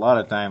time, but a lot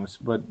of times.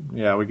 But,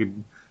 yeah, we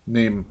could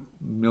name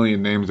a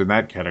million names in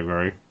that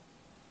category.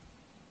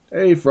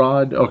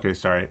 A-Fraud. Okay,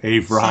 sorry.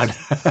 A-Fraud.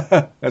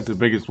 That's the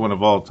biggest one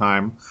of all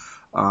time.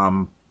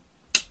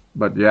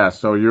 But, yeah,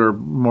 so you're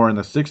more in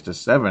the 6 to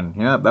 7.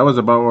 Yeah, that was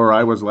about where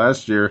I was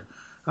last year.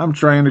 I'm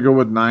trying to go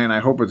with 9. I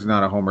hope it's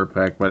not a homer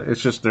pick, but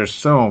it's just there's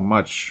so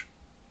much,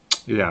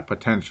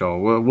 potential.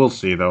 We'll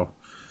see, though.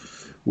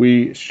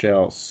 We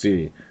shall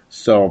see.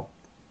 So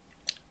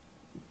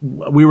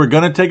we were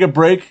going to take a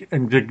break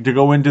and to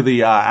go into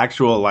the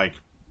actual,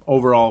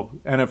 overall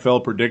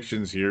NFL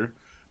predictions here.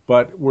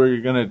 but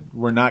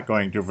we're not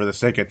going to for the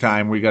sake of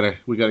time. We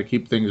gotta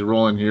keep things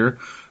rolling here.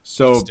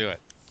 So let's do it.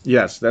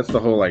 Yes, that's the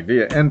whole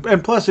idea. And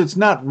plus, it's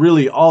not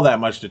really all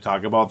that much to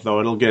talk about, though.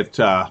 It'll get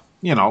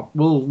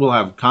we'll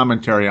have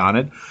commentary on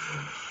it.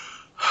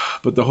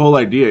 But the whole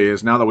idea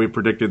is, now that we've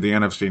predicted the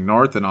NFC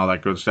North and all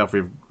that good stuff, we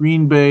have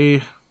Green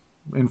Bay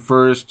in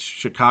first,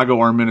 Chicago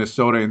or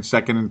Minnesota in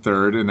second and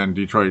third, and then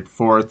Detroit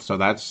fourth, so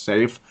that's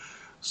safe.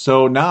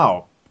 So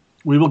now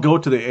we will go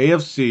to the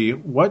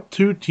AFC. What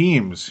two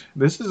teams?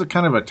 This is a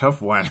kind of a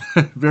tough one.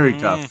 Very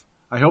tough.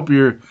 I hope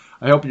you're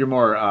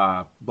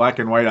more black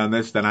and white on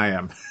this than I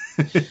am.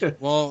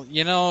 Well,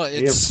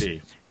 it's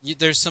AFC.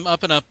 There's some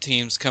up and up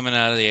teams coming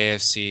out of the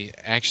AFC.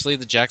 Actually,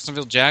 the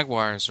Jacksonville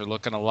Jaguars are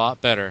looking a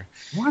lot better.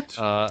 What?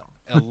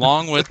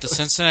 Along with the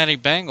Cincinnati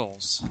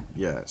Bengals.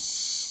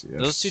 Yes.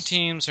 Those two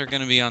teams are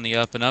going to be on the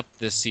up and up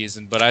this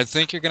season, but I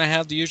think you're going to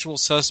have the usual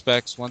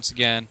suspects once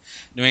again.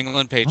 New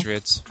England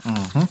Patriots.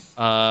 Mm-hmm.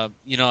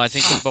 I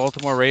think the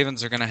Baltimore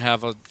Ravens are going to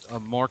have a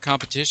more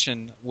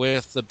competition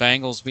with the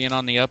Bengals being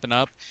on the up and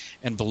up,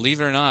 and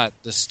believe it or not,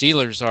 the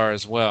Steelers are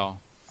as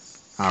well.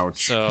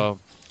 Ouch. So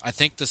I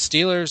think the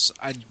Steelers,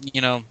 I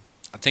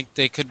think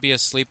they could be a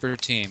sleeper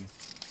team.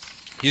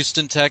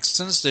 Houston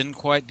Texans didn't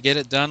quite get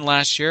it done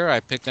last year.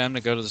 I picked them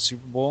to go to the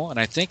Super Bowl, and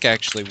I think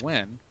actually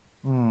win.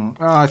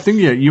 I think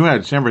you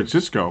had San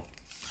Francisco.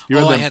 You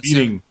had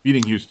them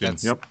beating Houston.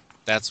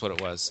 That's what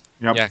it was.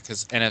 Yep. Yeah,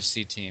 because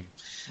NFC team.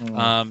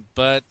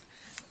 But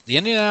the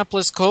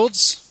Indianapolis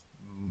Colts,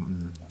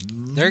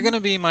 they're going to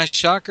be my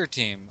shocker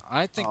team.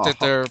 I think that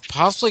they're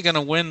possibly going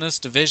to win this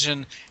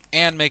division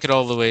and make it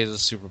all the way to the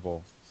Super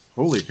Bowl.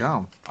 Holy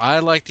cow. I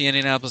like the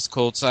Indianapolis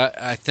Colts.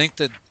 I think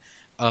that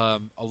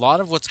a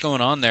lot of what's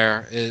going on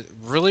there, it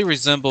really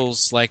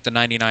resembles like the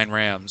 '99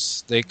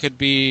 Rams. They could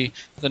be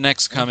the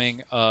next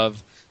coming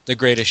of the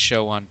greatest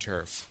show on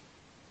turf.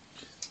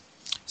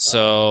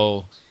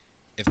 So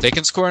if they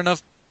can score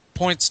enough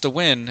points to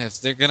win,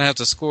 if they're going to have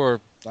to score,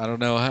 I don't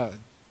know how,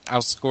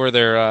 outscore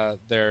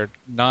their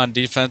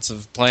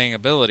non-defensive playing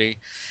ability,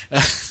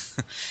 I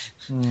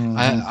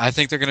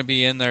think they're going to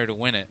be in there to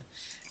win it.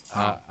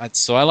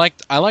 So I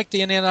like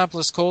the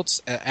Indianapolis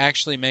Colts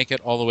actually make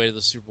it all the way to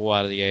the Super Bowl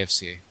out of the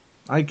AFC.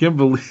 I can't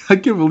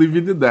believe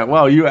you did that.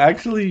 Wow, we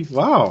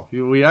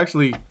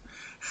actually.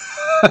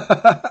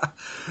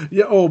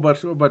 Yeah. Oh,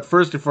 but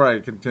first, before I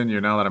continue,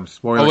 now that I'm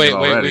spoiling it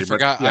already.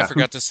 I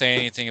forgot to say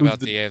anything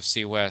about the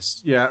AFC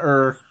West. Yeah,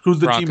 or who's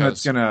the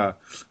Broncos.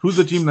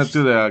 team that's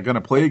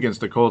gonna play against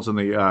the Colts in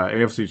the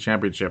AFC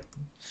Championship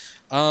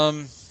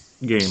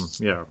game?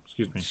 Yeah,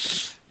 excuse me.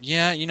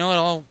 Yeah, you know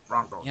what?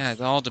 Broncos. Yeah, it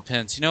all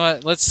depends. You know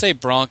what? Let's say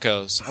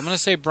Broncos. I'm going to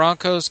say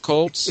Broncos,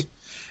 Colts.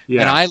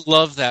 Yeah. And I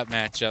love that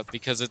matchup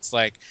because it's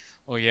like,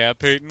 oh yeah,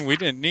 Peyton, we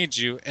didn't need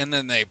you, and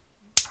then they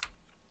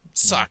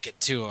sock it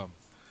to them.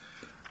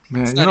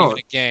 Man, it's not even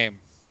a game.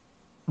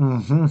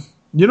 Mm-hmm.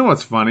 You know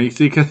what's funny?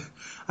 See, 'cause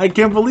I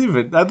can't believe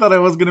it. I thought I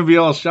was going to be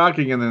all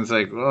shocking, and then it's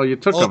like, well, you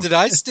took them. Oh, did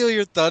I steal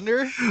your thunder?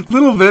 A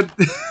little bit.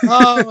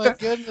 Oh my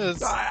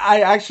goodness!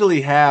 I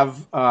actually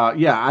have.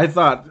 I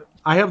thought.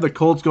 I have the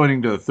Colts going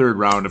into the third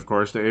round, of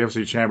course, the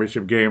AFC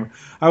Championship game.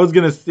 I was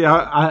going to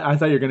I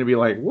thought you were going to be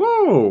like,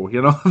 whoa,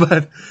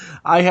 but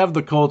I have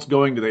the Colts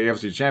going to the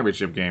AFC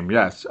Championship game,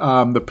 yes.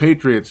 The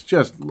Patriots,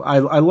 I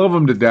love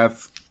them to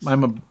death.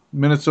 I'm a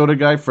Minnesota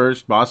guy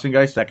first, Boston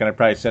guy second. I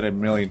probably said it a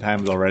million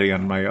times already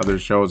on my other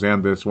shows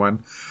and this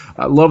one.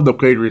 I love the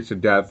Patriots to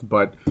death,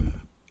 but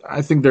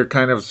I think they're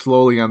kind of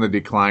slowly on the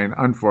decline,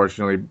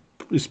 unfortunately.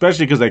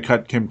 Especially because they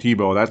cut Tim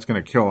Tebow. That's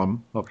going to kill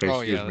him. Okay,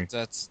 excuse me.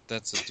 That's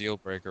a deal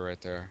breaker right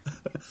there.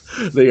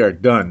 They are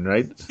done,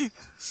 right?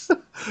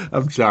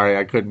 I'm sorry,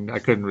 I couldn't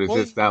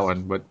resist that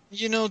one. But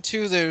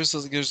too, there's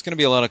going to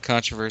be a lot of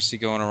controversy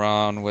going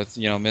around with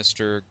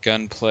Mr.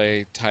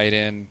 Gunplay tight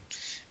end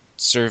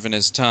serving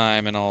his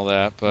time and all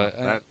that. But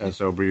that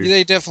SOB.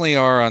 They definitely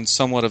are on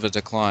somewhat of a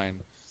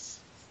decline.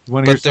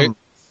 They can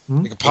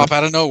pop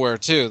out of nowhere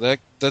too.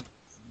 That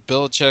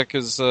Belichick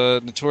is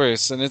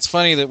notorious, and it's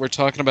funny that we're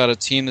talking about a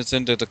team that's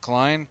into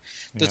decline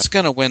that's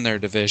going to win their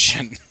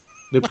division.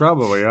 They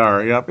probably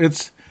are. Yep,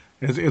 it's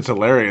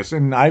hilarious,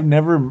 and I've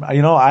never, I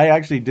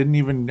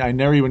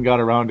never even got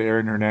around to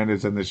Aaron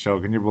Hernandez in this show.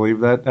 Can you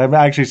believe that? I'm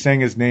actually saying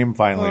his name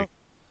finally. Well,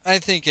 I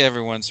think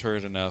everyone's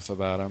heard enough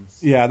about him.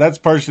 Yeah, that's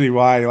partially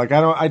why. Like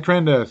I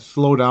try to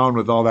slow down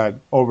with all that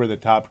over the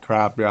top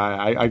crap. Yeah,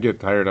 I get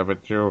tired of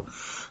it too.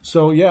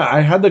 So yeah,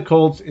 I had the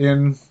Colts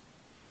in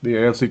the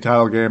AFC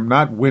title game,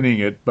 not winning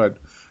it, but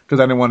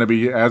because I didn't want to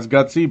be as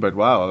gutsy. But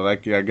wow, I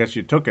guess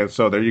you took it.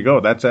 So there you go.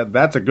 That's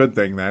a good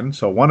thing then.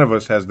 So one of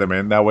us has them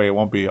in. That way it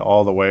won't be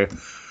all the way.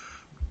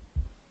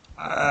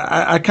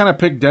 I kind of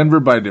picked Denver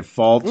by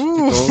default to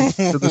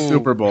go to the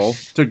Super Bowl.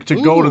 To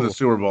go to the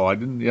Super Bowl. I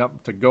didn't.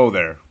 Yep, to go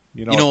there.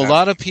 A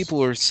lot of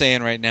people are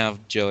saying right now,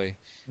 Joey,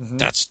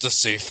 that's the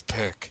safe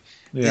pick.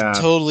 Yeah. It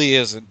totally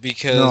isn't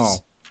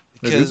it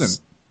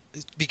isn't.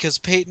 Because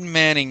Peyton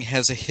Manning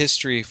has a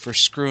history for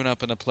screwing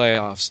up in the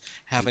playoffs,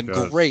 having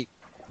great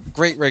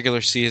regular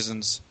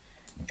seasons,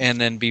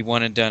 and then be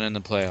one and done in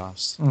the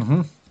playoffs.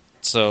 Mm-hmm.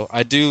 So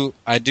I do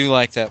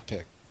like that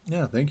pick.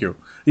 Yeah, thank you.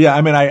 Yeah,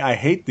 I mean, I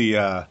hate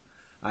the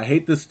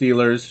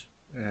Steelers,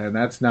 and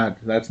that's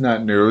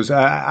not news.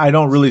 I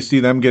don't really see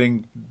them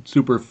getting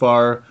super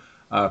far.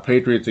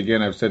 Patriots,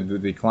 again, I've said the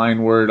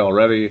decline word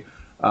already.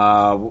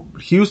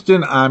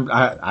 Houston,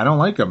 I don't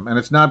like them, and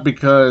it's not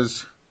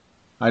because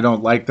I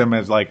don't like them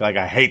as like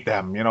I hate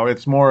them.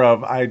 It's more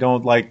of I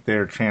don't like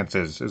their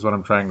chances, is what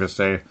I'm trying to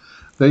say.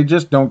 They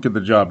just don't get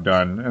the job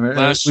done,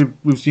 and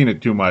we've seen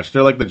it too much.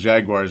 They're like the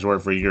Jaguars were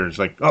for years.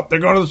 Like, they're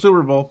going to the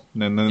Super Bowl,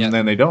 and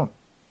then they don't.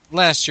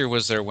 Last year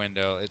was their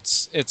window.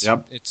 It's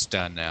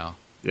done now.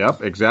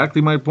 Yep,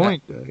 exactly my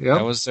point.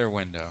 That was their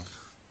window.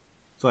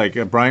 It's like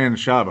Brian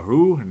Schaub.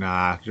 Who?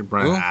 Nah,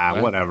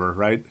 Brian. Whatever,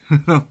 right?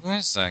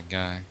 Where's that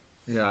guy?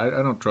 Yeah, I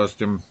don't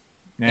trust him.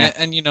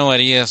 And you know what?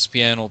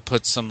 ESPN will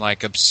put some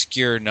like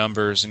obscure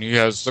numbers, and he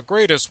has the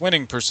greatest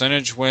winning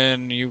percentage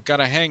when you've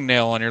got a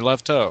hangnail on your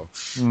left toe.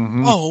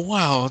 Mm-hmm. Oh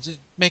wow, it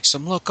makes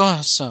him look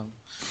awesome.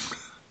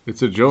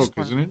 It's a joke,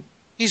 isn't it?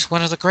 He's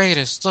one of the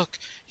greatest. Look,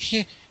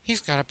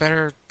 he's got a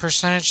better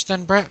percentage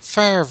than Brett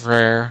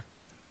Favre.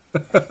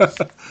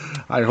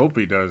 I hope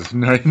he does.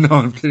 No,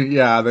 I'm kidding.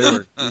 Yeah,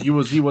 he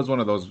was one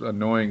of those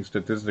annoying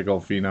statistical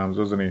phenoms,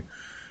 wasn't he?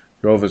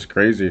 Drove us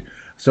crazy.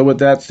 So with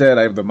that said,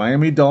 I have the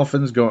Miami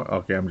Dolphins going.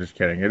 Okay, I'm just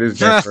kidding. It is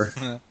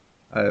Denver.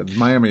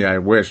 Miami, I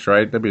wish,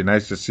 right? That'd be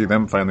nice to see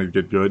them finally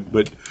get good.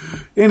 But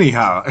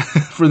anyhow,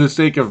 for the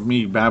sake of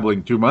me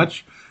babbling too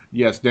much,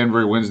 yes,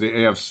 Denver wins the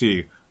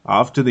AFC.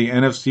 Off to the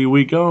NFC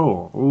we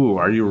go. Ooh,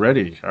 are you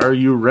ready? Are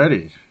you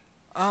ready?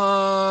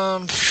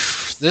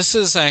 This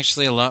is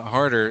actually a lot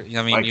harder.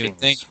 I mean, Vikings. you would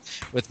think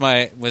with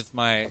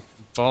my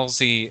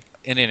ballsy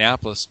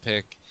Indianapolis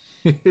pick,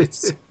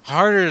 it's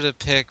harder to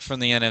pick from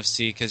the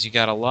NFC because you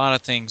got a lot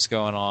of things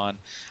going on.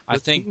 I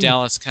think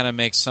Dallas kind of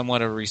makes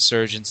somewhat of a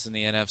resurgence in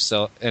the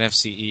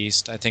NFC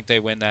East. I think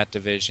they win that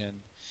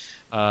division.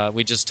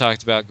 We just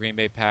talked about Green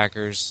Bay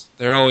Packers.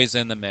 They're always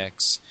in the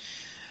mix.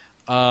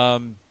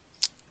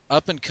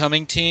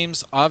 Up-and-coming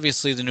teams,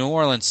 obviously the New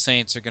Orleans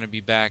Saints are going to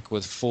be back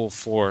with full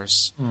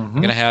force. Mm-hmm.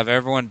 You're going to have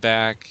everyone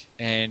back,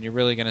 and you're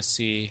really going to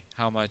see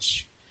how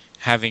much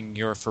having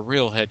your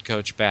for-real head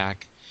coach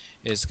back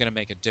is going to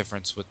make a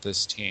difference with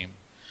this team.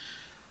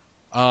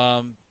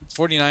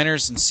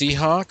 49ers and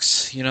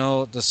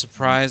Seahawks, the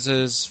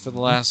surprises for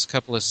the last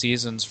couple of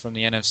seasons from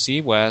the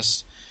NFC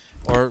West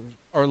are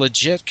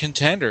legit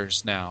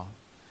contenders now.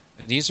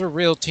 These are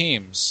real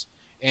teams.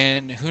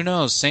 And who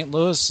knows, St.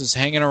 Louis is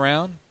hanging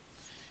around.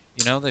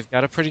 They've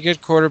got a pretty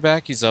good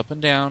quarterback. He's up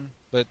and down,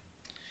 but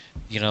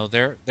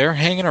they're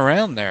hanging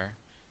around there.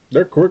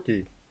 They're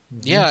quirky. Mm-hmm.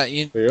 Yeah,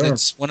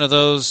 it's one of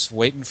those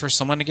waiting for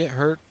someone to get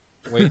hurt,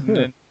 waiting,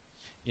 and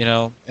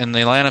and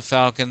the Atlanta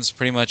Falcons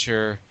pretty much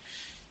are,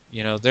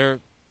 they're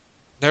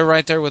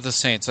right there with the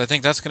Saints. I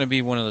think that's going to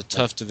be one of the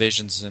tough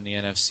divisions in the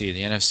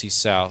NFC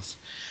South.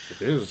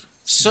 It is.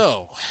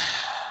 So,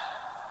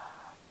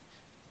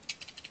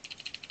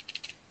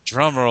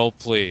 drum roll,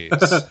 please.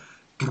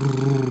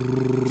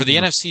 For the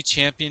NFC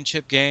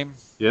Championship game,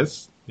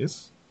 yes,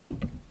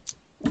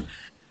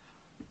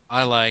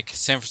 I like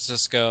San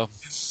Francisco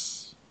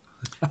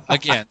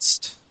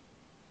against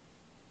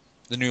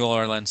the New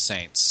Orleans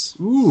Saints.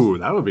 Ooh,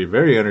 that would be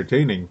very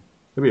entertaining.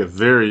 That'd be a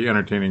very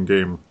entertaining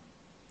game.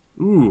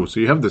 Ooh, so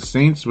you have the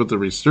Saints with the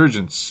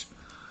resurgence.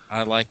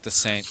 I like the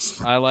Saints.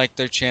 I like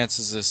their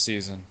chances this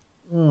season.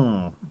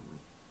 Wow,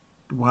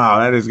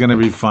 that is going to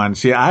be fun.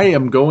 See, I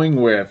am going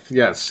with,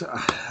 yep.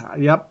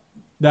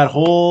 That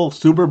whole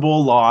Super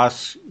Bowl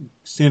loss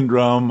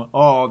syndrome.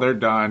 Oh, they're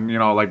done.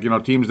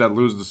 Teams that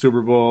lose the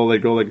Super Bowl, they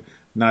go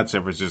not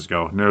San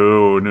Francisco.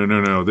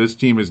 No. This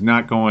team is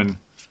not going.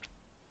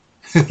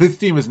 This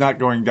team is not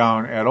going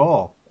down at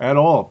all. At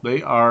all.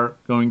 They are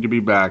going to be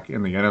back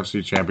in the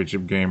NFC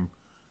Championship game,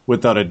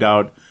 without a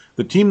doubt.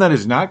 The team that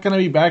is not going to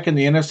be back in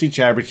the NFC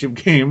Championship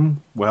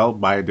game, well,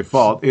 by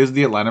default, is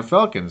the Atlanta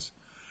Falcons.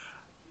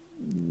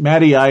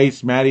 Matty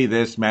Ice, Matty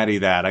this, Matty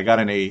that. I got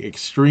in a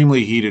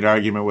extremely heated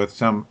argument with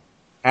some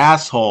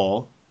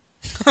asshole,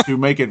 to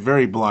make it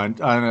very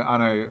blunt, on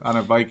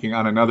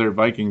another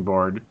Viking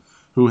board,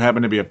 who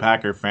happened to be a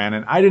Packer fan,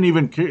 and I didn't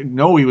even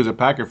know he was a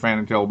Packer fan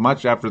until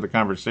much after the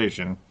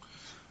conversation.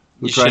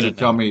 Who tried to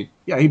tell me?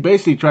 Yeah, he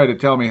basically tried to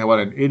tell me what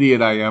an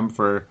idiot I am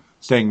for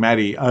saying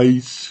Matty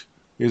Ice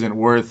isn't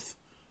worth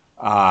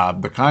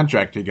the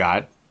contract he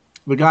got.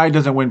 The guy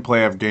doesn't win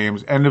playoff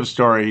games. End of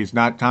story. He's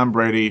not Tom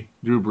Brady,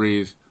 Drew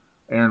Brees,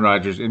 Aaron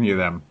Rodgers, any of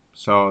them.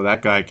 So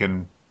that guy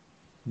can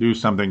do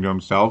something to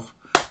himself.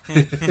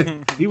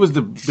 He was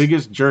the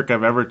biggest jerk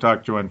I've ever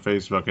talked to on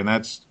Facebook, and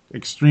that's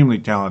extremely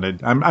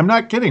talented. I'm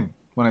not kidding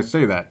when I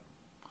say that.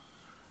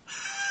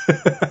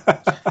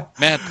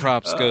 Mad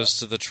props goes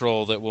to the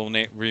troll that will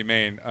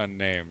remain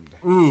unnamed.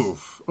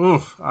 Oof.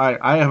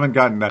 I haven't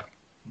gotten that.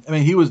 I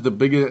mean, he was the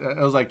biggest.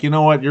 I was like, you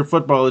know what? Your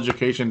football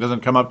education doesn't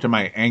come up to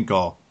my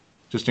ankle.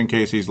 Just in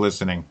case he's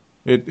listening.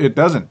 It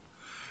doesn't.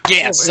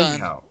 Yeah, son.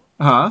 Anyhow.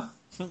 Huh?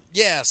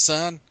 Yeah,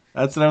 son.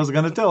 That's what I was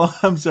going to tell him.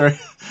 I'm sorry.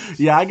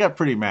 Yeah, I got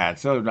pretty mad.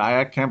 So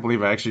I can't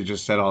believe I actually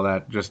just said all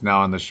that just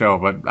now on the show,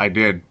 but I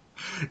did.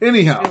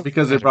 Anyhow,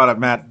 because they brought up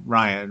Matt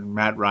Ryan.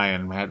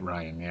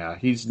 Yeah,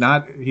 he's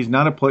not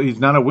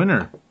a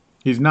winner.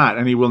 He's not,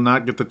 and he will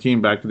not get the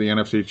team back to the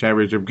NFC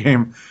Championship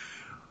game.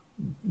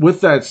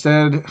 With that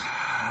said,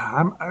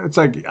 it's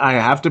like I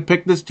have to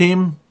pick this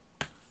team,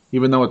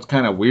 even though it's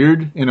kind of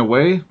weird in a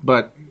way.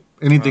 But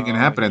anything can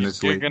happen in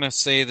this league. You're gonna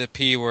say the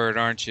P word,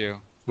 aren't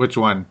you? Which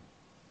one?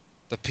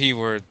 The P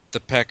word, the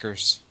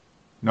Packers.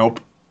 Nope.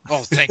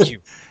 Oh, thank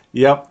you.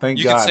 Yep, thank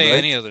God. You can say right?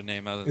 any other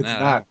name other than It's that.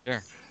 not.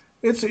 Sure.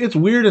 It's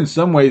weird in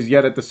some ways,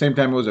 yet at the same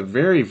time, it was a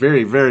very,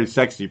 very, very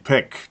sexy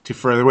pick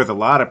with a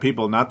lot of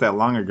people not that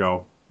long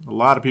ago. A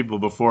lot of people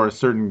before a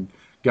certain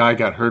guy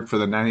got hurt for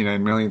the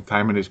 99 millionth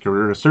time in his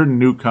career. A certain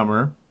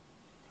newcomer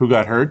who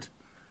got hurt.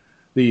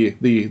 The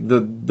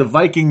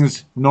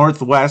Vikings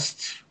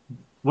Northwest.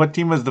 What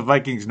team was the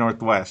Vikings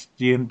Northwest?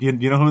 Do you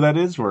know who that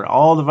is? Where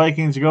all the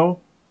Vikings go?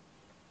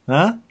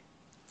 Huh?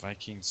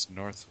 Vikings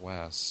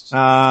Northwest.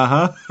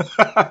 Uh-huh.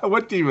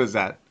 What team was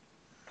that?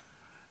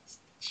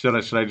 Should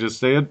I just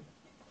say it?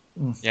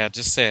 Yeah,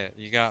 just say it.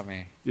 You got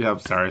me. Yeah, I'm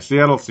sorry.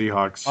 Seattle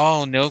Seahawks.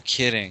 Oh, no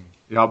kidding.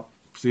 Yep.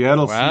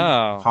 Seattle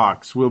Wow.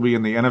 Seahawks will be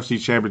in the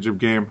NFC Championship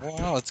game.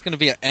 Wow, it's going to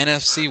be an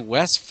NFC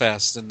West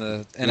Fest in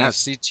the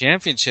NFC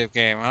Championship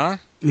game, huh?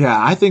 Yeah,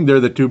 I think they're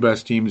the two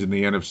best teams in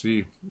the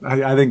NFC.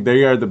 I think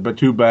they are the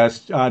two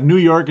best. New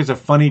York is a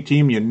funny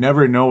team. You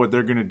never know what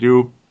they're going to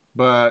do,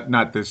 but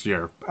not this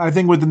year. I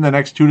think within the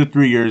next 2 to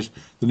 3 years,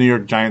 the New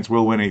York Giants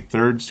will win a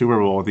third Super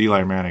Bowl with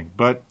Eli Manning.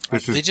 But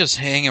they just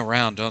hang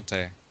around, don't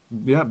they?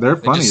 Yeah, they're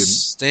funny. They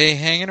just stay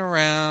hanging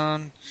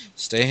around,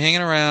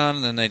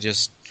 and then they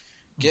just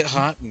get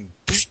hot and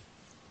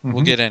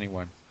we'll get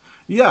anyone.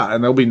 Yeah,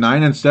 and they'll be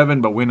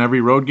 9-7, but win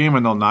every road game,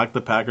 and they'll knock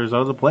the Packers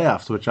out of the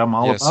playoffs, which I'm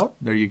all about.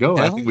 There you go.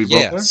 I think we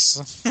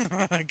both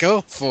are.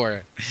 Go for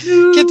it.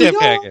 Get that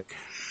packet.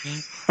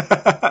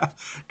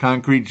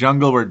 Concrete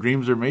jungle where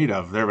dreams are made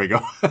of. There we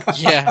go.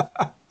 Yeah.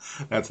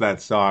 That's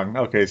that song.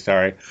 Okay,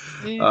 sorry.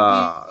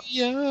 Yeah.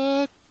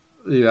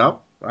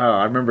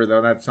 I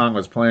remember that song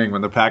was playing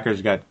when the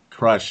Packers got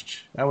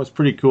crushed. That was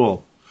pretty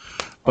cool.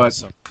 But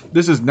awesome.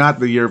 This is not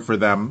the year for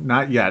them.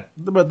 Not yet.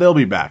 But they'll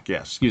be back.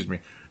 Yes, excuse me.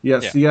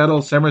 Yes, yeah.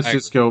 Seattle, San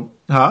Francisco.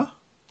 I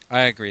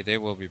agree. They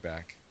will be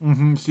back.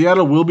 Mm-hmm.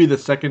 Seattle will be the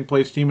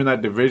second-place team in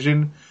that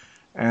division,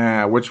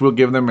 which will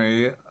give them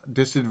a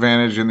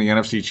disadvantage in the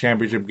NFC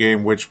Championship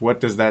game, what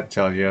does that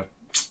tell you?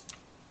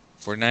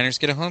 49ers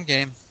get a home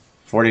game.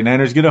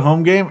 49ers get a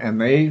home game, and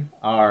they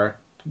are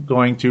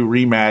going to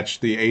rematch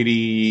the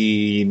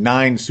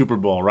 89 Super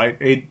Bowl, right?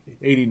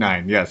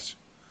 89, yes.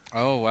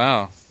 Oh,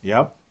 wow.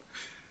 Yep.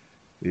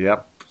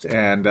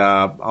 And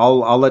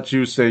I'll let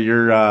you say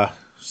your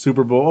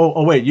Super Bowl.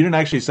 Oh, wait, you didn't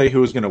actually say who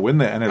was going to win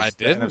the NFC. I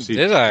didn't, NFC.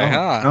 did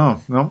I?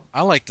 No.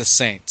 I like the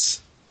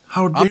Saints.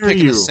 How dare I'm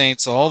picking you? the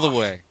Saints all the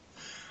way.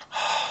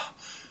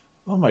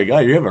 Oh, my God,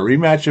 you have a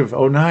rematch of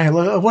 09.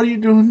 What are you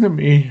doing to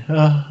me?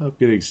 I'm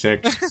getting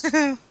sick.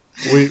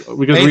 Because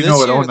we know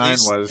what 09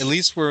 was. At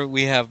least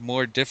we have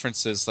more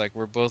differences. Like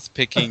we're both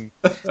picking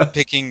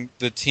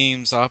the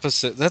teams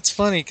opposite. That's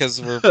funny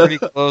because we're pretty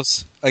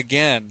close.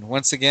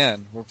 Once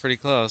again, we're pretty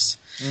close.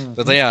 Mm-hmm.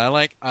 But yeah,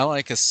 I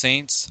like a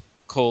Saints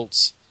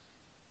Colts.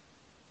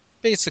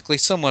 Basically,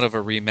 somewhat of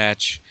a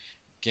rematch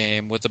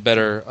game with a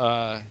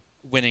better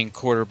winning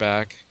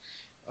quarterback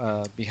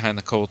behind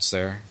the Colts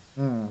there.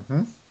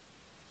 Mm-hmm.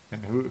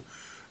 And who?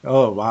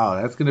 Oh,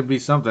 wow, that's going to be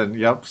something.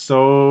 Yep.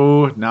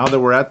 So now that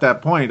we're at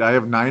that point, I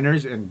have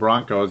Niners and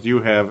Broncos.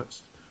 You have,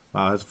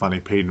 wow, that's funny,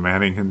 Peyton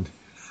Manning. And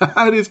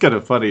it is kind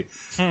of funny.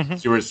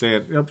 You were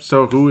saying, yep,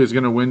 so who is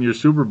going to win your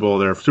Super Bowl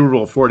there? Super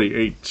Bowl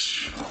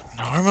 48.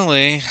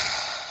 Normally.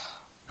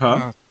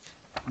 Huh?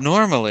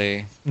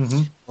 Normally.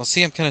 Mm-hmm. Well,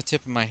 see, I'm kind of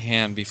tipping my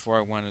hand before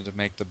I wanted to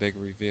make the big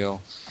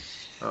reveal.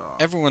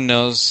 Everyone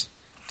knows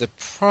that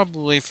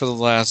probably for the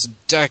last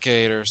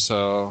decade or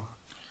so,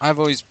 I've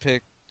always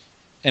picked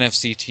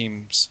NFC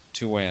teams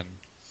to win.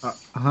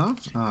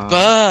 But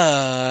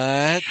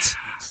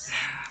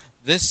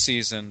this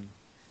season,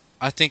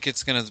 I think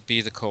it's going to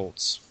be the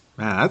Colts.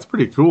 Man, that's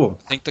pretty cool.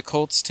 I think the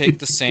Colts take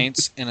the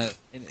Saints, and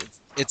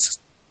it's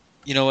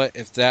you know what?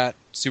 If that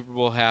Super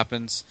Bowl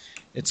happens,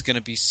 it's going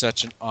to be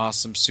such an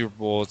awesome Super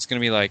Bowl. It's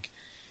going to be like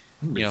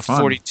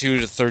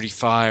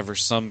 42-35 or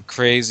some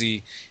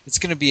crazy. It's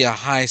going to be a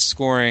high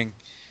scoring.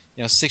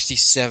 60,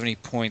 70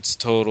 points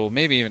total,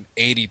 maybe even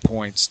 80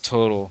 points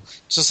total.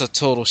 Just a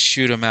total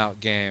shoot 'em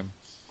out game.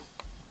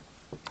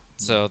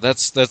 So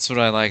that's what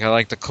I like. I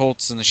like the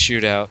Colts in the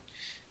shootout.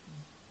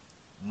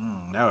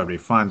 That would be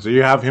fun. So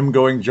you have him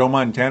going Joe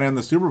Montana in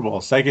the Super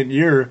Bowl, second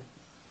year,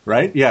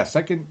 right? Yeah,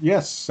 second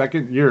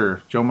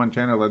year. Joe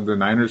Montana led the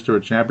Niners to a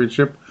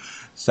championship.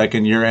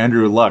 Second year,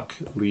 Andrew Luck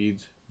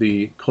leads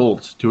the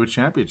Colts to a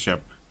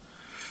championship.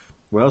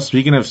 Well,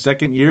 speaking of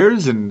second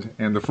years and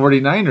the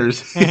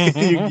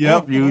 49ers,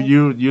 yep,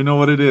 you know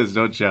what it is,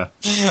 don't you?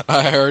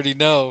 I already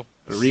know.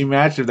 A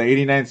rematch of the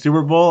 89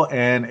 Super Bowl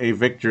and a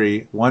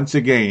victory once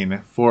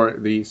again for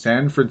the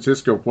San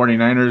Francisco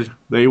 49ers.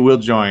 They will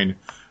join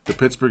the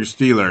Pittsburgh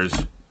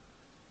Steelers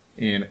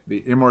in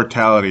the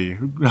immortality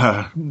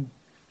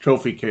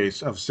trophy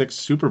case of 6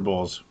 Super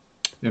Bowls,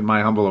 in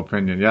my humble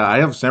opinion. Yeah, I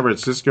have San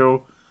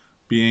Francisco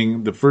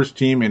being the first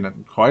team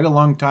in quite a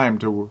long time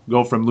to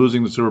go from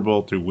losing the Super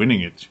Bowl to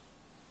winning it.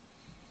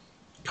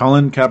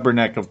 Colin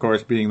Kaepernick, of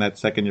course, being that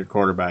second-year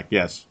quarterback.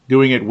 Yes,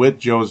 doing it with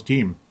Joe's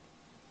team.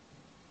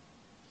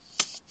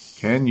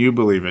 Can you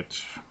believe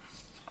it?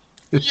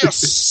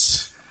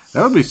 Yes!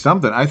 That would be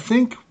something. I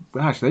think,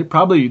 gosh, they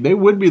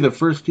would be the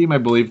first team, I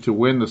believe, to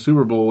win the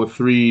Super Bowl with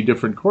 3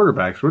 different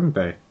quarterbacks, wouldn't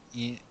they?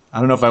 Yeah. I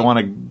don't know if I want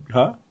to,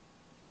 huh?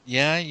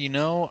 Yeah, do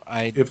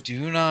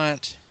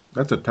not.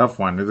 That's a tough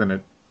one, isn't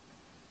it?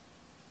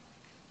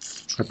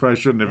 I probably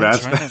shouldn't have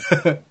asked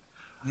that.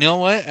 You know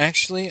what?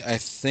 Actually, I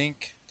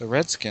think the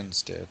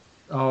Redskins did.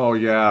 Oh,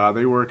 yeah,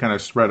 they were kind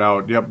of spread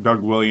out. Yep,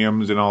 Doug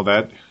Williams and all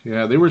that.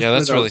 Yeah, they were Yeah,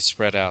 that's spread out. really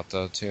spread out,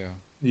 though, too.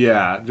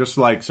 Yeah, just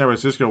like San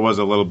Francisco was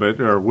a little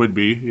bit, or would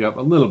be. Yep,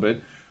 a little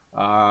bit.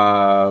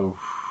 What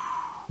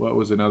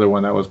was another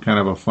one that was kind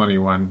of a funny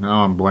one?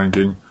 Now I'm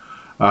blanking.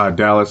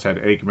 Dallas had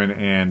Aikman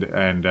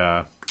and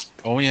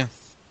oh, yeah.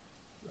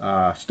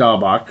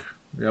 Staubach.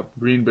 Yep,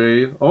 Green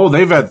Bay. Oh,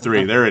 they've had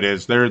 3. There it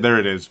is. There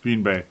it is.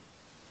 Green Bay.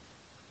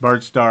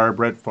 Bart Starr,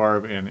 Brett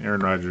Favre, and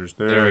Aaron Rodgers.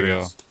 There we it go.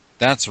 is.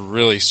 That's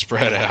really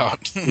spread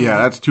out. Yeah,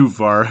 that's too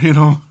far.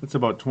 It's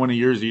about 20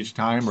 years each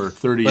time, or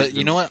 30 years. But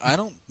you know what? I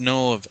don't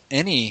know of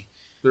any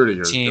 30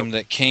 years team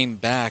that came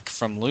back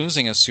from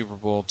losing a Super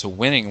Bowl to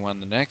winning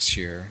one the next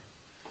year.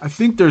 I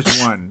think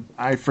there's one.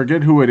 I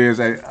forget who it is.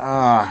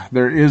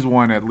 There is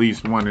one, at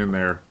least one in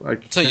there. I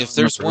tell you, if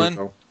there's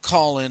one,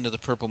 call into the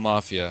Purple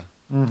Mafia.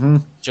 Mm-hmm.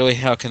 Joey,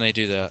 how can they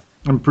do that?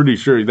 I'm pretty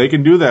sure they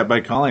can do that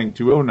by calling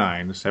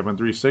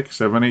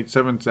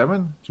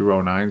 209-736-7877,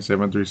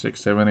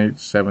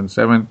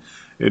 209-736-7877.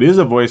 It is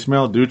a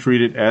voicemail. Do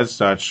treat it as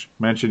such.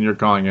 Mention you're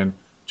calling in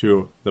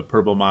to the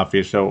Purple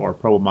Mafia Show or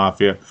Purple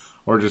Mafia,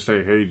 or just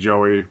say, hey,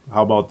 Joey,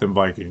 how about them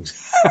Vikings?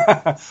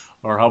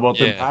 Or how about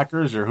them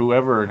Packers or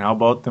whoever, and how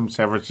about them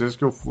San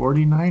Francisco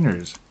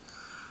 49ers?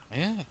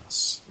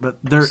 Yes. But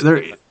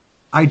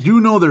I do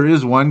know there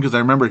is one because I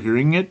remember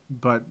hearing it,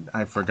 but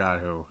I forgot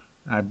who.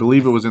 I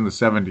believe it was in the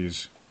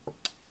 70s.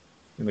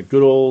 In the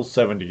good old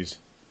 70s.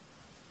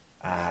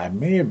 It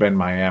may have been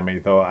Miami,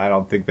 though. I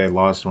don't think they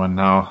lost one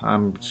now.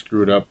 I'm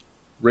screwed up.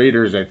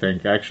 Raiders, I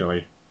think,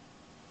 actually.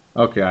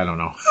 Okay, I don't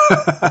know.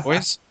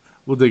 Boys?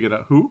 We'll dig it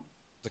up. Who?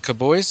 The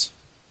Cowboys?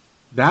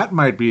 That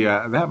might be.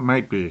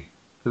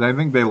 Because I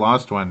think they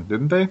lost one,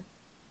 didn't they?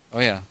 Oh,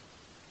 yeah.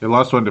 They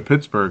lost one to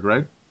Pittsburgh,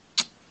 right?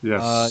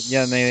 Yes.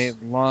 Yeah, and they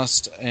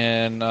lost,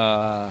 and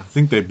I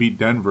think they beat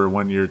Denver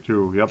one year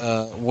too. Yep.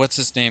 What's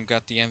his name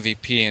got the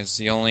MVP? Is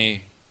the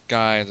only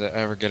guy that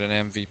ever get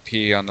an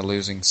MVP on the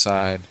losing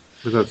side.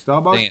 Was that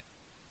Staubach?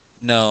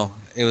 No,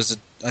 it was.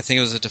 I think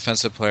it was a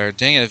defensive player.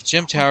 Dang it! If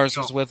Jim Towers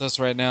was with us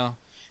right now,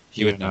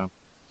 he would know.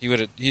 He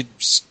would.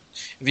 If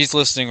he's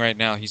listening right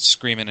now, he's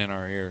screaming in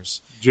our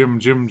ears.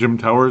 Jim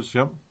Towers.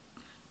 Yep.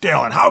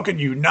 Dylan, how can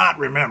you not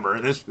remember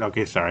this?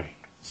 Okay, sorry.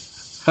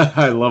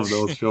 I love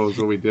those shows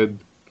that we did.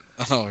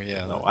 Oh,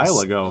 yeah. A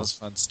while ago. That was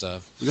fun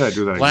stuff. We got to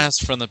do that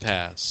Blast from the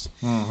past.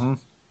 Mm-hmm.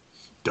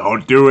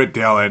 Don't do it,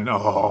 Dylan.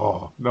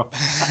 Oh, no.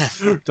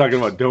 Talking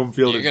about dome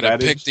field advantage. You're going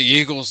to pick the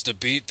Eagles to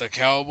beat the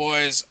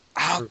Cowboys?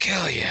 I'll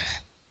kill you.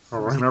 Oh,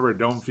 remember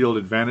dome field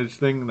advantage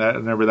thing?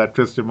 Remember that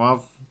pissed him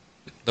off?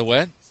 The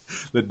what?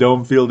 The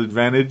dome field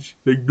advantage.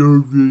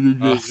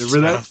 Remember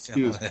that?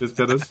 He was pissed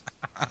at us.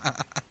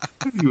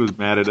 He was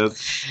mad at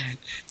us.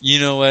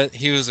 You know what?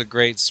 He was a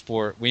great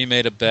sport. We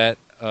made a bet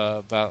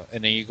about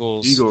an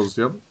Eagles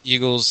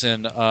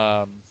and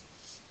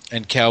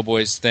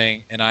Cowboys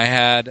thing, and I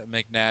had a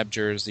McNabb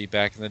jersey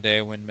back in the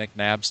day when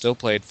McNabb still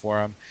played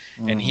for him,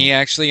 and he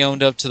actually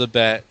owned up to the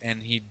bet,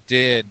 and he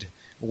did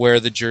wear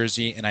the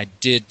jersey, and I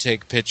did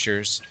take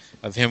pictures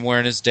of him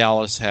wearing his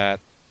Dallas hat,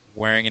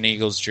 wearing an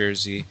Eagles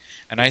jersey,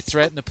 and I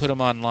threatened to put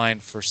him online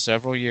for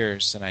several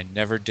years, and I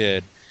never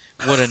did.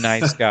 What a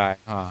nice guy,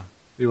 huh?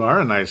 You are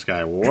a nice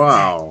guy.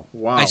 Wow.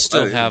 I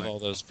still have all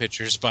those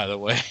pictures, by the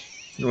way.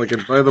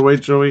 And by the way,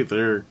 Joey,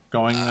 they're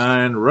going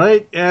on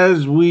right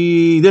as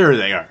we... There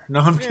they are. No,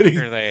 I'm kidding.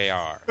 There they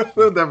are.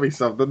 Wouldn't that be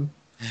something?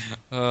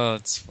 Oh,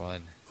 it's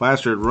fun.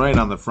 Plastered right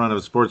on the front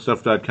of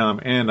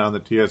sportstuff.com and on the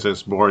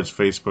TSS Boards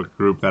Facebook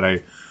group that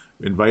I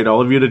invite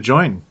all of you to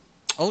join.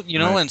 Oh,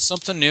 and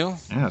something new.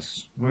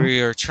 Yes.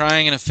 We are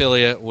trying an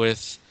affiliate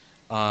with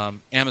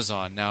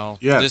Amazon. Now,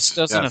 this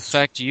doesn't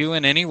affect you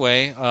in any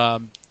way.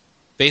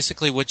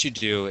 Basically, what you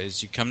do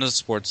is you come to the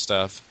sports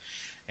stuff,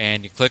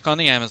 and you click on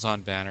the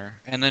Amazon banner,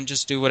 and then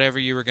just do whatever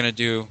you were going to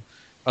do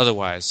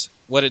otherwise.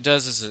 What it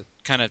does is it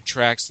kind of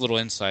tracks a little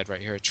inside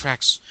right here. It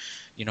tracks,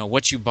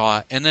 what you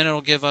bought, and then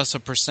it'll give us a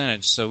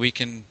percentage so we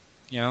can,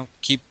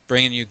 keep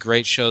bringing you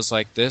great shows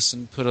like this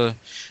and put a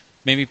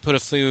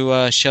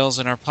few shells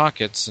in our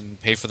pockets and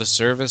pay for the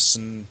service.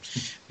 And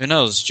who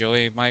knows,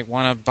 Joey might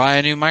want to buy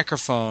a new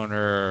microphone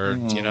or,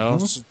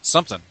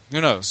 something. Who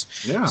knows?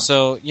 Yeah.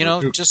 So,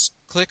 just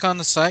click on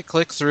the site,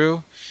 click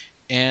through,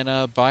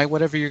 and buy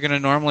whatever you're going to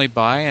normally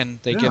buy,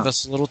 and they give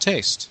us a little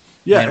taste.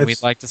 Yeah, and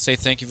we'd like to say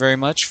thank you very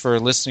much for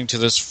listening to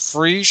this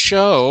free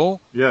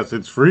show. Yes,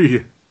 it's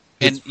free.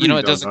 And, free,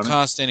 it doesn't doggone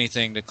cost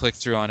anything to click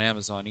through on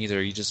Amazon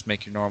either. You just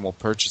make your normal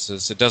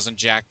purchases. It doesn't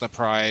jack the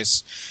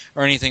price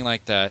or anything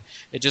like that.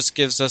 It just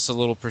gives us a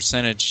little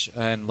percentage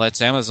and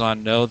lets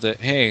Amazon know that,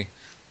 hey,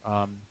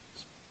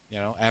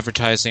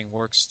 advertising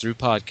works through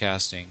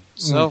podcasting.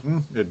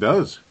 So it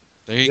does.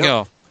 There you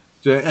go.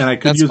 And I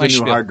could use a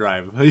new hard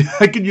drive.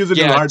 I could use a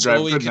new hard drive,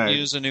 Joey couldn't could I?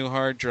 use a new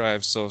hard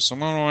drive. So if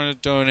someone wanted to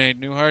donate a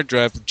new hard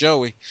drive for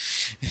Joey,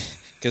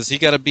 because he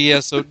got a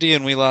BSOD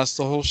and we lost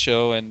the whole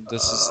show, and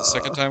this is the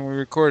second time we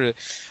recorded it.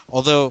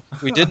 Although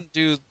we didn't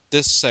do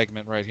this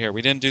segment right here.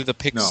 We didn't do the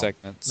pick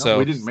segment. So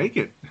we didn't make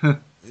it.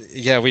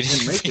 Yeah, we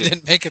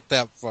didn't make it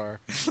that far.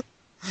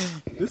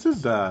 This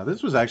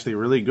was actually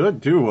really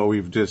good too. What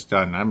we've just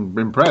done, I'm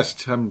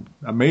impressed. I'm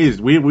amazed.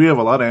 We have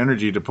a lot of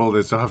energy to pull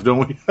this off,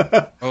 don't we?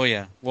 Oh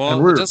yeah. Well,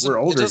 and we're it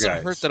older doesn't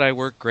guys. hurt that I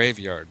work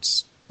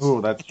graveyards.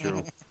 Oh, that's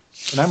true.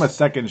 And I'm a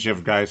second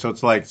shift guy, so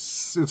it's like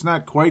it's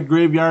not quite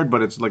graveyard,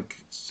 but it's like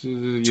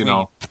you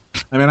know.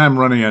 I mean, I'm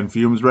running on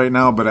fumes right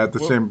now, but at the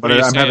same, but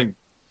I'm having.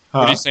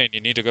 What are you saying?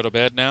 You need to go to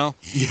bed now?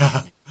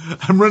 Yeah,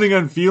 I'm running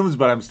on fumes,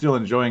 but I'm still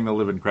enjoying the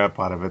living crap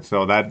out of it.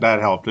 So that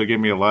helped. It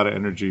gave me a lot of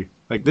energy.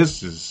 Like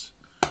this is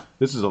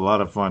a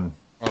lot of fun.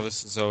 Oh,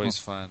 this is always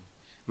fun.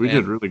 We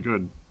did really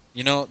good.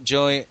 You know,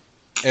 Joey,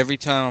 every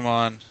time I'm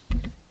on,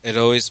 it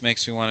always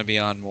makes me want to be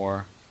on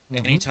more.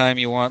 Mm-hmm. Anytime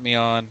you want me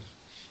on,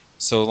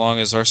 so long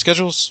as our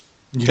schedules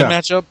can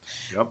match up,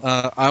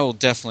 I will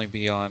definitely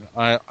be on.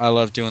 I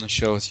love doing the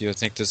show with you. I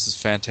think this is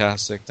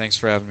fantastic. Thanks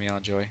for having me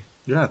on, Joey.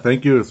 Yeah,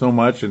 thank you so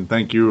much, and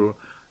thank you.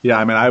 Yeah,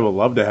 I mean, I would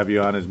love to have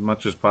you on as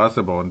much as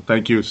possible, and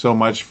thank you so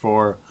much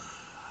for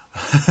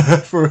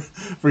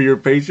for your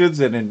patience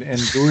and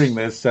enduring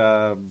this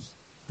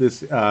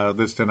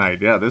this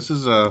tonight. Yeah, this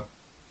is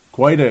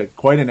quite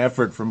an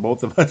effort from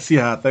both of us.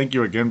 Yeah, thank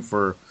you again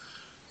for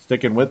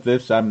sticking with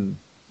this. I'm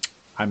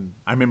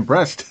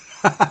impressed.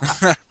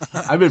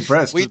 I'm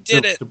impressed. We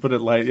did it. To put it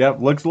light. Yeah,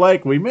 looks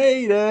like we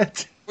made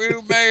it. We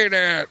made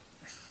it.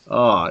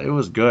 Oh, it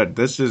was good.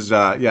 This is,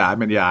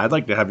 I'd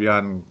like to have you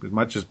on as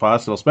much as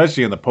possible,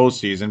 especially in the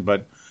postseason,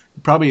 but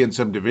probably in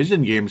some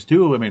division games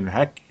too. I mean,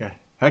 heck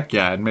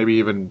yeah, and maybe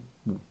even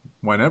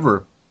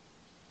whenever.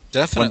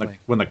 Definitely.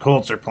 When the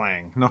Colts are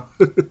playing. No.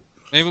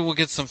 Maybe we'll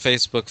get some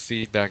Facebook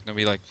feedback and they'll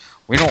be like,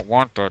 we don't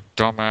want the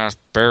dumbass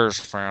Bears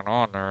fan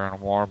on there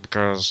anymore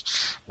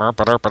because... Well,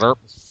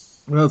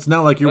 it's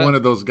not like you're one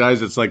of those guys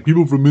that's like,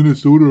 people from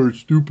Minnesota are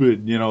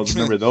stupid. You know,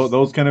 remember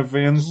those kind of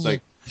fans?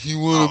 Like, you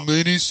want a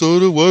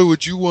Minnesota? Why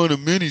would you want a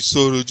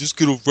Minnesota? Just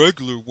get a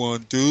regular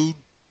one, dude.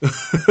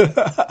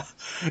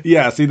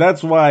 Yeah, see,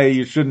 that's why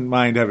you shouldn't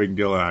mind having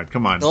Dylan on.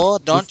 Come on. Oh,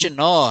 don't you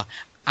know?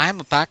 I'm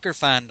a Packer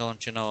fan,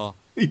 don't you know?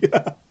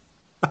 Yeah.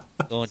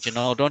 Don't you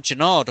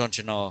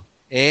know?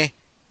 Eh?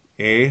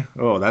 Eh?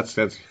 Oh, that's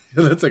like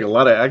a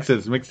lot of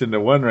accents mixed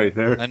into one right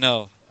there. I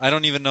know. I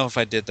don't even know if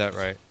I did that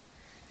right.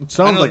 It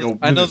sounds like a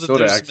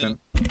Minnesota accent.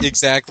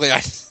 Exactly.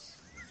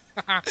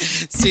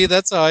 See,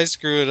 that's how I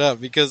screw it up,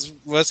 because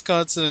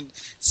Wisconsin...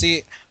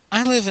 See,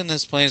 I live in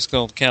this place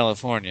called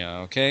California,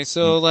 okay?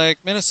 So,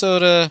 like,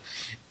 Minnesota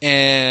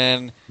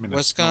and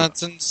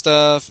Wisconsin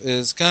stuff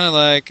is kind of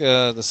like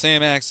the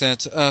same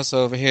accent to us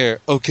over here.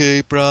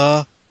 Okay,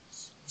 brah?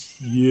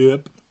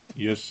 Yep.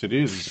 Yes, it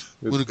is.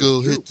 Wanna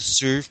go hit the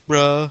surf,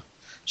 brah?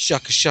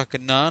 Shaka shaka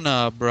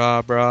na-na,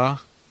 brah.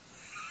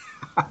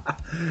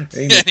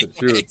 Ain't it the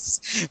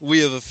truth? We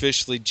have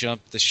officially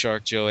jumped the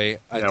shark, Joey.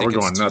 I think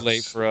it's too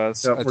late for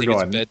us. Yep, I think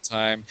it's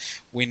bedtime.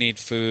 We need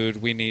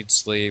food. We need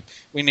sleep.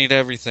 We need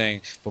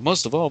everything. But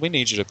most of all, we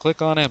need you to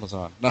click on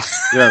Amazon.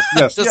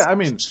 Yes. Yeah, I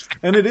mean,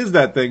 and it is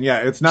that thing.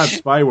 Yeah, it's not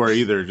spyware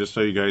either, just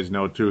so you guys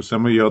know, too.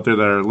 Some of you out there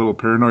that are a little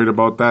paranoid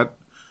about that,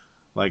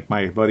 like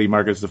my buddy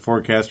Marcus the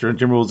Forecaster and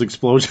Timberwolves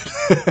Explosion.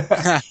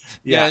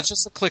 Yeah, it's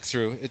just a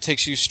click-through. It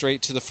takes you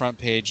straight to the front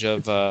page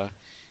of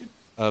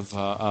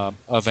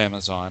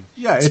Amazon.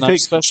 Yeah, it's not a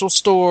special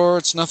store.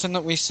 It's nothing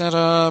that we set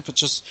up. It's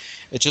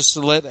just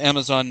to let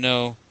Amazon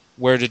know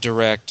where to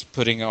direct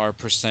putting our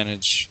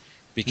percentage,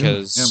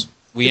 because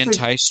we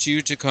enticed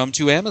you to come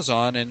to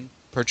Amazon and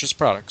purchase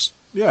products.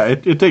 Yeah,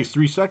 it takes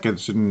 3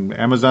 seconds, and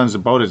Amazon's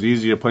about as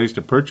easy a place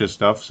to purchase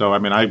stuff. So, I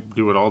mean, I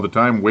do it all the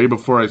time. Way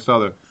before I saw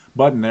the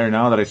button there,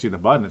 now that I see the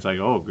button, it's like,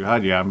 oh,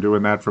 God, yeah, I'm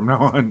doing that from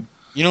now on.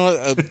 You know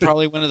what?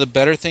 Probably one of the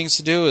better things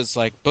to do is,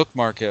 like,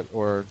 bookmark it,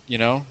 or,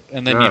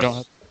 and then you don't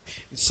have...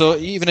 So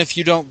even if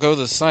you don't go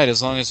to the site,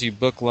 as long as you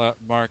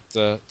bookmark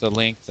the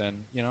link,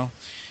 then,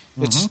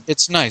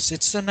 it's nice.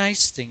 It's a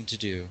nice thing to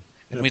do.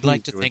 And we'd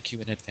like to thank you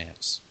in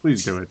advance.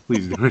 Please do it.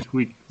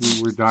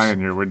 We're dying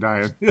here. We're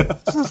dying.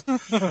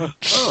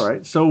 All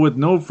right. So with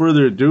no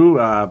further ado,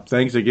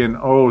 thanks again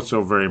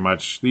so very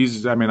much.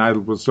 I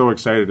was so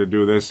excited to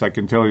do this. I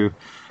can tell you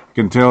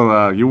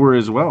were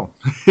as well.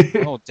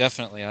 Oh,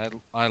 definitely.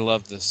 I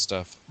love this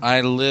stuff.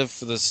 I live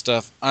for this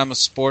stuff. I'm a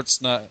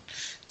sports nut.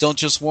 Don't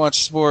just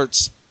watch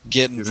sports.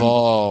 Get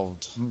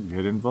involved.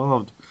 Get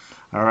involved.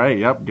 All right,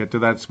 yep. Get to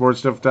that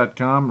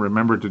sportstuff.com.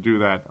 Remember to do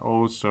that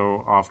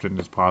so often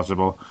as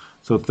possible.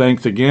 So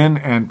thanks again,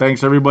 and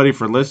thanks everybody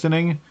for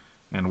listening.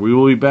 And we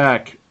will be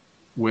back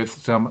with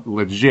some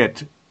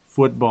legit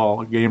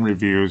football game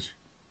reviews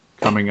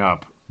coming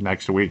up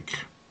next week.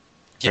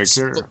 Take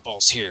care.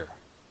 Football's here.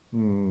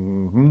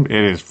 It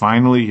is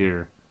finally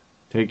here.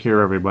 Take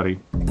care, everybody.